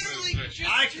I chips. literally just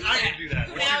I do can that. do that.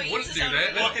 Now You he wouldn't uses do them.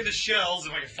 that. Walk into Shells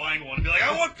if I can find one and be like,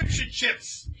 I want fish and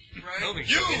chips. Right? I don't think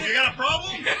You so. got a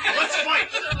problem? Let's fight.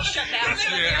 Shut down.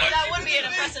 Yeah. That would be an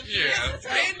impressive feat. Yeah.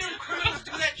 Random criminals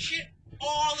do that shit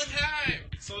all the time.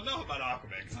 So enough about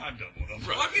Aquaman, because I'm done with him.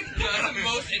 Fucking that's the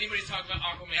most anybody's talked about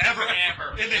Aquaman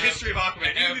Ever. In the history of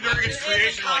Aquaman. Even during its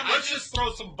creation, like, let's just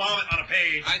throw some vomit on a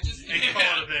page I just and call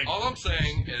it a thing. All I'm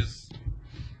saying is,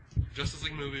 Justice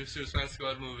League movie, Suicide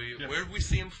Squad movie, Yeah. where do we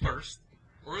see him first?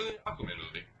 Or the Aquaman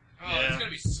movie? Oh, Yeah. it's gonna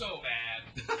be so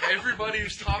bad. Everybody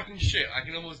who's talking shit, I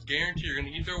can almost guarantee you're gonna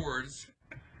eat their words.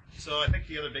 So I think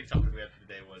the other big topic we had for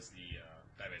today was the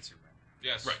Batman Superman.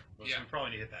 Yes. Right. So Yeah. we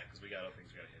probably need to hit that because we got other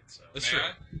things we got to hit. So That's May true.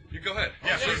 I? You go ahead.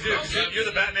 yeah, please do. 'Cause you're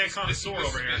the Batman connoisseur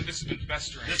over here. This has been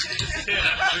festering. This is Tim.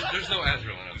 There's no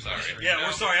Azrael in it, I'm sorry. Yeah,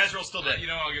 we're sorry. Azrael's still dead. You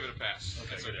know, I'll give it a pass. Okay,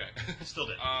 That's good. okay. Still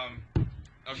dead.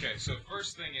 Okay, so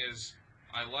first thing is,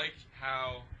 I like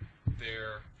how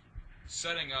they're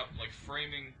setting up, like,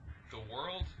 framing the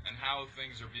world and how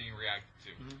things are being reacted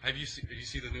to. Did you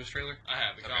see the news trailer? I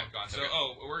have the Okay, Comic Con. So,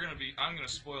 okay. I'm gonna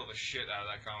spoil the shit out of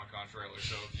that Comic Con trailer.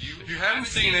 So If you haven't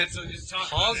seen it, so just talk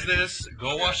pause about it. this,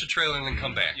 go watch the trailer, and then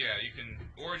come back. yeah, you can,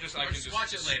 or just I Or can just just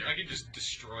watch it later. I can just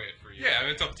destroy it for you. Yeah, I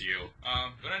mean, it's up to you.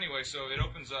 But anyway, so it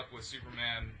opens up with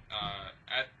Superman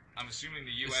at, I'm assuming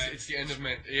the UN. It's the end of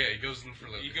Man. Yeah, he goes in for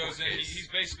the. He goes in. case. He's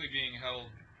basically being held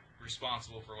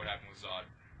responsible for what happened with Zod,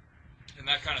 and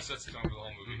that kind of sets the tone for the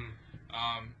whole movie.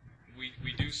 Mhm.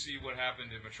 We do see what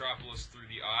happened in Metropolis through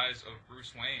the eyes of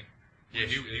Bruce Wayne. Yeah,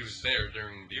 he Bruce was is- there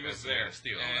during the He events was of Man there. of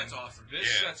Steel. And that's awesome. This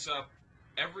Yeah. sets up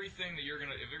everything that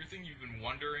everything you've been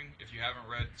wondering if you haven't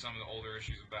read some of the older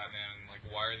issues of Batman, and like,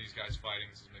 why are these guys fighting?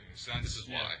 This doesn't make any sense. This is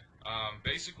why.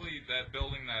 Basically, that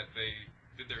building that they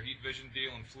did their heat vision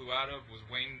deal and flew out of was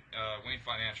Wayne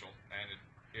Financial, and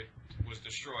it was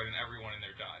destroyed, and everyone in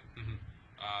there died. Mhm.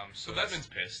 So that's- Batman's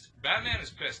pissed. Batman is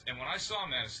pissed, and when I saw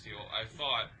Man of Steel,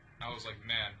 I was like,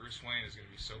 man, Bruce Wayne is going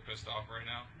to be so pissed off right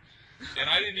now. And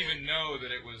I didn't even know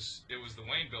that it was the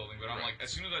Wayne building, but I'm Right. like,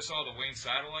 as soon as I saw the Wayne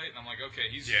satellite, and I'm like, okay,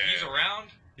 he's Yeah.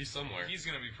 around, He's somewhere. he's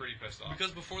going to be pretty pissed off.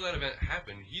 Because before that event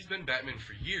happened, he's been Batman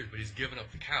for years, but he's given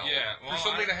up the cowl. Yeah, well, for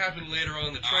something that happened later on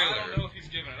in the trailer. I don't know if he's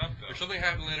giving it up though. Or something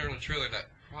happened later in the trailer that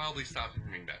probably stopped him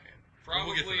from being Batman. Probably,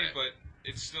 We'll get to that. but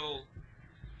it's still,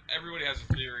 everybody has a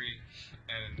theory,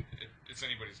 and it's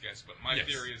anybody's guess. But my Yes.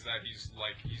 theory is that he's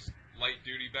light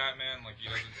duty Batman, like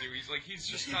he's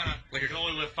just kind of. Like, you can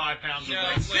only lift 5 pounds of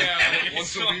Yeah, weights.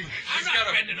 Once a week. He's I'm got not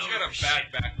a bending he's over got a for bad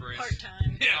shit. back brace.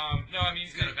 Part-time. No, I mean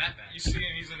He's got a bat back. You see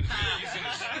him, he's in his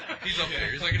He's up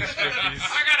there. He's like in his 50s.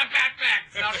 I got a bat back.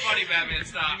 It's not funny, Batman.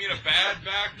 Stop. You mean a bad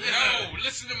back? No,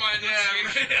 listen to my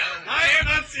enunciation. I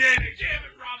enunciated. Damn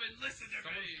it, Robin, listen to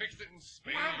Someone me. fixed it in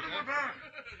Spain.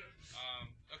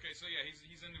 Okay, so yeah,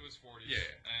 he's into his 40s. Yeah.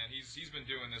 And he's been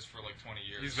doing this for like 20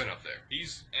 years. He's been up there.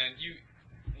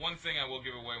 One thing I will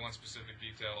give away, one specific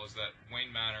detail, is that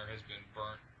Wayne Manor has been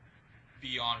burnt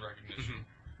beyond recognition.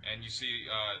 And you see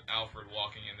Alfred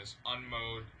walking in this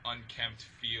unmowed, unkempt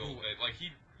field. Like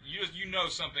you know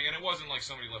something, and it wasn't like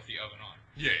somebody left the oven on.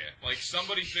 Yeah. Like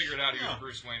somebody figured out he was Huh.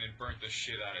 Bruce Wayne and burnt the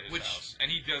shit out of his Which- house, and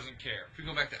he doesn't care. If we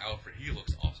go back to Alfred, he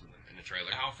looks awesome in the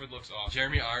trailer. Alfred looks awesome.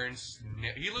 Jeremy Irons,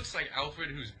 he looks like Alfred,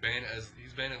 he's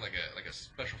been in like a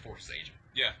special forces agent.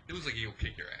 Yeah. He looks like he'll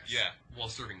kick your ass. Yeah. While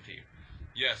serving tea.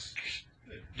 Yes.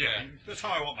 Yeah, that's how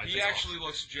I want my He thing actually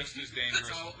looks just as dangerous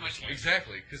That's all as my Bruce Wayne.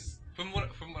 Exactly, because from what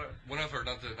I've heard,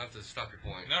 not to stop your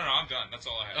point. No, I'm done. That's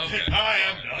all I have. Okay. I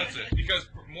am done. That's it. Because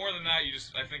more than that,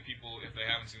 I think people, if they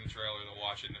haven't seen the trailer, they'll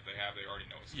watch it, and if they have, they already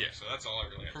know it's Yeah. So that's all I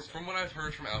really have to say. From what I've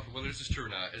heard from Alfred, whether this is true or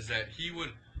not, is that he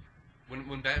would,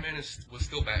 when Batman was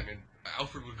still Batman,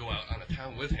 Alfred would go out on a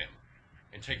town with him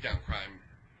and take down crime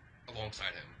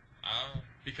alongside him.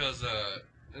 Because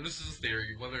and this is a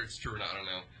theory, whether it's true or not, I don't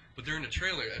know. But during the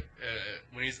trailer,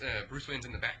 when Bruce Wayne's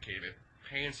in the Batcave, it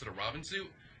pans to the Robin suit,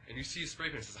 and you see a spray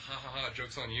paint that says, "Ha ha ha,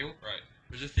 joke's on you." Right.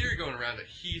 There's a theory going around that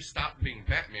he stopped being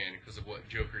Batman because of what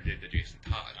Joker did to Jason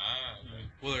Todd. Ah, okay.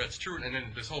 Whether that's true, and then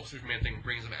this whole Superman thing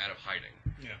brings him out of hiding.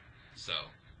 Yeah. So,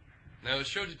 now it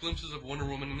showed glimpses of Wonder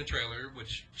Woman in the trailer,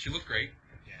 which she looked great.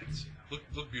 Yeah, I didn't see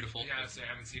that. Looked beautiful. Yeah, I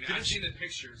haven't seen it. Didn't I've seen the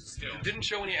pictures still. Didn't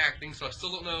show any acting, so I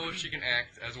still don't know if she can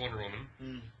act as Wonder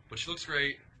Woman. But she looks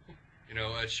great. You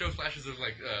know, it shows flashes of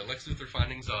like Lex Luthor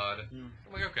finding Zod. I'm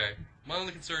like, okay. My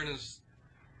only concern is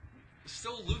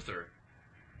still Luthor.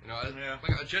 You know,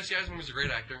 like Jesse Eisenberg is a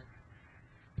great actor.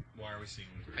 Why are we seeing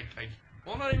Luthor?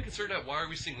 Well, I'm not even concerned about why are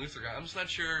we seeing Luthor. I'm just not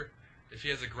sure if he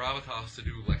has a gravitas to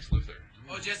do Lex Luthor.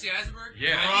 Oh, Jesse Eisenberg?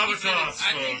 Yeah. Gravitas,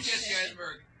 I think folks. Jesse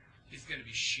Eisenberg is gonna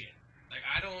be shit. Like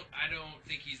I don't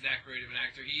think he's that great of an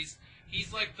actor. He's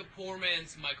like the poor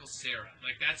man's Michael Cera.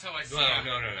 Like that's how I see him.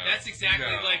 No. That's exactly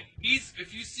No. like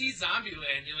if you see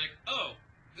Zombieland, you're like, oh,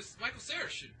 this Michael Cera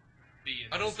should be in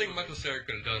this I don't think movie. Michael Cera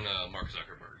could have done Mark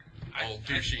Zuckerberg. I- All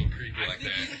douchey and creepy like I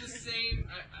think that. he's the same.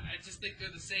 I just think they're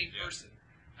the same Yeah. person.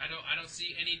 I don't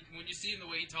see any when you see him the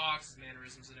way he talks, his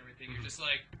mannerisms and everything. You're just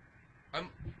like, I'm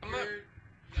not.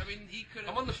 I mean, he could.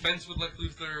 I'm on the fence with Lex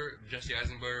Luthor, Jesse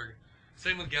Eisenberg.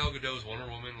 Same with Gal Gadot's Wonder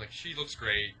Woman. Like she looks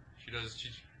great. She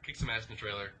kicks some ass in the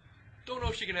trailer. Don't know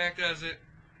if she can act as it.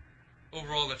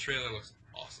 Overall, the trailer looks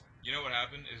awesome. You know what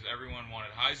happened is everyone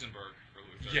wanted Heisenberg for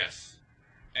Luthor. Yes.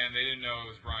 And they didn't know it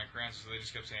was Bryan Cranston, so they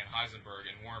just kept saying Heisenberg.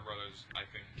 And Warner Brothers, I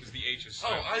think, because the H is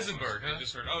Oh, spelled Eisenberg, They huh?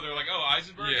 just heard, they're like,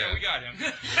 Eisenberg? Yeah. Yeah, we got him.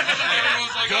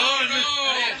 Everyone's like, Done.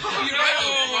 oh, you're right.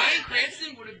 though. Bryan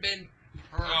Cranston would have been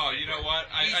perfect. Oh, you know what?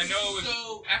 I know it was...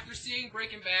 So after seeing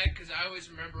Breaking Bad, because I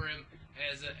always remember him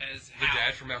as The Hal.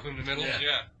 dad from Malcolm in the Middle.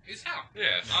 Yeah. He's Hal.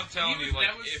 Yeah. I'm telling He you, was- like,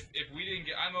 that was- if we didn't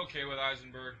get... I'm okay with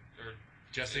Eisenberg, or...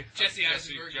 Jesse. Jesse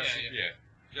Eisenberg. Jesse. Yeah.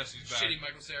 Jesse's back. Shitty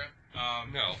Michael Cera.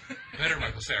 No. Better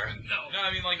Michael Cera. No. No,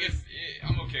 I mean, like,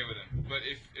 I'm okay with him. But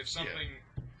if something...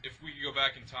 If we could go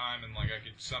back in time and, like,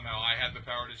 I had the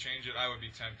power to change it, I would be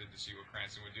tempted to see what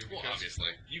Cranston would do. Well, Because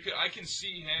obviously. I can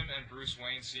see him and Bruce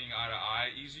Wayne seeing eye to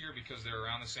eye easier because they're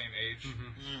around the same age.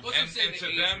 Mm-hmm. Well, And that's what I'm to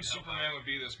saying, them, the age Superman would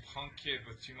be this punk kid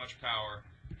with too much power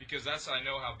because I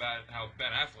know how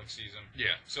Ben Affleck sees him.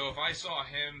 Yeah. So if I saw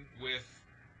him with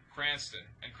Cranston,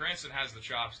 and Cranston has the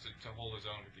chops to hold his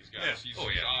own with these guys.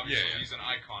 Yeah. Obviously, Yeah. he's an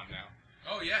icon now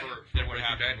Oh yeah. for Yeah, what Breaking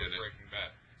happened Bad with did it. Breaking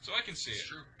Bad. So I can see It's it.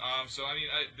 true. So I mean,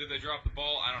 did they drop the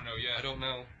ball? I don't know yet. I don't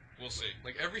know. We'll see.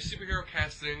 Like every superhero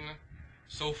casting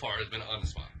so far has been on the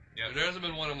spot. Yeah. There hasn't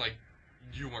been one I'm like,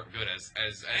 you weren't good as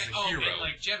a hero. And,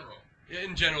 like general.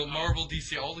 In general, Marvel,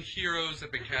 DC, all the heroes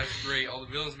have been cast great, all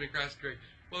the villains have been cast great.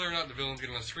 Whether or not the villains get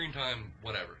enough screen time,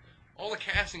 whatever. All the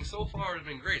casting so far has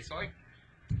been great, so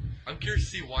I'm curious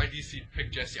to see why DC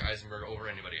picked Jesse Eisenberg over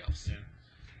anybody else.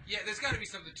 Yeah, there's got to be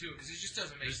something to it because it just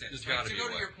doesn't make sense. There's Like, gotta to be go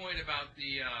to what? your point about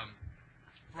the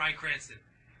Bryan Cranston,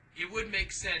 it would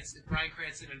make sense if Bryan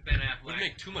Cranston and Ben Affleck. Would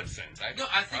make too much sense. No,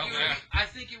 I think it Probably. would. I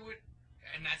think it would,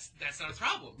 and that's not a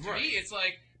problem. To Right. me, it's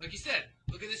like you said.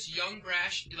 Look at this young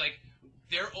brash. Like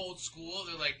they're old school.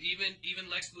 They're like even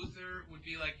Lex Luthor would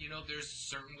be like, there's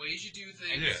certain ways you do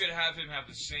things. And Yeah. you could have him have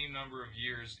the same number of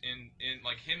years in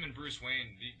like him and Bruce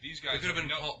Wayne. These guys They could have been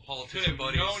could politician have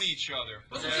buddies. known each other.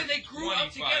 For But I'm saying they grew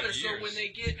up 25 together. So years. when they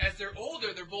get as they're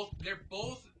older, they're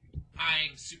both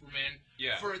eyeing Superman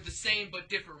Yeah. for the same but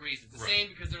different reasons. The Right. same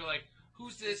because they're like,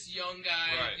 who's this young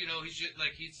guy? Right. He's just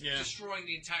like he's Yeah. destroying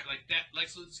the entire that.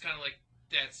 Lex Luthor's kind of like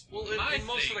that's Well, my in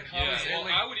most thing. of the comics, Yeah, well,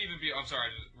 like, I would even be. I'm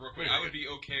sorry, just real quick. Wait, I would be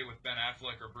okay with Ben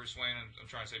Affleck or Bruce Wayne. And I'm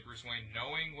trying to say Bruce Wayne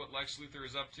knowing what Lex Luthor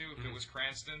is up to if it was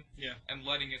Cranston, Yeah. and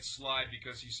letting it slide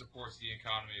because he supports the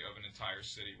economy of an entire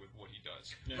city with what he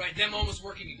does. Yeah. Right, them almost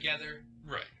working together.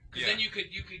 right. Because Yeah. then you could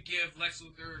give Lex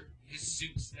Luthor his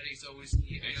suits that he's always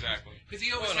Exactly. Because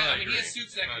he always Well, no, has. I I mean, he has agree.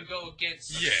 suits that can go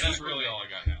against. Yeah. That's really all I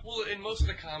got now. Well, in most of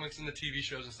the comics and the TV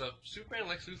shows and stuff, Superman and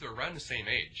Lex Luthor are around the same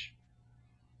age.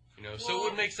 So it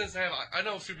would make sense to have. I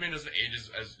know Superman doesn't age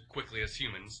as quickly as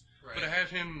humans, Right. but to have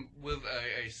him with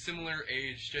a similar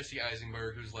age Jesse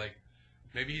Eisenberg, who's like,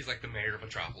 maybe he's like the mayor of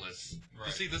Metropolis. Right.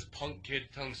 To see this punk kid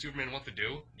telling Superman what to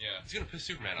do, Yeah. it's gonna piss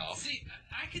Superman off. See,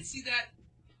 I could see that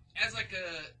as like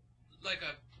a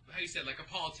how you said, like a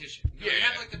politician. You Yeah.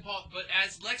 have like but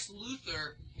as Lex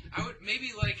Luthor, I would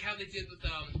maybe like how they did with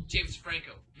James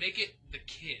Franco, make it the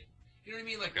kid. You know what I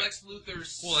mean? Like Okay. Lex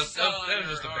Luthor's Well, that son. was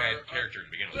just a or- bad or- character to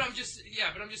begin with. But I'm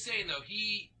just saying though,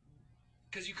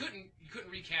 because you couldn't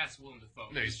recast Willem Dafoe.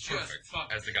 No, he's just perfect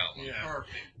fucking as the Goblin. Yeah.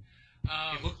 perfect.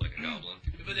 He looked like a goblin.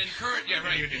 But then current, yeah,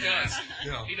 right, he does.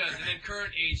 No. He does. And then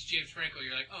current age James Franco,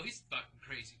 you're like, oh, he's fucking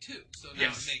crazy too. So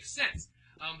now it makes sense.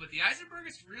 But the Eisenberg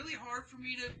is really hard for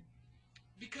me to,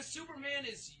 because Superman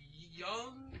is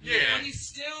young. Yeah. But he's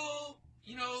still,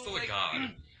 Still like, a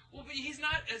god. Well, but he's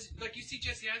not as, like, you see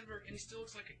Jesse Eisenberg, and he still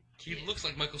looks like a kid. He looks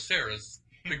like Michael Cera's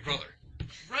big brother.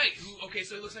 Right. Okay,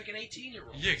 so he looks like an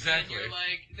 18-year-old. Yeah, exactly. And you're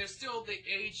like, there's still the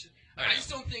age. I just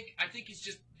don't think. I think he's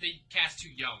just they cast too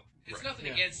young. It's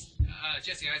nothing against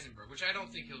Jesse Eisenberg, which I don't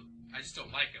think he'll. I just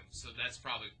don't like him, so that's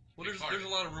probably. Well, there's a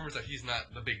lot of rumors that he's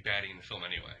not the big baddie in the film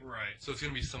anyway. Right. So it's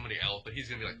gonna be somebody else, but he's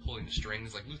gonna be like pulling the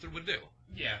strings like Luthor would do.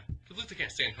 Yeah. Because Luthor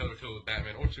can't stand toe to toe with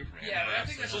Batman or Superman. Yeah, but I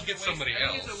think that's so just get somebody I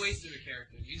else. think it's a waste of a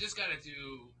character. You just got to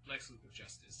do Lex Luthor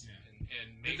justice,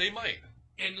 and make. They might.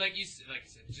 And like I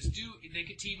said, just do. They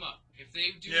could team up if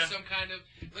they do some kind of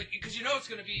because it's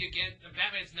going to be again.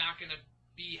 Batman's not going to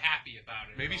be happy about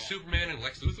it. Maybe Superman and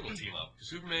Lex Luthor will team up.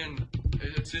 Superman,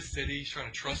 it's his city. He's trying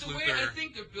to trust the Luthor. way I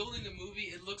think they're building the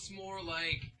movie, it looks more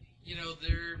like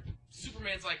they're.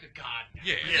 Superman's like a god now.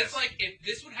 Yeah, It's like if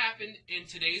this would happen in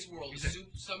today's world, if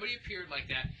somebody appeared like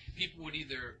that, people would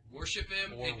either worship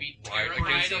him, or they'd be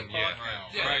terrified.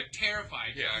 Terrified.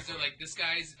 Yeah, because they're like, this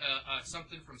guy's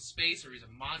something from space, or he's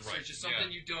a monster, just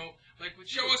something you don't like. With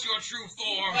Show us your true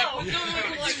form. Like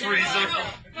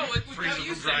with Frieza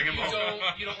you from Dragon Ball.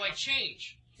 you don't like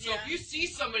change. So if you see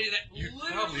somebody that You'd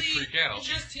literally probably freak out.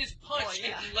 just his punch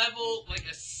can level like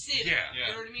a city.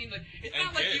 You know what I mean? Like it's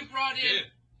not like you brought in.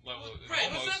 Right,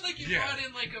 it's not like you brought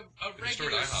in like a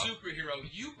regular superhero.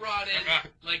 You brought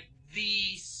in like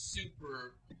the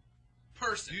super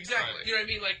person. Exactly. You know what I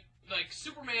mean? Like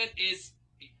Superman is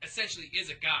essentially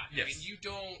a god. Yes. I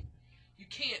mean, you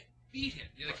can't beat him.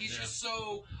 Like he's just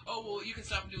so. Oh well, you can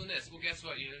stop him doing this. Well, guess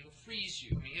what? He'll freeze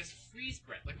you. I mean, he has freeze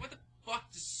breath. Like what the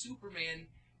fuck does Superman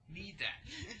need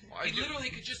that? He literally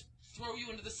could just throw you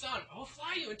into the sun. I'll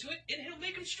fly you into it, and he'll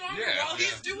make him stronger while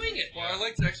he's doing it. Well, I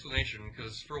like the explanation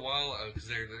because for a while, because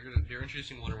they're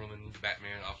introducing Wonder Woman,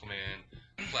 Batman, Aquaman,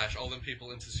 Flash, all them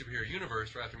people into the superhero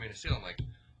universe right after Man of Steel. I'm like,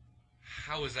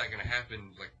 how is that going to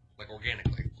happen, like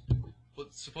organically?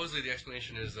 But supposedly the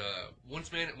explanation is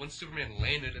once Superman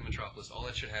landed in Metropolis, all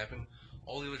that shit happened.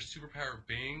 All the other superpowered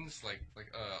beings, like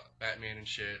Batman and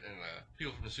shit, and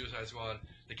people from the Suicide Squad,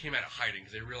 they came out of hiding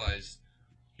because they realized.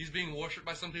 He's being worshipped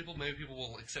by some people. Maybe people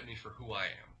will accept me for who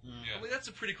I am. Yeah. I mean, that's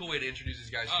a pretty cool way to introduce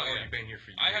these guys who've already been here for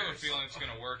years. I have a feeling it's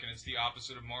going to work, and it's the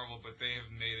opposite of Marvel, but they have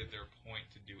made it their point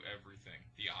to do everything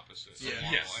the opposite of Marvel.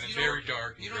 Yes, and it's very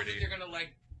dark and You don't gritty. think they're going to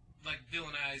like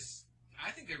villainize? I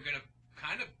think they're going to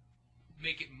kind of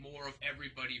make it more of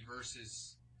everybody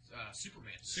versus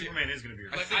Superman. Superman is going to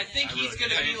be. I think he's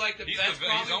going to be like the best.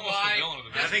 That's he's almost the villain of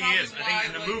the I think he is. I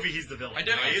think in the movie he's the villain. I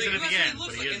definitely he isn't at the end,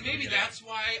 but he is. And maybe that's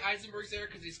why Eisenberg's there,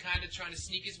 because he's kind of trying to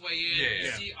sneak his way in.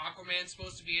 You see Aquaman's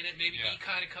supposed to be in it. Maybe he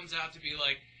kind of comes out to be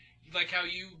like how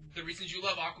the reasons you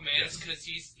love Aquaman is because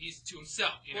he's to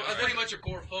himself. You know, pretty much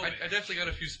agoraphobic. I definitely got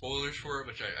a few spoilers for it,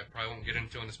 which I probably won't get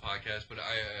into on this podcast, but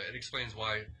it explains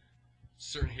why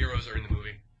certain heroes are in the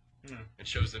movie. It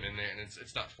shows them in there, and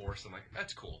it's not forced. I'm like,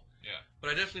 that's cool. Yeah.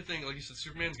 But I definitely think, like you said,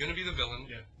 Superman's going to be the villain.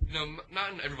 Yeah.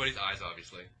 Not in everybody's eyes,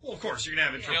 obviously. Well, of course, you're going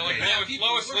to have it. Yeah, like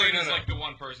Lois Lane is like the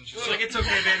one person. She's like, it's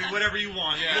okay, baby, whatever you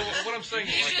want. Yeah. Well, what I'm saying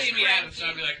is, It's just Amy Adams, so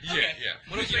I'd be like, okay.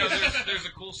 What I'm saying is, there's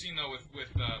a cool scene though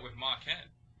with Ma Kent,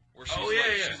 where she's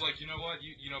she's like, you know what,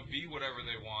 you know, be whatever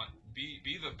they want, be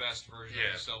the best version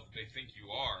of yourself that they think you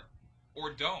are, or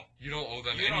don't. You don't owe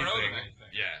them anything. anything. You don't owe them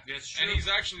anything. Yeah. It's true. And he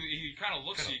kind of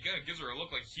looks at you, gives her a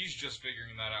look like he's just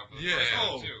figuring that out for the first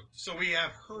time too. So we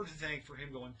have her to thank for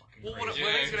him going fucking crazy. What is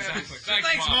going to happen?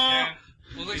 Thanks, Mom.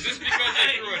 Well, is this because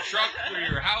they threw a truck through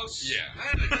your house? Yeah.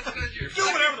 Do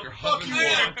whatever the fuck you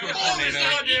want.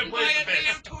 By a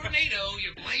damn tornado,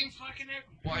 you blame fucking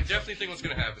everyone. Well, I definitely think what's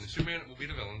going to happen is Superman will be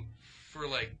the villain for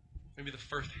maybe the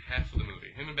first half of the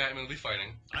movie. Him and Batman will be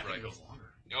fighting. I think it goes longer.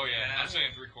 Oh yeah, I'm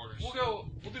saying 3/4.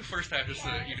 We'll do first half just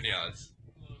to even the odds.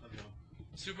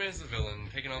 Superman's the villain,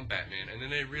 taking on Batman, and then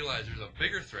they realize there's a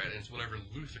bigger threat, and it's whatever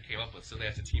Luthor came up with, so they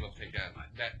have to team up to take down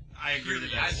that. I agree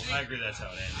that's how it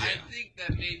ends. I think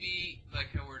that maybe,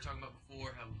 like how we were talking about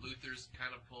before, how Luthor's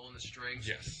kind of pulling the strings.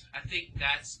 Yes. I think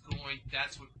that's what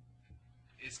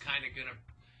is kind of going to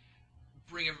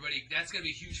bring everybody. That's going to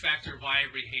be a huge factor of why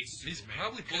everybody hates Superman. He's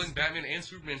probably pulling Batman and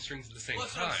Superman strings at the same time.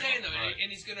 That's what I'm saying, though,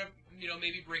 and he's going to,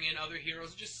 maybe bring in other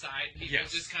heroes, just side people,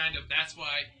 just kind of. That's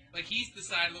why, he's the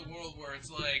side of the world where it's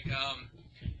like,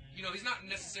 he's not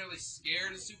necessarily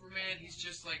scared of Superman. He's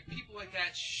just like, people like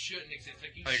that shouldn't exist.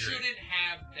 Like, you shouldn't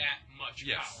have that much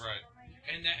power. Right.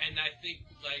 And I think,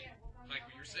 like what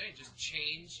you're saying, just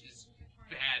change is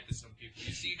bad to some people.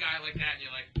 You see a guy like that, and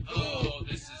you're like, oh,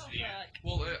 this is the.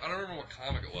 Well, I don't remember what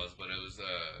comic it was, but it was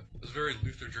a very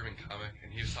Luther-driven comic,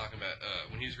 and he was talking about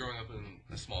when he was growing up in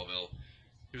Smallville,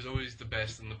 he was always the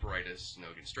best and the brightest,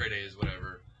 getting straight A's,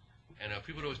 whatever, and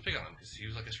people would always pick on him because he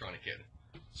was like a scrawny kid.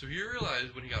 So he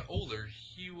realized when he got older,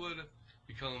 he would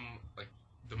become like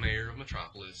the mayor of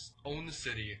Metropolis, own the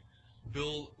city,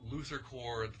 build Luthor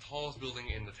Corps, the tallest building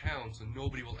in the town, so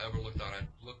nobody will ever look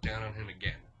down on him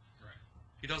again. Right.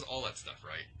 He does all that stuff,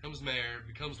 right? Becomes mayor,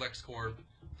 becomes LexCorp,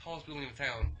 tallest building in the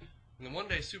town, and then one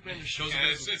day Superman just shows up.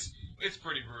 It's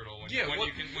pretty brutal when you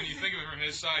think of it from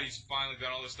his side. He's finally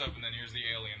done all this stuff, and then here's the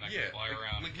alien that can fly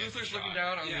around. Like Luthor's looking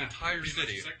down on the entire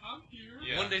city. He's like, I'm here.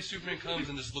 Yeah. One day Superman comes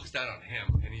and just looks down on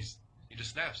him, and he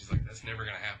just snaps. He's like, "That's never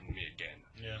gonna happen to me again."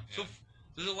 Yeah. So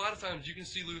there's a lot of times you can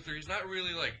see Luthor. He's not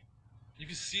really like. You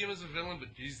can see him as a villain, but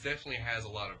he definitely has a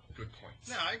lot of good points.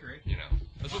 No, I agree.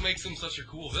 That's what makes him such a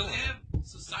cool villain.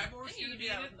 So Cyborg's gonna be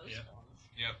in it.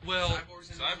 Yep. Well, Cyborg's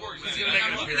in in it.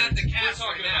 I'm looking at the We're cast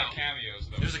talking right about now. cameos,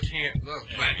 though. there's a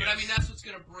Right, but I mean that's what's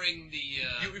gonna bring the.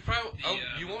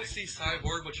 you won't see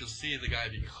Cyborg, but you'll see the guy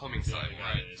becoming Cyborg.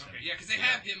 Right. Okay, yeah, because they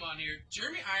have him on here.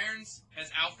 Jeremy Irons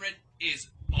as Alfred is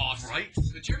awesome. Right?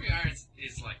 But Jeremy Irons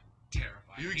is like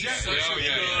terrifying. Exactly. He's such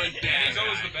a good bad He's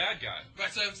always guy. the bad guy.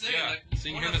 Right, so I'm saying, Yeah. like,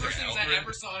 Seeing one him of the as first like things I Alfred.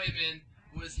 ever saw him in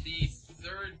was the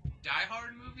third Die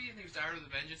Hard movie. I think it was Die Hard with a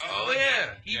Vengeance. Oh,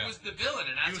 yeah. He was the villain,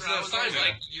 and He that's was where I the was always Simon.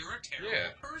 like, you're a terrible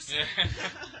Yeah. person.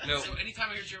 Yeah. No, So anytime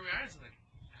I hear Jeremy Irons, I'm like,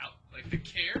 like the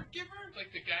caregiver,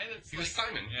 like the guy that's he like, was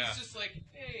Simon. Yeah. he's just like,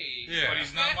 hey. Yeah. But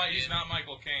he's not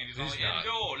Michael Caine. He's He's like, not.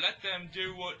 no, let them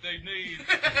do what they need,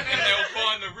 and they'll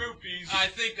find the rupees. I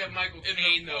think that Michael In the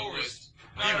Caine though forest. was.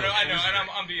 I know, and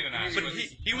I'm being an ass. But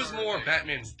he was more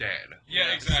Batman's dad.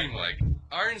 Yeah, It exactly. seemed like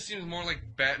Irons seems more like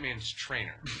Batman's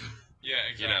trainer. Yeah,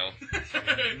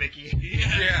 exactly. Mickey.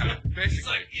 Yeah, He's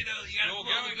basically. like, you gotta You're blow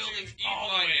going the buildings to all eat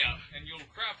the way lightning, up. and you'll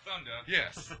crap thunder.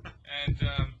 Yes. And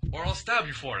Or I'll stab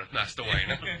you for it, Master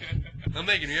Wayne. Now,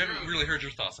 Megan, you haven't really heard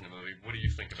your thoughts on the movie. What do you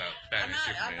think about Batman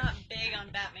I'm Superman? not big on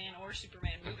Batman or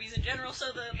Superman movies in general, so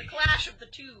the clash of the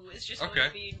two is just going to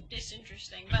be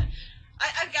disinteresting. But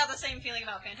I've got the same feeling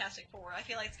about Fantastic Four. I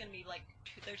feel like it's going to be like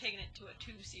they're taking it to a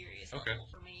too serious level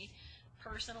for me,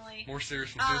 personally. More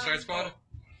serious than Suicide Squad?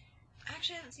 I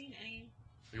actually haven't seen any.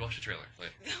 You watch the trailer.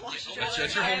 Like, Watch the That's trailer.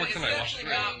 your homework It's tonight. Watch the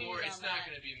definitely trailer. not more. It's not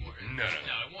going to be more. No.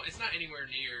 It won't, it's not anywhere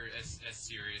near as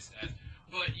serious as.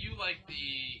 But you like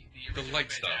the original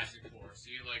light stuff. Fantastic Four,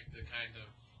 so you like the kind of.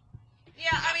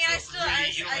 Yeah, I mean, I still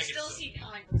You don't like it so- see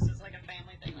comic books as like a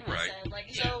family thing, like Right. I said. Like,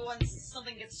 so once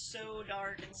something gets so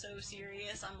dark and so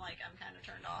serious, I'm kind of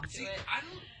turned off to See, it.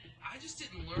 I just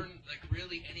didn't learn like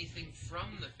really anything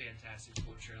from the Fantastic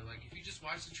Four trailer. Like if you just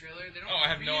watch the trailer, they don't. I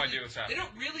have no really- idea what's They happening.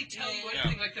 don't really tell you Yeah.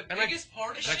 anything. Like the And biggest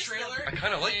part of it's the just the- trailer I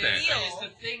kind of like that. is the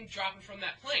thing dropping from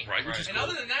that plane. Right, which is And cool.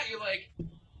 other than that, you're like,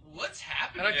 what's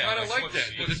happening? And I kinda like what's-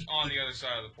 that, but what's it's- on the other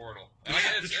side of the portal. And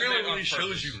The trailer it's on really shows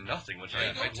purpose. you nothing, which They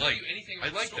I don't tell like. you anything I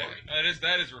about like the that. story.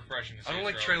 That is refreshing to see. I don't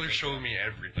like a trailers trailer. showing me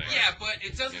everything. Yeah, but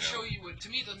it doesn't You know. show you. To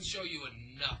me, it doesn't show you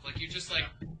enough. Like you're just like,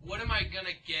 what am I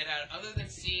gonna get out other than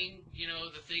seeing,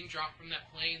 the thing drop from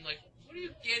that plane? Like, what are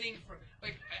you getting from?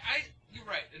 Like, you're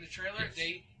right. In the trailer, Yes.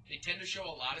 they tend to show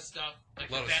a lot of stuff, like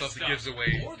A lot the of best stuff that gives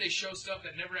away. or they show stuff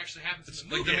that never actually happens in It's the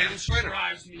like movie. the Amazing Spider-Man.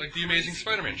 Drives me Like the Amazing crazy.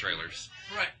 Spider-Man trailers.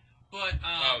 Right, but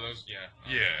Those, yeah.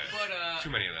 Yeah. but Too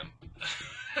many of them.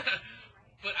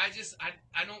 but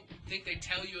I don't think they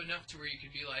tell you enough to where you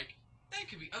could be like, that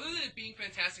could be, other than it being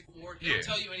Fantastic Four, they don't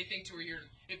tell you anything to where you're,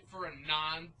 for a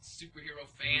non-superhero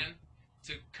fan,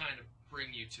 to kind of bring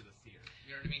you to the theater.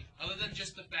 You know what I mean? Other than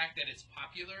just the fact that it's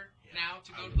popular now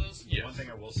to go to those. Yes. One thing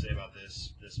I will say about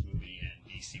this movie and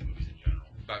DC movies in general.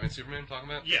 Batman Superman talking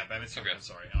about? Yeah, Batman Superman, Okay.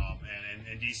 sorry.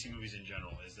 And DC movies in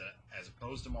general is that, as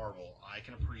opposed to Marvel, I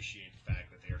can appreciate the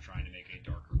fact that they are trying to make a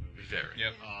darker movie. Very.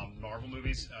 Yep. Marvel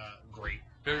movies, great.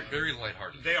 Very, very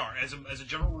lighthearted. They are. As a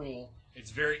general rule,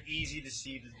 it's very easy to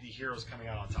see the heroes coming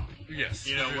out on top. Yes.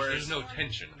 Whereas there's no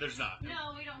tension. There's not.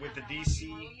 No, we don't. With the have that DC,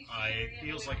 one anymore. We used to it carry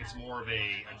feels but like we it's don't more of have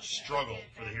a it. struggle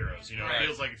for the heroes. It Right.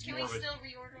 feels like it's Can more we of a. still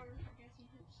reorder over for Guessing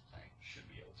Hoops? Sorry. Should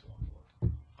be able to.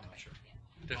 I'm not sure.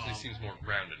 Definitely seems more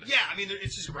grounded. Yeah, I mean,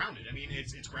 it's just grounded. I mean,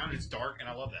 it's grounded, it's dark, and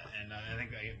I love that. And I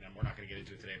think we're not going to get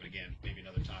into it today, but again, maybe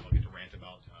another time I'll get to rant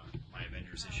about my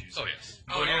Avengers issues. Oh, yes.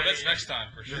 Oh, no, that's next time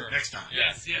for sure. Next time.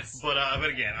 Yes, yes. But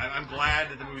again, I'm glad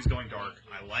that the movie's going dark.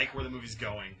 I like where the movie's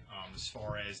going as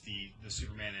far as the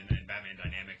Superman and Batman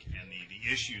dynamic and the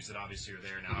issues that obviously are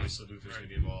there. Now, obviously, Luthor's going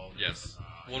to be involved. Yes.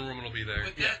 Wonder Woman will be there.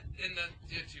 But that, and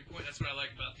to your point, that's what I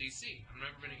like about DC. I've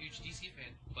never been a huge DC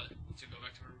fan, but to go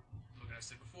back to what I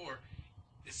said before,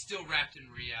 it's still wrapped in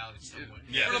reality somewhat.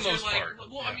 Yeah, for the most part.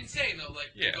 Well, I mean, saying though,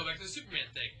 like, to go back to the Superman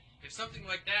thing. If something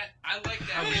like that, I like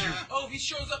that. If he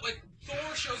shows up, like Thor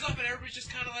shows up, and everybody's just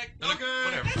kind of like,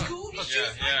 whatever. That's cool. He's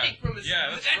shooting lightning from his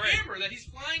that's that great. hammer that he's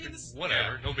flying in this.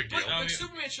 Whatever, no big deal. But when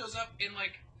Superman shows up, and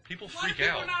like people a lot of freak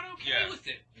people out. are not okay with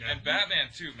it. And Batman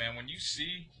too, man. When you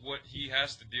see what he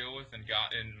has to deal with in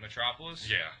Metropolis,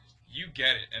 you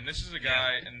get it. And this is a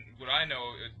guy, and what I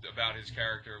know about his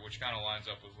character, which kind of lines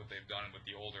up with what they've done with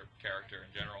the older character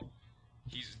in general.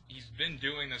 He's been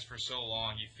doing this for so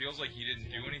long. He feels like he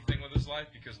didn't do anything with his life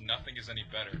because nothing is any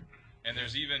better. And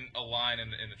there's even a line in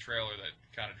the trailer that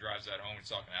kind of drives that home. He's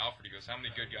talking to Alfred. He goes, "How many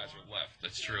good guys are left?"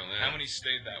 That's true. How many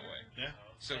stayed that way? Yeah.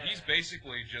 So he's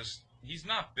basically just. He's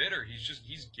not bitter.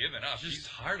 He's given up. He's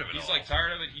tired of it. He's like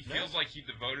tired of it. He feels like he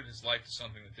devoted his life to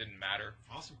something that didn't matter.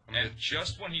 Awesome. And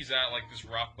just when he's at like this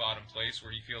rock bottom place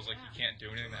where he feels like he can't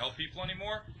do anything to help people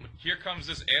anymore, here comes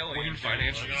this alien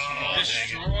financially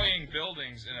destroying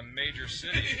buildings in a major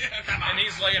city. And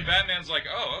he's like, and Batman's like,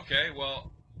 "Oh, okay,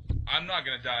 well, I'm not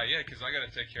gonna die yet because I gotta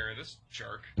take care of this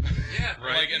jerk." Yeah,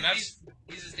 right. Like, and he's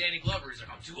his Danny Glover. He's like,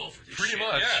 "I'm too old for this." Pretty shit.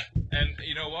 much. Yeah, and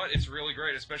you know what? It's really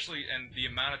great, especially, and the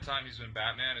amount of time he's been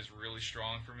Batman is really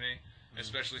strong for me,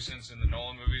 especially since in the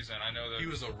Nolan movies, and I know that He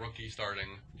was a rookie starting.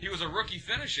 he was a rookie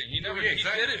finishing. He never Yeah,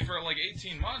 exactly. he did it for like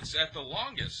 18 months at the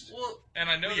longest. Well, and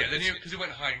I know that then because he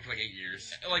went hiding for like 8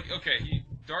 years. like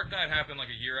Dark Knight happened like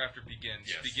a year after Begins.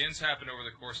 Yes. Begins happened over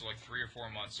the course of like 3 or 4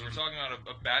 months. So we're talking about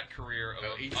a Bat career of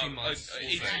 18 months.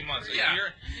 18 months, Yeah.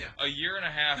 a year and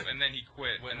a half, and then he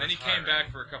quit, Went and then he came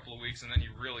back for a couple of weeks, and then he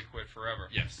really quit forever.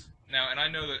 Yes. Now, and I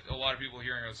know that a lot of people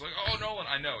hearing it, it's like, "Oh, Nolan,"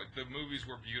 I know the movies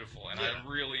were beautiful, and I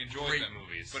really enjoyed Great them.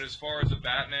 movies. But as far as a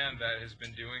Batman that has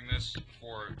been doing this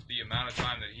for the amount of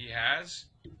time that he has,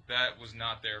 that was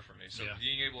not there for me. So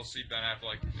being able to see Ben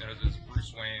Affleck as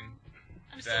Bruce Wayne,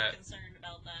 I'm still concerned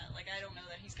about that. Like, I don't know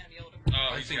that he's going to be able to.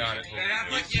 Oh, he's got it. Ben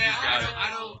Affleck,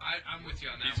 I'm with you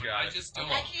on that He's one. got I it. just don't.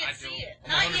 I can't see it.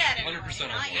 I'm Not yet. 100% on Not board. And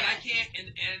I yet. can't,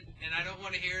 and I don't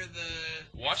want to hear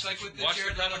the Watch like with the watch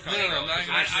Jared the Leto Comic-Con. thing. No, I'm not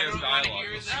gonna I see his don't want to dialogue.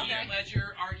 hear You'll the see Heath it.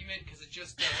 Ledger argument because it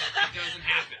just doesn't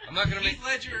happen. I'm not gonna make. Heath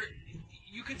Ledger,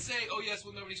 you could say, "Oh yes,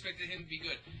 well nobody expected him to be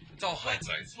good." It's all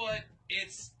hindsight. But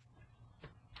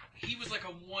he was like a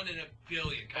 1 in a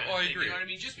billion kind Oh, of I thing. agree. You know what I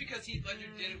mean? Just because Heath Ledger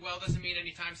did it well doesn't mean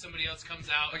anytime somebody else comes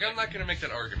out. Like, I'm not gonna make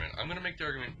that argument. I'm gonna make the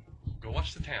argument. Go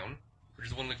watch The Town, which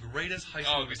is one of the greatest heist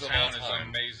Oh, movies The of all Town is time.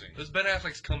 amazing. This is Ben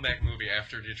Affleck's comeback movie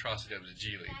after the atrocity of the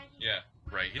Geely. Yeah.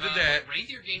 Right. He did that.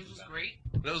 Reindeer Games was great.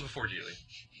 That was before Geely.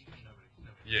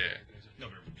 Yeah.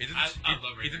 He did. I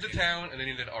love he did Reindeer The Town, and then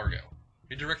he did Argo.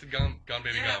 He directed Gone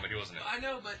Baby Yeah, Gone, but he wasn't in it. I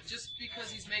know, but just because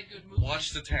he's made good movies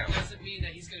Watch The Town. doesn't mean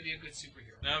that he's going to be a good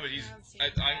superhero. No, but he's. I don't see I,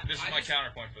 that. this is I my just-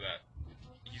 counterpoint for that.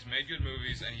 He's made good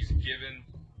movies, and he's given,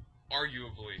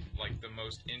 arguably, like the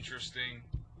most interesting.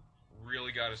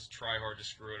 Really got to try hard to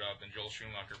screw it up, and Joel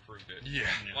Schumacher proved it. Yeah.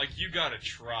 Like you got to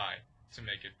try to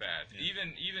make it bad.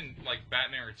 Even like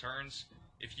Batman Returns,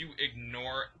 if you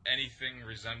ignore anything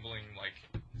resembling like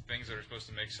things that are supposed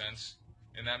to make sense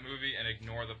in that movie and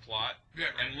ignore the plot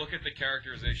and look at the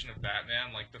characterization of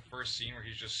Batman, like the first scene where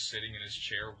he's just sitting in his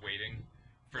chair waiting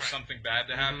for something bad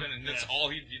to happen, and that's all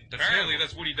he. Apparently,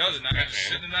 that's what he does. And I'm just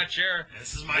sitting in that chair.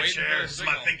 This is my waiting for chair. a This is my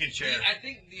signal. thinking chair. I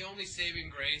think the only saving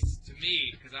grace to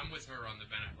me, because I'm with her on the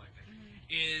Ben Affleck thing,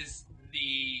 is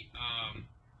the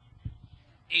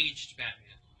aged Batman.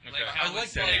 Okay. I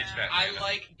like that aged Batman. I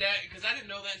like that because I didn't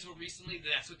know that until recently.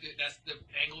 That's the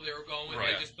angle they were going with.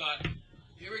 Right. I just thought,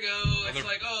 here we go.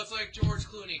 It's like George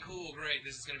Clooney. Cool, great.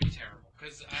 This is gonna be terrible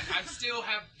because I still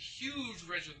have huge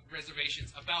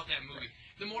reservations about that movie.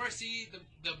 The more I see,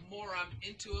 the more I'm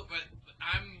into it. But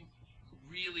I'm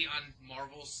really on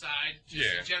Marvel's side, just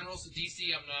in general. So DC,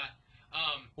 I'm not.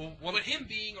 But him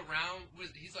being around,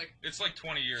 he's like. It's like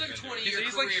 20 years. It's like a into it. 20-year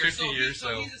He's career. like 50 years,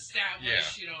 so he's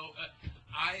established. yeah. You know,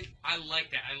 I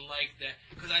like that. I like that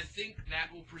because I think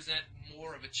that will present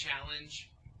more of a challenge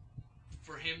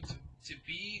for him to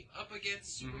be up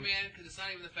against Superman. Because it's not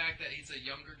even the fact that he's a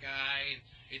younger guy. And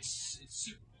it's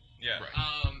super. Yeah.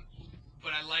 Right.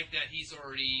 But I like that he's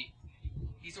already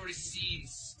seen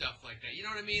stuff like that. You know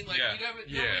what I mean? Like Yeah. you haven't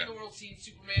nobody in the world seen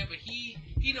Superman, but he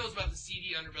knows about the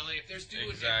seedy underbelly. If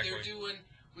they're doing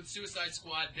with Suicide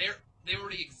Squad, they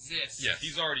already exist. Yes.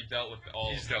 He's already dealt with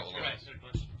all. He's dealt with Right.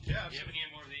 it. Yeah. Do you have any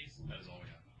more of these? That is all we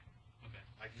got.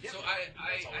 Okay. So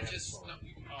I just. No,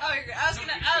 Oh, you're good. I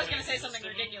was gonna say something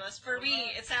ridiculous. For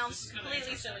me, it sounds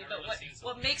completely silly, but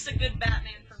what makes a good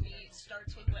Batman for me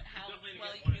starts with how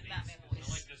well you can do the Batman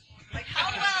voice. Like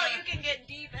how well you can get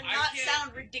deep and not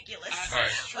sound ridiculous. All right.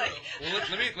 That's true. Like, Well,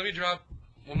 let me drop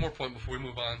one more point before we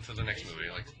move on to the next movie.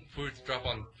 Like,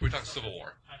 if we talk Civil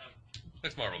War,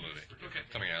 next Marvel movie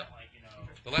coming out.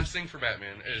 The last thing for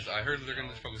Batman is I heard that they're going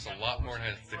to focus a lot more on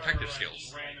his detective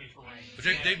skills, but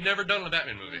they've never done a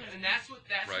Batman movie. And that's what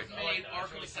made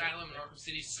Arkham Asylum and Arkham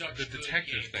City such the good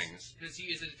detective games, things. because he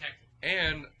is a detective.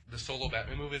 And the solo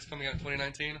Batman movie is coming out in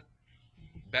 2019.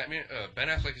 Ben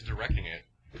Affleck is directing it,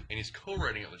 and he's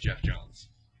co-writing it with Jeff Johns.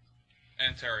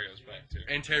 And Terrio's back too.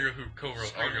 And Terrio, who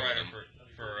co-wrote Argo with him.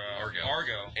 For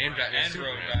Argo. And Batman and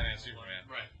Superman. wrote Batman Superman.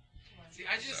 Right. See,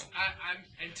 I'm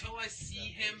until I see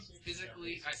him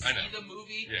physically, I see the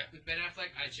movie with Ben Affleck.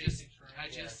 I just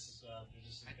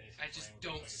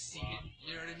don't see it.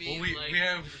 You know what I mean? Well, we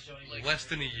have less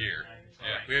than a year. Yeah.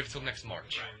 We have till next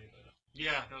March.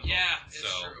 Yeah. It's So,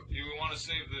 true. Do we want to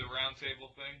save the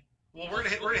roundtable thing? Well, we're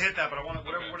gonna hit that, but I want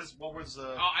to what was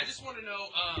I just want to know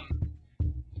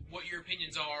what your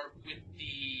opinions are with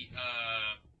the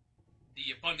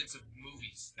abundance of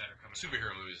movies that are coming out.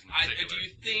 superhero movies in Do particular.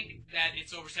 you think that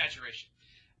it's oversaturation?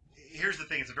 Here's the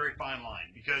thing: it's a very fine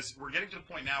line because we're getting to the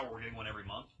point now where we're getting one every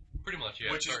month, Pretty much,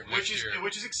 yeah. which starting next year.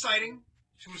 is exciting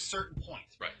to a certain point.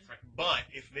 Right. But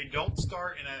if they don't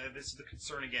start, and this is the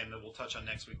concern again that we'll touch on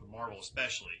next week with Marvel,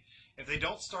 especially if they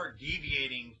don't start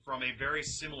deviating from a very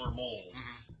similar mold,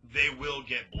 they will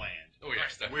get bland. Oh,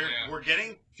 yes, definitely. We're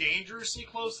getting dangerously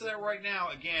close to that right now.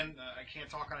 Again, I can't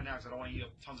talk on it now because I don't want to eat up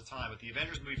tons of time. But the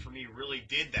Avengers movie for me really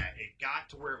did that. It got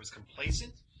to where it was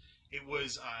complacent. It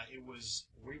was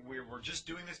we're just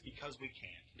doing this because we can.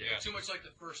 Yeah. Too much like the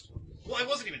first one. Well, it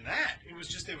wasn't even that. It was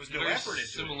just there was no Very effort into it.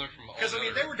 similar from all Because the I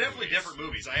mean, other they were definitely movies. different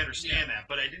movies. I understand that,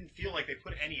 but I didn't feel like they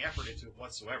put any effort into it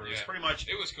whatsoever. It was Yeah. pretty much,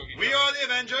 It was cookie. we cutter. are the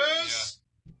Avengers.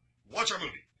 Watch our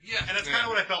movie. Yeah. And that's kind of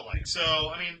what I felt like.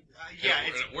 So, I mean,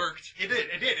 it worked. It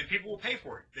did, and people will pay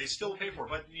for it. They still will pay for it.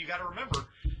 But you got to remember,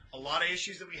 a lot of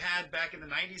issues that we had back in the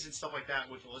 90s and stuff like that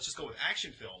with, let's just go with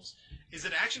action films, is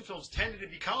that action films tended to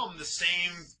become the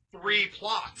same three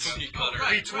plots Cookie cutter.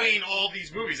 between all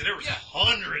these movies. And there was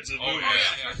hundreds of movies. Oh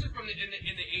yeah, especially from in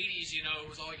the 80s, you know, it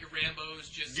was all like your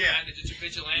Rambos, just kind of just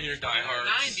vigilantes. Your In Die Hards.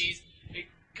 the 90s, it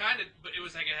kind of, but it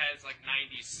was like it has like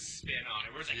 90s spin on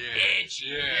it. Where it was like edgy.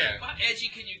 Yeah. How edgy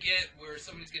can you get where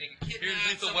somebody's getting Here's kidnapped,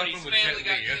 Lethal somebody's Weapon with family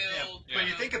Jet got Li. killed? But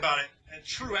you think about it,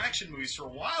 true action movies for a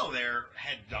while there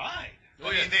had died. Oh,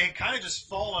 I mean, they had kind of just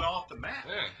fallen off the map.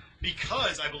 Yeah.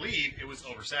 Because I believe it was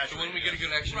oversaturated. So when we get a good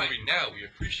action movie now, we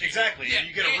appreciate Exactly. Yeah,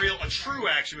 You get a true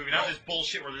action movie, not this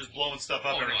bullshit where they're just blowing stuff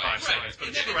up every 5 seconds. But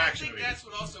a true action movie. I think that's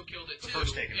what also killed it too. The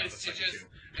first Taken, not is the to second just,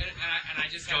 two. and I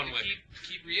just have John to Wick.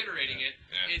 keep reiterating it.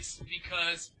 Yeah. It's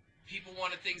because people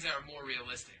wanted things that are more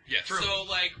realistic. Yes. True. So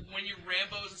like when your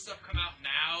Rambos and stuff come out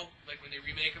now, like when they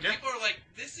remake them, Yeah. people are like,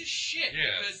 "This is shit,"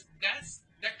 Yeah. because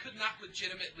that could not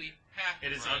legitimately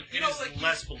happen. It is, right? it is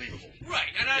less believable.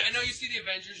 Right, and I know you see the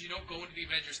Avengers. You don't go into the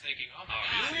Avengers thinking, "Oh my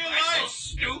god, real that's so life.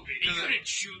 stupid. He couldn't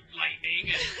shoot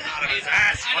lightning and Out of his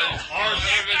ass. I know. Hard.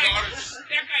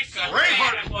 That guy's so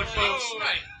Braveheart, bad. folks. Oh,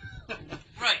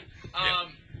 right.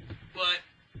 But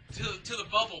to the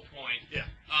bubble point,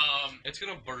 It's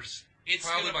gonna burst it's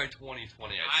probably gonna, by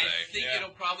 2020, I'd I say. think it'll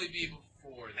probably be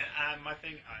before that. And my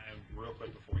thing, real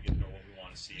quick before we get to know what we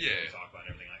want to see and Yeah. we talk about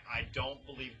everything, I don't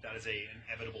believe that is an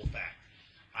inevitable fact.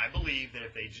 I believe that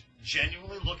if they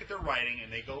genuinely look at their writing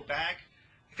and they go back,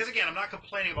 because again, I'm not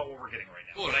complaining about what we're getting right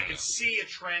now, Well, but I no, can no. see a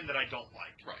trend that I don't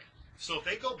like. Right. So if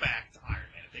they go back to Iron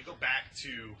Man, if they go back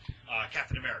to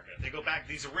Captain America, if they go back to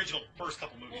these original first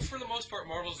couple Well, movies, for the most part,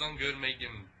 Marvel's done good making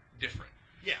them different.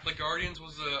 yeah, Like Guardians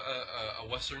was a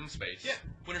western space. Yeah.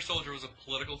 Winter Soldier was a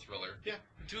political thriller. Yeah.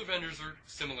 The two Avengers are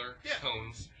similar Yeah.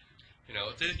 tones. You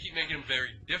know, they just keep making them very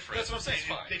different. that's what I'm saying. It's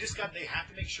fine. They have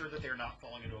to make sure that they're not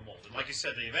falling into a mold. And like you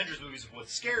said, the Avengers movies, what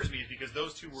scares me is because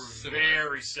those two were Similar.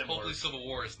 very similar. Hopefully Civil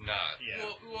War is not. Yeah.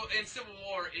 Well, and Civil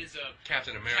War is a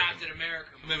Captain America. Captain America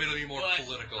movie. Maybe it'll be more but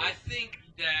political. I think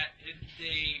that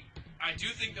I do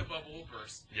think the bubble will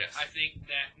burst. Yes. I think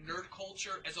that nerd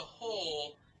culture as a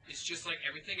whole is just like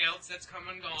everything else that's come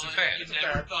and gone. It's a fad. You It's a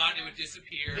never fad. thought it would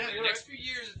disappear. Yeah, In you're the next few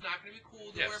years, it's not going to be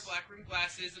cool to Yes. wear black rim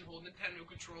glasses and hold Nintendo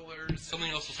controllers.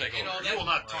 Something else will take You know, over. You will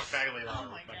not talk badly about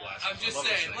Oh my my God. glasses. I'm just I love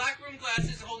those saying, things. black rim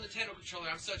glasses and hold Nintendo controller.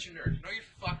 I'm such a nerd. No, you're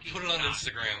fucking Put it on not.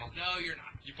 Instagram. No, you're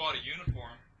not. You bought a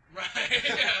uniform. Right?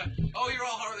 Yeah. Oh, you're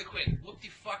all Harley Quinn. What do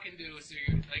you fucking do? So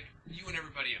you're like you and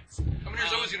everybody else. I mean,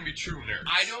 there's always going to be true nerds.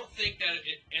 I don't think that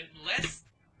unless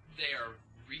they are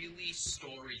really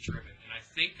story driven, and I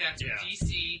think that's Yeah. what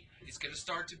DC is going to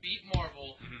start to beat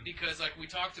Marvel because, like we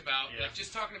talked about, Yeah. like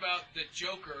just talking about the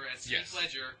Joker as Yes. Heath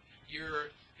Ledger,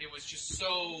 it was just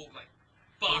so like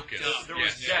fucked up. There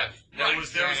was depth. Right.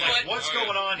 There was like, what's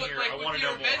going on but here? like I with want to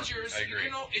the know more. Avengers, I agree.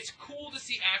 it's cool to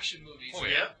see action movies. Oh,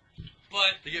 yeah.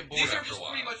 But They get bored these are after a just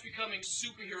while. pretty much becoming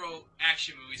superhero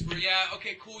action movies where,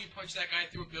 okay, cool, you punch that guy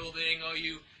through a building,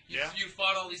 you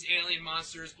fought all these alien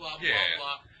monsters, blah, blah,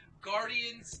 blah.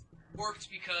 Guardians worked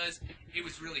because it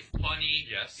was really funny.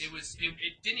 Yes. It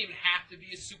didn't even have to be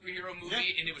a superhero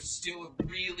movie, and it was still a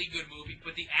really good movie.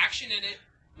 But the action in it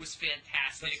was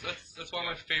fantastic. That's why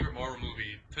my favorite Marvel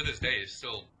movie to this day is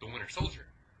still The Winter Soldier.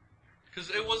 Because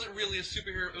it wasn't really a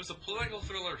superhero, it was a political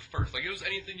thriller first. Like, it was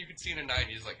anything you could see in the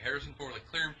 90s, like Harrison Ford, like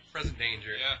Clear and Present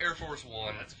Danger, Air Force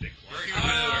One. That's a big Very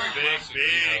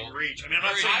big reach. I mean, I'm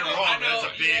not saying you're wrong, but that's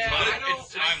a big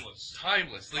It's timeless.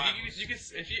 Timeless. Like, you could,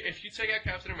 if you take out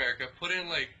Captain America, put in,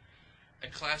 like, a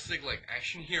classic, like,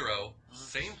 action hero,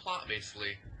 same plot,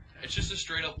 basically. It's just a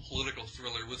straight-up political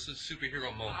thriller with some superhero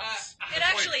moments. It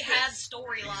actually has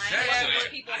storylines where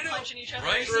people are punching each other.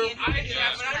 Right?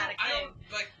 I don't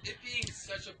like it being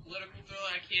such a political thriller.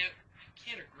 I can't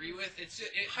agree with.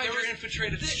 Hydra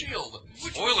infiltrated the Shield.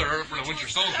 Spoiler for the Winter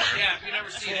Soldier. Yeah, if you never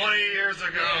seen 20 years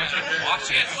ago. Watch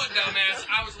it. Guess what, dumbass?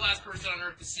 I was the last person on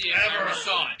Earth to see it. I never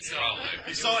saw it. So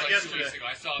You saw it like 2 yesterday. weeks ago.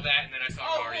 I saw that, and then I saw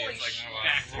Guardians. Like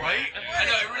back to Right? back. I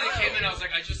know it really came in. I was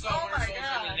like, I just saw Oh Winter my Soldier,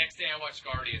 God. and the next day I watched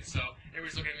Guardians. So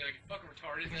everybody's looking at me like, you fucking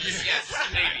retarded. And yes,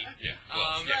 maybe. Yeah.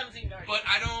 But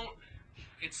I don't.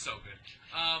 It's so good.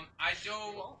 I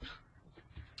don't.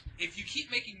 If you keep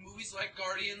making movies like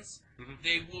Guardians,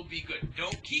 they will be good.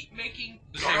 Don't keep making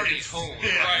The same Guardians. tone.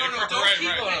 Yeah. No, don't keep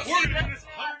making. We're doing this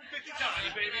 150 times,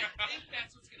 baby. I think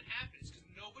that's what's going to happen. Is because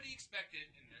nobody expected,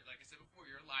 and like I said before,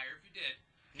 you're a liar if you did,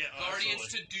 Guardians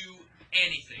to do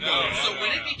anything. So when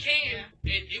it became,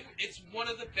 it's one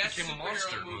of the best Became a superhero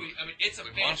monster movies. movie. I mean, it's a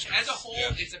Like as a monsters.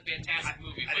 whole, it's a fantastic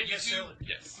movie. I But didn't you do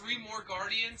necessarily- 3 more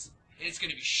Guardians, and it's going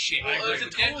to be shit. Well, Like if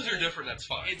the Deadpool, tones are different, that's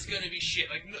fine. it's going to be shit.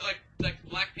 Like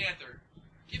Black Panther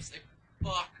gives a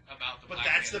fuck about the But Black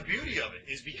that's Panther. the beauty of it,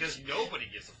 is because nobody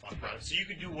gives a fuck about it. So you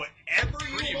can do whatever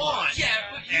Pretty you want Yeah,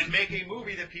 but you, and make a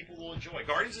movie that people will enjoy.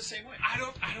 Guardians the same way. I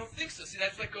don't think so. See,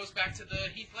 that's like goes back to the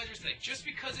Heath Ledger thing. Just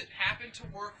because it happened to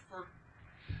work for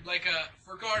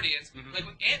Guardians, like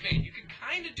with Ant-Man, you can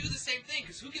kind of do the same thing,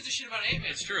 because who gives a shit about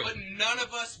Ant-Man? It's true. But none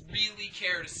of us really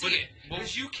care to see But it.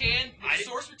 Because you can, with the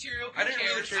source material, I didn't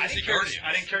really care to see Guardians.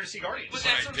 I didn't care to see Guardians. But But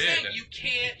that's I what I'm saying. did.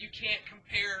 You can't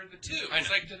compare the two. I It's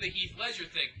know. like to the Heath Ledger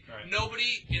thing. Right.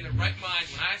 Nobody in the right mind,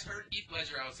 when I heard Heath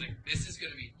Ledger, I was like, this is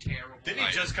going to be terrible. Didn't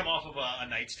he just come off of a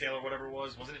Knight's Tale or whatever it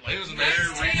was? Wasn't it like... It was a Knight's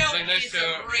very Tale recent Knight's is a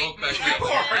Tale great book back movie.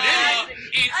 then.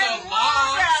 It's I a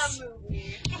love that loss.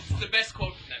 movie. It's the best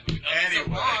quote from that movie. It's a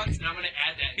Anyway. loss, and I'm going to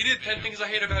add that. He did 10 Things I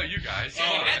Hate About You guys.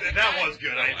 Oh, that was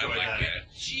good. I enjoyed like,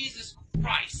 that. Jesus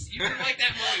Christ. You can like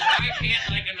that movie, but I can't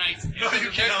like a Knight's Tale. No, you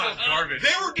cannot. Garbage.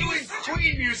 They were doing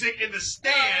Queen music in the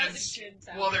stands That was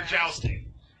a good while they're soundtrack. jousting.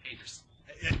 Haters.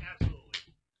 Yeah, absolutely.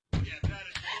 Yeah, that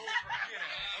is Megan,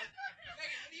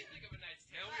 what do you think of a Knight's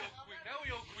Tale? Now we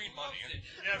owe Queen money.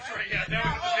 Yeah, that's right. Yeah,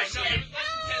 that was the No, big it was less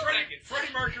than 10 seconds.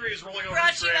 Freddie Mercury is rolling over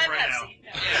Brought his to you grave by right now.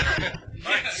 Pepsi. No.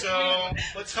 Alright, so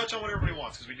let's touch on what everybody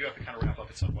wants, because we do have to kind of wrap up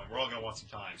at some point. We're all going to want some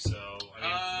time. So, I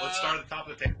mean, let's start at the top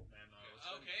of the table.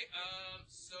 Okay,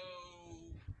 so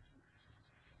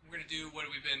we're gonna do what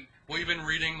have we been? What you've been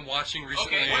reading, watching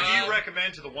recently. Okay, What do you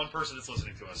recommend to the one person that's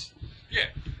listening to us? Yeah.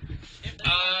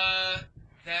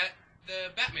 That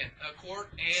the Batman, Court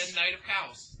and Night of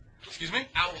Cows. Excuse me?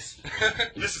 Owls.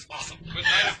 This is awesome. But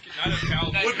Night of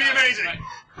Cows Night Would of be Cows, amazing.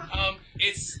 right.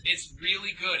 It's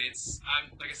really good.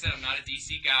 I'm like I said, I'm not a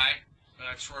DC guy.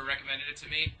 Troy recommended it to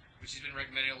me, which he's been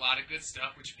recommending a lot of good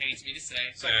stuff, which pains me to say.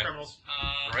 Sex Yeah. criminals.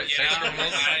 Right, Yeah, Sex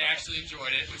Criminals. I actually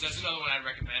enjoyed it, which that's another one I'd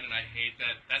recommend, and I hate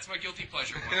that. That's my guilty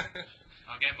pleasure one.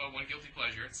 I'll get my one guilty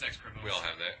pleasure. It's Sex Criminals. We all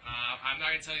have that. I'm not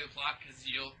gonna tell you the plot because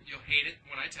you'll hate it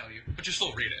when I tell you. But you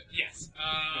still read it. Yes.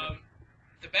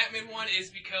 The Batman one is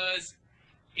because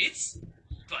it's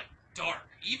like dark,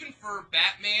 even for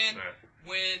Batman. Right.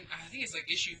 When I think it's like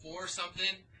issue 4 or something,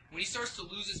 when he starts to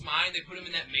lose his mind, they put him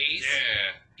in that maze.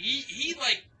 Yeah. He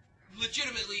like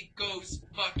legitimately goes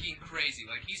fucking crazy.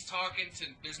 Like he's talking to,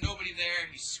 there's nobody there.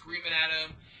 He's screaming at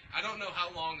him. I don't know how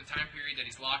long the time period that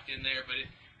he's locked in there, but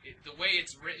the way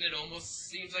it's written, it almost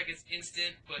seems like it's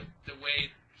instant. But the way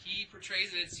he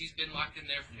portrays it, he's been locked in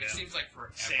there. It seems like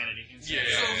forever. Sanity. Yeah.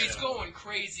 So he's going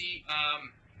crazy.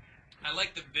 I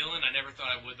like the villain. I never thought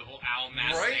I would. The whole owl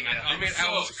mask Right? thing. I They thought made was so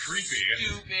owls creepy.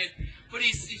 stupid. But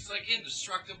he's like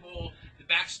indestructible. The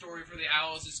backstory for the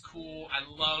owls is cool. I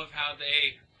love how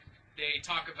they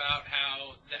talk about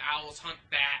how the owls hunt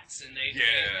bats, and they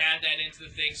add that into the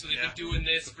thing. So they've been doing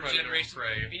this The for predator generations.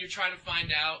 prey. And you're trying to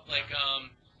find out, like,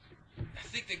 I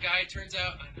think the guy turns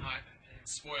out.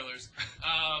 Spoilers.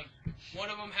 One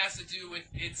of them has to do with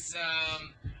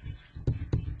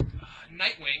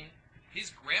Nightwing. His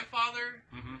grandfather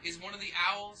is one of the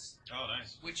owls. Oh,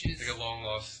 nice. Which is like a long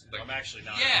lost. Like, I'm actually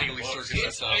not. Yeah, legally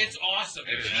circus it's awesome.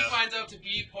 It is. He finds out to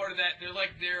be part of that. They're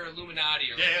like their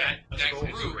Illuminati or That's that cool.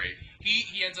 group.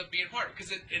 He ends up being part of it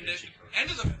because in the end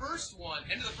of the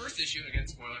first issue, again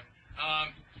spoiler.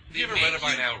 If you ever read it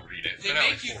by now, read it. It's They been out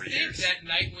make like you 40 think years. that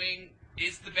Nightwing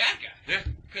is the bad guy. Yeah.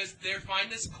 Because they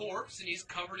find this corpse and he's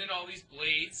covered in all these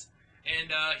blades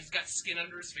and he's got skin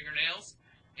under his fingernails.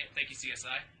 And thank you,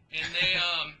 CSI. And they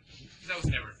that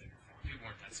was never a thing before. People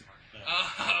weren't that smart.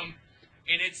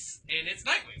 And it's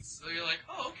Nightwing. So you're like,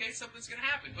 oh, okay, something's gonna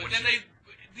happen. But then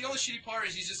the only shitty part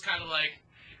is he's just kind of like,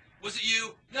 was it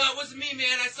you? No, it wasn't me,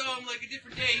 man. I saw him like a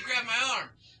different day. He grabbed my arm.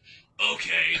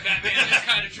 Okay, Batman just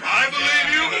kind of drops I it. believe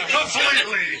you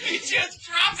completely. He just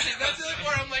drops it. That's the only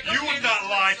part I'm like, You okay, would not this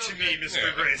lie is so to me, good.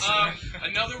 Mr. Grayson.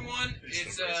 Another one,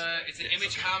 it's an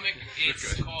Image comic.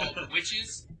 It's called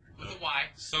Witches with a Y.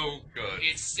 So good.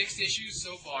 It's 6 issues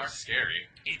so far. Scary.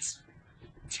 It's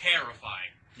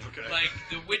terrifying. Okay. Like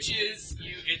the witches,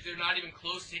 they're not even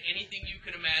close to anything you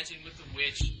can imagine with the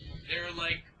witch. They're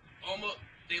like almost.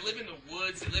 They live in the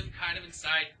woods. They live kind of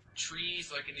inside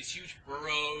trees, like in these huge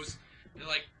burrows. They're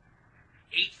like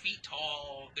 8 feet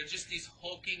tall. They're just these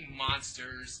hulking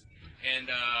monsters, and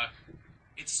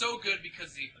it's so good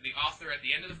because the author at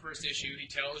the end of the first issue, he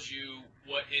tells you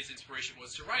what his inspiration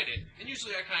was to write it. And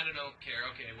usually I kind of don't care.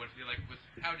 Okay,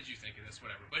 how did you think of this?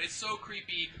 Whatever. But it's so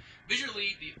creepy.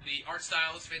 Visually, the art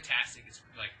style is fantastic. It's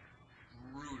like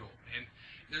brutal, and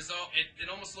there's it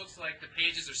almost looks like the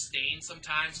pages are stained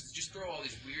sometimes. Just throw all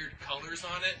these weird colors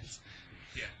on it.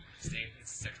 Yeah, stained.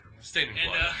 It's sex criminal. Stained in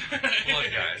blood.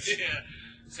 Blood, guys. Yeah,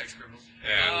 sex criminals.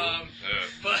 Yeah.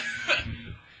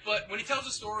 But when he tells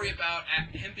a story about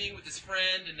him being with his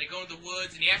friend and they go into the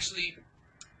woods and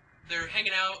they're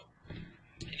hanging out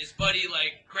and his buddy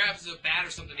like grabs a bat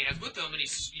or something he has with him and he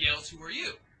yells, "Who are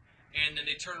you?" And then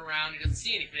they turn around and he doesn't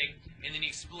see anything and then he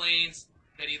explains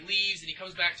that he leaves and he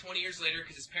comes back 20 years later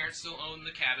because his parents still own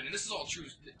the cabin. And this is all true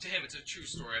to him. It's a true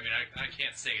story. I mean, I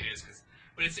can't say it is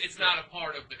but it's not a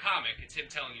part of the comic. It's him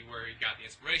telling you where he got the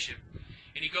inspiration.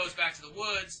 And he goes back to the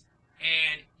woods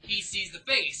and he sees the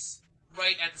face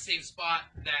right at the same spot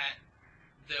that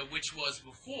the witch was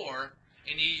before,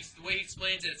 and the way he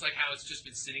explains it, it's like how it's just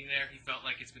been sitting there. He felt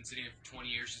like it's been sitting there for 20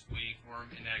 years just waiting for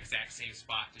him in that exact same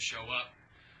spot to show up.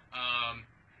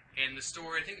 And the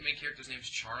story, I think the main character's name is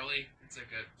Charlie. It's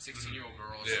like a 16-year-old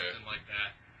girl or something like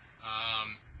that.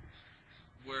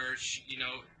 Where,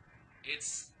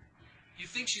 you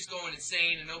think she's going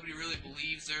insane and nobody really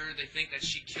believes her. They think that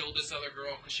she killed this other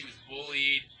girl because she was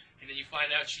bullied. And then you find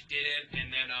out she didn't,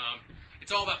 and then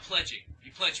it's all about pledging.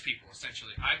 You pledge people, essentially.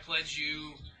 I pledge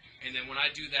you, and then when I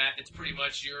do that, it's pretty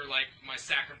much you're like my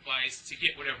sacrifice to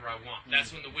get whatever I want.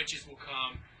 That's when the witches will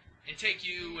come and take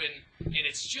you, and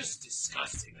it's just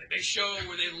disgusting. Like they show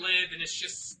where they live, and it's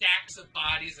just stacks of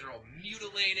bodies that are all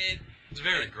mutilated. It's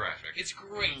very graphic. It's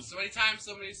great. So anytime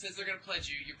somebody says they're going to pledge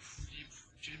you, you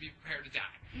should be prepared to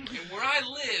die. And where I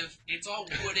live, it's all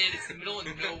wooded. It's the middle of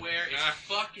nowhere. It's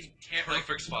fucking terrible.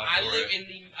 Perfect spot I for live it.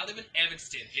 I live in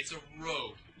Evanston. It's a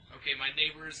road. Okay, my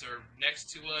neighbors are next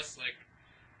to us, like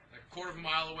a quarter of a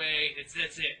mile away. That's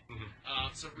it. Mm-hmm.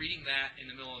 So reading that in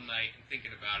the middle of the night and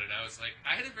thinking about it, I was like,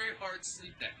 I had a very hard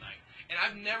sleep that night. And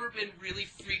I've never been really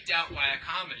freaked out by a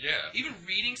comic. Yeah. Even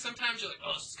reading, sometimes you're like,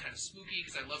 oh, this is kind of spooky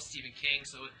because I love Stephen King.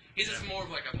 So his is more of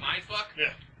like a mindfuck.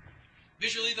 Yeah.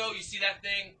 Visually, though, you see that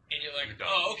thing, and you're like,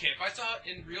 oh, okay, if I saw it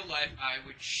in real life, I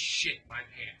would shit my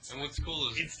pants. And what's cool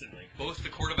is Instantly. both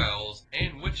the Court of Owls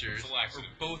and Witchers are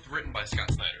both written by Scott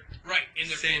Snyder. Right, and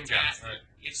they're Same guy, fantastic. right.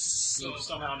 It's So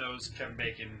so... somehow knows Kevin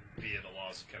Bacon via the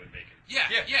laws of Kevin Bacon. Yeah.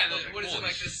 Okay, What is cool.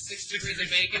 it, like the 6 degrees of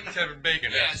bacon? Kevin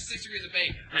Bacon. Yeah, 6 degrees of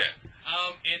bacon. Yeah.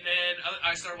 And then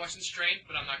I started watching Strain,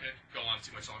 but I'm not going to go on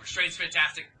too much longer. Strain's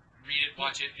fantastic. Read it,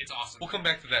 watch it. It's awesome. We'll come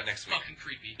back to that next week. Fucking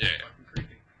creepy. Yeah. Fucking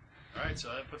creepy. All right,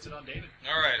 so that puts it on David.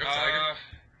 All right, Go, Tiger.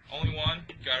 only one.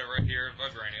 Got it right here,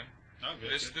 Vibranium. Oh,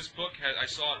 good. This book, I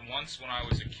saw it once when I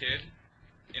was a kid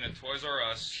in a Toys R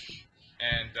Us,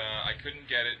 and I couldn't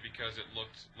get it because it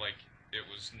looked like it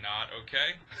was not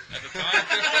okay at the time.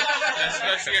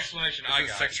 that's the explanation I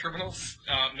got. Sex criminals?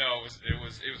 No, it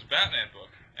was a Batman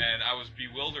book, and I was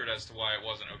bewildered as to why it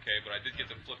wasn't okay, but I did get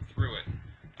to flip through it.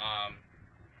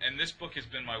 And this book has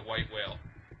been my white whale.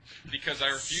 Because I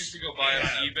refuse to go buy it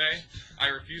on eBay.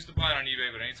 I refuse to buy it on eBay,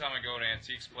 but anytime I go to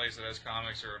Antiques Place that has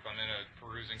comics, or if I'm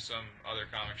perusing some other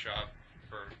comic shop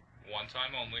for one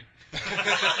time only.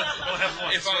 We'll have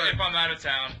one. If I'm out of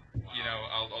town, you know,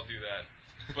 I'll do that.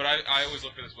 But I always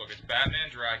look at this book. It's Batman,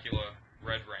 Dracula,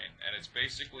 Red Rain, and it's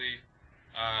basically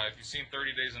if you've seen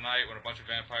 30 Days a Night, when a bunch of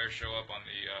vampires show up on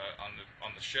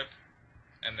the ship,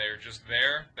 and they're just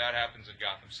there, that happens in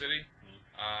Gotham City.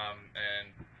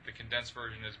 And the condensed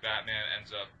version is Batman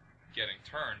ends up getting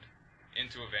turned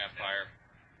into a vampire.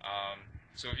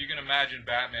 So if you can imagine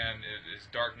Batman is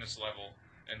darkness level,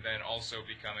 and then also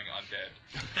becoming undead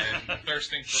and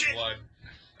thirsting for blood.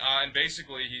 And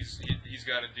basically, he's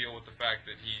got to deal with the fact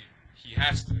that he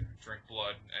has to drink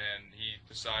blood, and he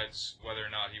decides whether or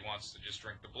not he wants to just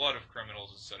drink the blood of criminals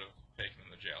instead of taking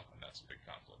them to jail, and that's a big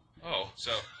conflict. Oh, So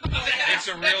it's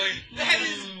a really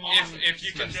if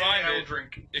you can find it,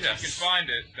 if you can find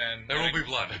it, then there will be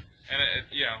blood. And it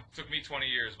took me 20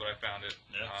 years, but I found it.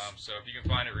 Yes. So if you can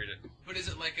find it, read it. But is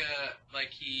it like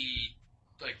he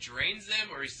drains them,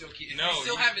 or does he No,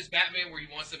 still have his Batman where he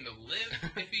wants them to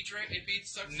live if he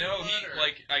sucks their No,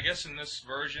 blood? I guess in this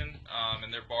version,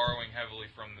 and they're borrowing heavily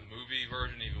from the movie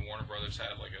version. Even Warner Brothers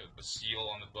had like a seal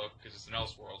on the book because it's an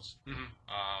Elseworlds. Mm-hmm.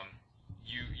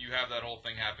 You have that whole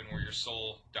thing happen where your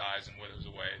soul dies and withers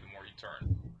away the more you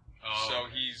turn. So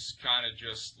he's kind of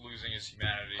just losing his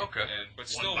humanity. Okay. But One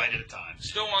still, bite at a time.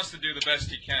 still wants to do the best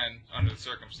he can under the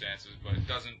circumstances, but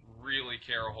doesn't really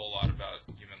care a whole lot about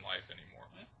human life anymore.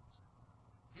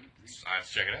 I have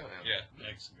to check it out now. Yeah.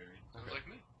 Sounds like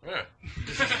me. Yeah.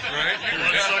 Right?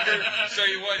 Bloodsucker. So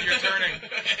you're turning.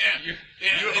 You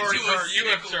have already turned. You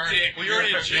have turned. Well, you're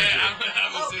already a ginger. I'm a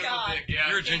Oh, simple God. dick. Yeah.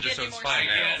 You're a ginger, so it's fine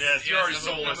now. Yes, you're already I'm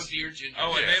soulless. a beer ginger.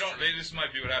 Oh, and Yeah. this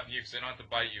might be what happened to you because they don't have to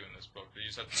bite you in this book. They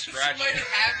just have to scratch Might you.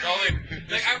 happen.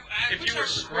 Oh, I if you were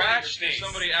scratched, if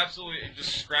somebody absolutely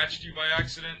just scratched you by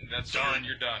accident, that's Done.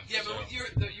 You're done. Yeah, but So-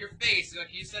 with your face, like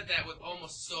you said that with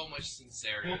almost so much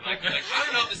sincerity. Like I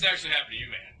don't know if this actually happened to you,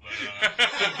 man,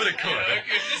 But it could.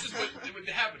 if this is what would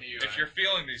happen to you. if you're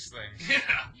feeling these things.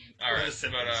 yeah. All right, the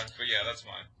symptoms. but yeah, that's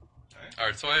mine.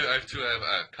 Alright, so I have two. I have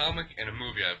a comic and a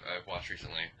movie I've watched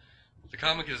recently. The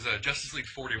comic is Justice League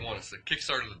 41. It's the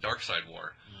kickstart of the Darkseid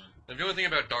War. And the only thing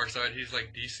about Darkseid, he's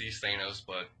like DC's Thanos,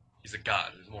 but he's a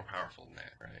god. He's more powerful than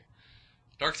that, right?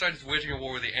 Darkseid is waging a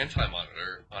war with the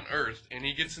Anti-Monitor on Earth, and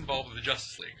he gets involved with the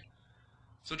Justice League.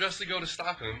 So Justice League go to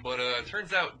stop him, but it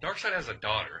turns out Darkseid has a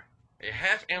daughter, a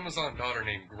half-Amazon daughter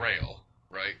named Grail,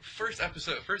 right? First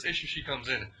issue she comes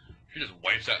in, she just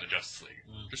wipes out the Justice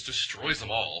League. Just destroys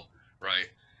them all, right?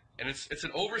 And it's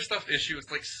an overstuffed issue.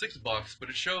 It's like $6, but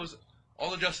it shows all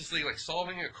the Justice League like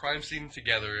solving a crime scene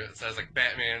together. It says like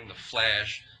Batman, the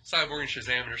Flash, Cyborg, and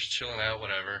Shazam are just chilling out,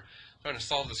 whatever, trying to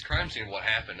solve this crime scene. What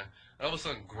happened? And all of a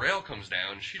sudden, Grail comes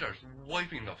down, and she starts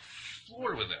wiping the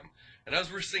floor with them. And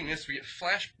as we're seeing this, we get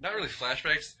not really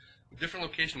flashbacks, a different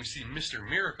location. We see Mr.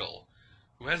 Miracle,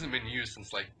 who hasn't been used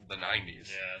since like the 90s.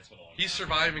 Yeah, that's what I He's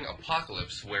surviving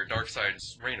Apocalypse, where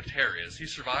Darkseid's Reign of Terror is. He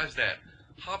survives that,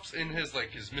 hops in his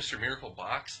Mr. Miracle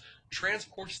box,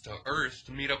 transports to Earth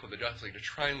to meet up with the Justice League to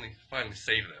try and finally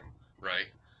save them, right?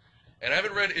 And I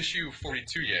haven't read issue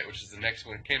 42 yet, which is the next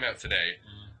one. It came out today.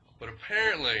 But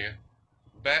apparently,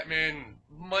 Batman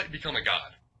might become a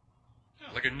god.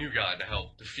 Like a new god to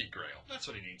help defeat Grail. That's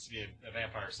what he needs, to be a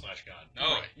vampire / god.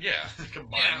 Oh, Right, yeah.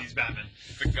 Combine these Batman.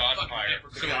 the Godfire.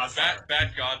 So Godfire.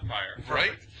 Bad Godfire.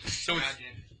 Right? So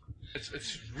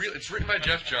it's written by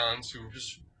Jeff Johns, who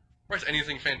just writes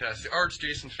anything fantastic. Art's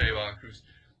Jason Fabok, whose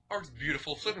art's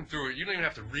beautiful. Flipping through it, you don't even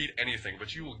have to read anything,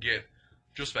 but you will get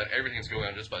just about everything that's going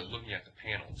on just by looking at the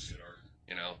panels. Good art.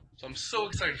 You know? So I'm so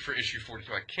excited for issue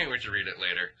 42. I can't wait to read it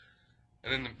later.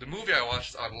 And then the movie I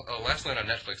watched last night on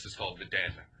Netflix is called The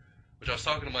Den, which I was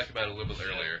talking to Mike about a little bit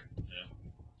earlier. Yeah.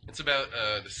 It's about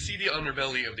the seedy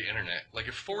underbelly of the internet. Like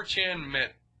if 4chan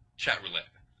met chat roulette,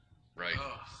 right?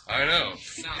 Oh, I know.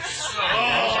 sounds so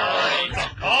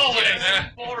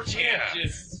Yeah.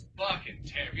 just fucking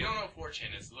terrible. If you don't know what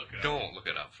 4chan is, look it up. Don't look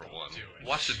it up for one. Do it.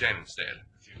 Watch The Den instead.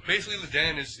 Do it. Basically, The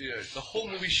Den is the whole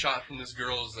movie shot from this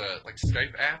girl's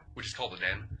Skype app, which is called The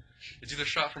Den. It's either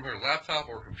shot from her laptop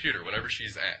or computer, whatever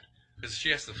she's at, because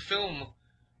she has to film.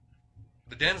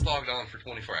 The Den's logged on for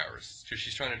 24 hours because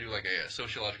she's trying to do like a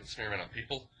sociological experiment on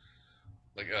people.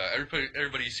 Like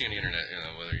everybody you see on the internet, you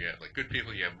know, whether you have like good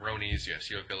people, you have bronies, you have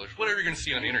serial killers, whatever you're gonna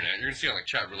see on the internet, you're gonna see on like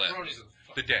chat roulette. Bronies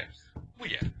are The Den. Well,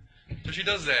 yeah. So she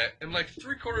does that, and like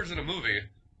 3/4 of the movie,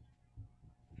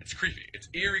 it's creepy. It's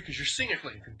eerie because you're seeing it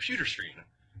from like a computer screen.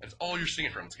 That's all you're seeing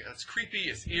it from. It's creepy.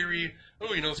 It's eerie. I don't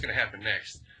really know what's gonna happen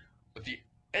next. But the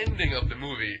ending of the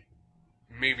movie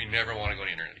made me never want to go on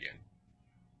the internet again.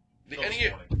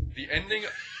 The ending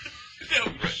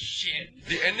No shit.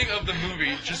 The ending of the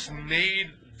movie just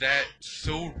made that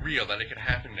so real that it could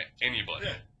happen to anybody.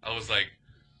 Yeah. I was like,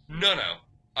 no,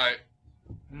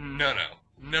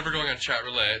 never going on chat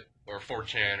roulette or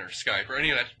 4chan or Skype or any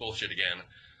of that bullshit again.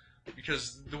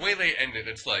 Because the way they end it,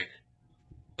 it's like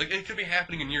it could be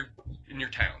happening in your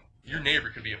town. Your neighbor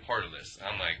could be a part of this.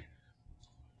 I'm like,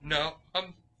 no,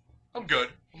 I'm good.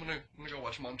 I'm gonna go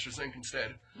watch Monsters Inc.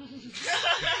 instead.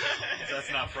 That's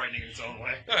not frightening in its own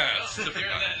way.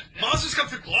 Monsters come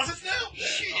through closets now?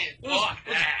 Shit, fuck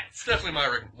that. It's definitely my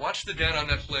recommendation. Watch The Den on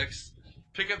Netflix.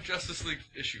 Pick up Justice League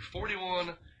issue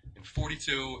 41 and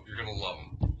 42. You're gonna love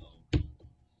them.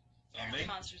 Me?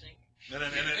 Monsters Inc.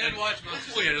 And watch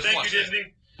Monsters. Oh, yeah, just Thank watch you, it.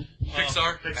 Disney.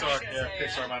 Pixar.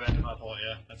 Pixar. My bad. My fault.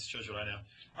 Yeah, that shows you what I know.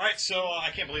 All right, so I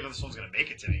can't believe this one's going to make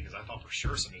it to me because I thought for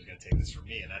sure somebody was going to take this from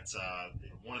me, and that's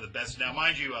one of the best. Now,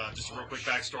 mind you, just a real quick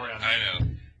backstory on me. I know.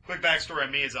 Quick backstory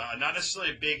on me is not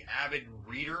necessarily a big avid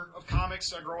reader of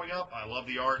comics growing up. I love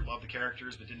the art, love the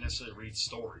characters, but didn't necessarily read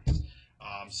stories.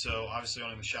 So obviously,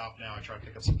 owning the shop now, I try to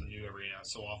pick up something new every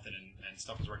so often, and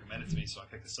stuff was recommended to me, so I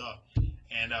picked this up.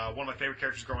 And one of my favorite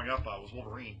characters growing up was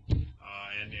Wolverine.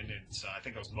 And it's, I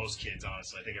think that was most kids,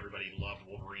 honestly. I think everybody loved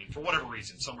Wolverine for whatever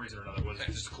reason, some reason or another. Was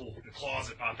just cool. The claws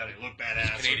that popped out, he looked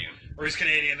badass. He's Canadian. Or he's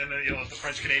Canadian, and then the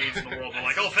French Canadians in the world are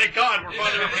like, oh, thank God, we're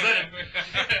finally represented.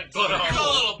 But a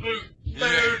little boot.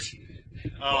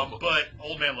 But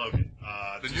Old Man Logan.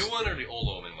 The new one or the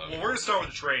old Man Logan? Well, we're going to start with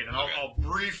the trade, and I'll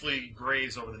briefly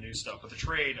graze over the new stuff. But the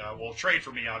trade, trade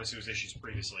for me, obviously, was issues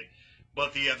previously.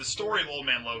 But the story of Old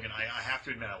Man Logan, I have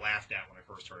to admit, I laughed at when I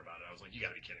first heard about it. I was like, you got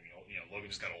to be kidding me. Logan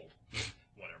just got old.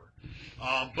 Whatever.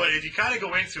 But if you kind of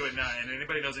go into it, and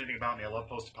anybody knows anything about me, I love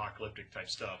post-apocalyptic type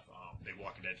stuff. Big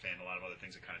Walking Dead fan, a lot of other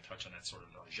things that kind of touch on that sort of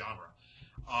genre.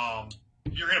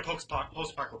 You're in a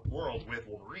post-apocalyptic world with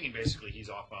Wolverine. Basically, he's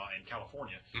off in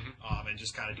California and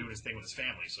just kind of doing his thing with his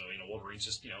family. So, Wolverine's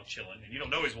just, chilling. And you don't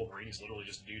know he's Wolverine. He's literally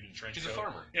just a dude in a trench coat. He's a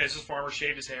farmer. Yeah, he's just a farmer,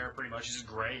 shaved his hair pretty much. He's just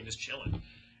gray and just chilling.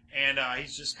 And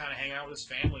he's just kind of hanging out with his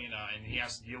family, and he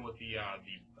has to deal with the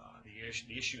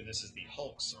issue, and this is the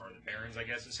Hulks, or the Barons, I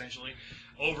guess, essentially,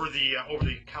 over the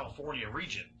California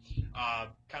region.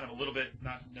 Kind of a little bit,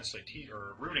 not necessarily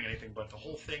ruining anything, but the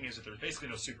whole thing is that there's basically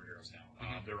no superheroes now.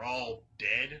 They're all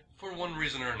dead. For one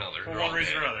reason or another.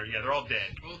 Yeah, they're all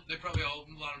dead. Well, they're probably a lot of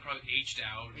them probably aged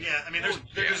out. Yeah, I mean,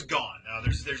 they're just gone.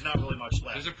 There's not really much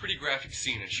left. There's a pretty graphic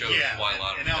scene that shows why a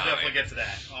lot of them and I'll died. definitely get to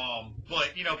that.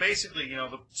 But, basically,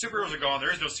 the superheroes are gone.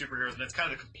 There is no superheroes, and that's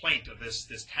kind of the complaint of this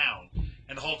town.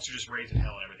 And the Hulks are just raising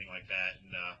hell and everything like that.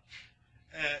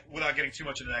 And without getting too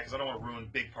much into that, because I don't want to ruin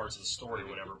big parts of the story or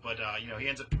whatever, but, he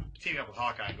ends up teaming up with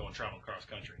Hawkeye and going traveling across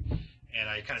country. And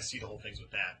I kind of see the whole things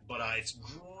with that. But it's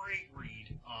great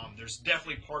read. There's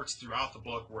definitely parts throughout the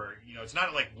book where, it's not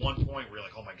at like one point where you're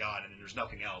like, oh my God, and then there's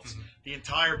nothing else. The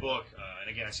entire book, and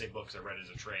again, I say book because I read it as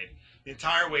a trade, the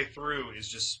entire way through is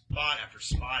just spot after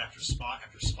spot after spot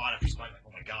after spot after spot. Like,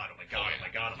 oh my God, oh my God, oh my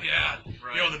God, oh my God.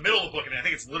 Right. In the middle of the book, and I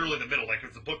think it's literally the middle, like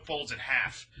if the book folds in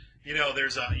half,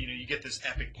 there's you get this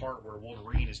epic part where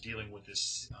Wolverine is dealing with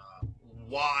this,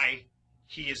 why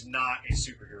he is not a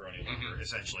superhero any longer,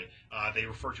 essentially. They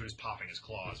refer to it as popping his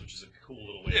claws, which is a cool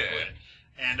little way to put it.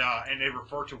 And they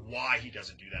refer to why he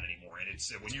doesn't do that anymore. And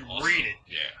it's when you read it,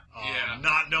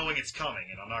 not knowing it's coming,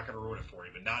 and I'm not going to ruin it for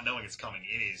you, but not knowing it's coming,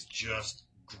 it is just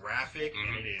graphic,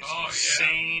 and it is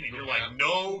insane, and you're like,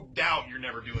 no doubt you're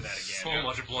never doing that again. So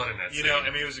much blood in that scene. I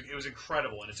mean, it was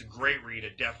incredible, and it's a great read. I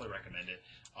definitely recommend it.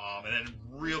 And then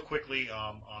real quickly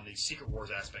on the Secret Wars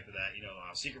aspect of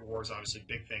that, Secret Wars obviously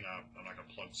big thing. I'm not going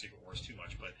to plug Secret Wars too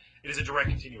much, but it is a direct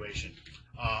continuation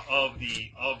of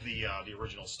the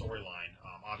original storyline.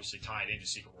 Obviously tied into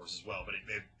Secret Wars as well, but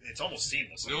it's almost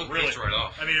seamless. It was really right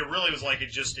off. I mean, it really was like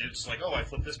it's like, oh, I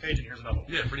flipped this page and here's another one.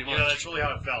 Yeah, pretty much. That's really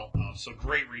how it felt. So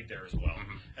great read there as well.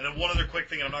 And then one other quick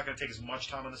thing, and I'm not going to take as much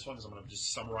time on this one because I'm going to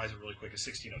just summarize it really quick. Is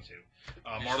 1602.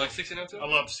 Marvel 1602. I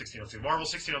love 1602. Marvel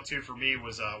 1602 for me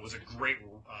was a great.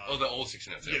 The old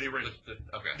 1602. Yeah, the original.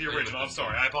 Okay. The original. I'm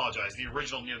sorry, I apologize. The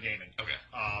original Neil Gaiman. Okay.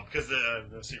 Because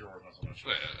the Secret Wars not so much.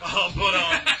 Yeah. But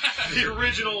the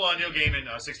original Neil Gaiman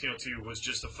 1602 was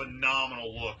just a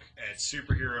phenomenal look at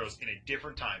superheroes in a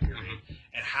different time period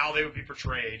and how they would be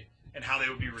portrayed and how they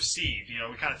would be received.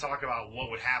 We kind of talk about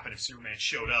what would happen if Superman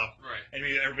showed up. Right. And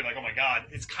everybody like, oh my God,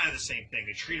 it's kind of the same thing.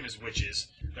 They treat him as witches.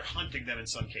 They're hunting them in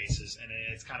some cases, and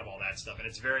it's kind of all that stuff. And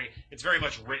it's very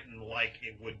much written like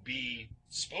it would be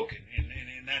spoken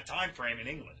in that time frame in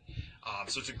England.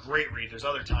 So it's a great read. There's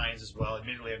other tie-ins as well.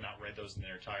 Admittedly, I've not read those in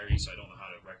their entirety, so I don't know how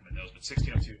to recommend those. But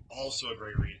 1602, also a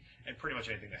great read, and pretty much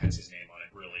anything that has his name on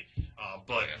it, really.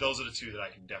 But those are the two that I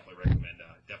can definitely recommend.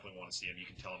 Definitely want to see him. You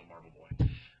can tell I'm a Marvel boy.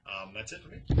 That's it for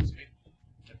me.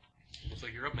 Looks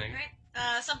like you're up, Megan.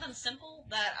 Right. Something simple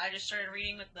that I just started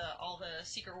reading with all the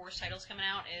Secret Wars titles coming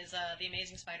out is The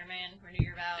Amazing Spider-Man: Renew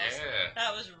Your Vows. Yeah.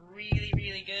 That was really,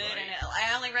 really good, and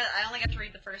I only got to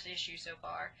read the first issue so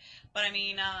far. But I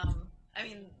mean,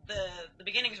 the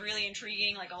beginning's really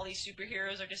intriguing. Like all these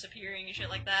superheroes are disappearing and shit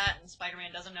like that, and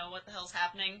Spider-Man doesn't know what the hell's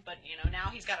happening. But now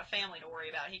he's got a family to worry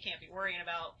about. He can't be worrying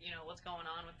about what's going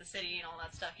on with the city and all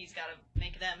that stuff. He's got to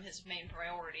make them his main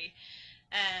priority.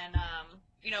 And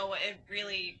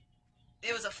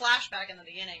it was a flashback in the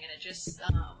beginning, and it just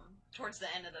towards the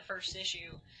end of the first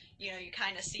issue, you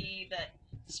kind of see that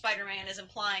Spider-Man is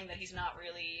implying that he's not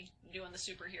really doing the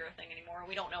superhero thing anymore.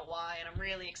 We don't know why, and I'm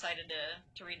really excited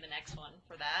to read the next one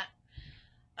for that.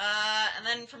 And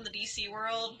then from the DC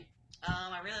world,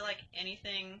 I really like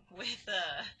anything with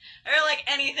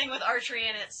archery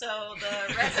in it. So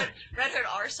the Red Hood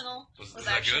Arsenal was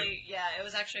actually good? Yeah, it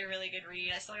was actually a really good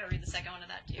read. I still got to read the second one of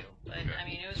that too, but I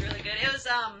mean, it was really good.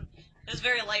 It was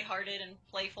very lighthearted and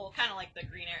playful, kind of like the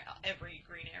every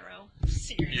Green Arrow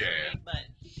series. Yeah, but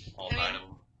all 9 of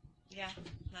them. Yeah,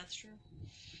 that's true.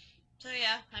 So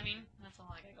yeah, I mean, that's all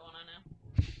I got going on now.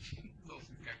 What else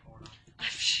we got going on?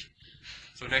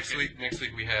 So next week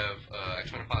we have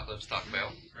X-Men Apocalypse to talk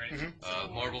about. Right.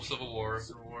 Marvel Civil War.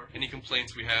 Any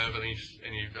complaints we have? Any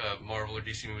Marvel or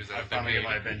DC movies that have been made?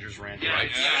 My Avengers rant. Yeah, you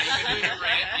can do your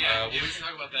rant. Yeah, we'll be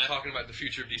talk about that. Talking about the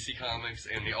future of DC Comics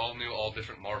and the all-new,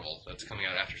 all-different Marvel that's coming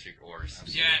out after Secret Wars.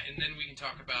 Absolutely. Yeah, and then we can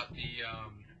talk about the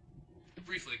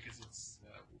briefly because it's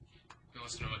no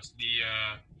less than much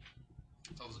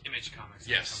those Image comics.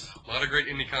 Yes, a lot of great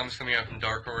indie comics coming out from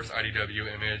Dark Horse,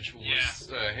 IDW, Image. We'll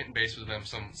hit and base with them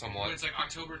somewhat. But it's like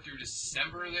October through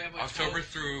December. They have October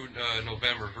through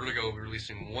November. Vertigo will be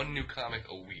releasing one new comic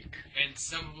a week, and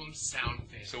some of them sound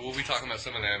fantastic. So we'll be talking about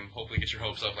some of them. Hopefully, get your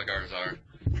hopes up like ours are.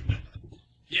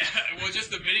 Yeah, well,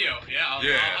 just the video. Yeah, I'll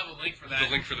have a link for that. The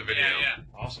link for the video. Yeah.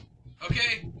 Awesome.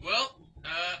 Okay, well,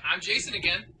 I'm Jason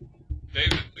again.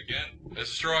 David again.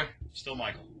 This is Troy. Still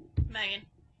Michael. Megan.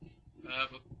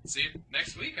 See you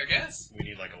next week, I guess. We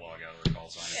need like a log out or a call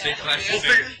sign. Yeah.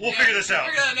 We'll figure this out.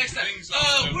 We'll figure it out next time.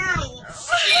 We'll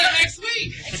see you next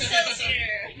week.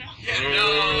 Excelsior.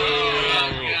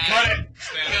 Cut it.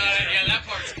 Yeah, that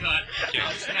part's cut.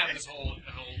 I'm just gonna have this whole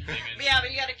thing in. Yeah, but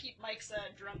you gotta keep Mike's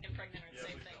drunk and pregnant are the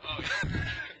same thing. Oh, yeah.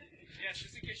 Yeah,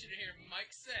 just in case you didn't hear,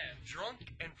 Mike said.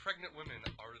 Drunk and pregnant women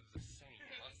are the same.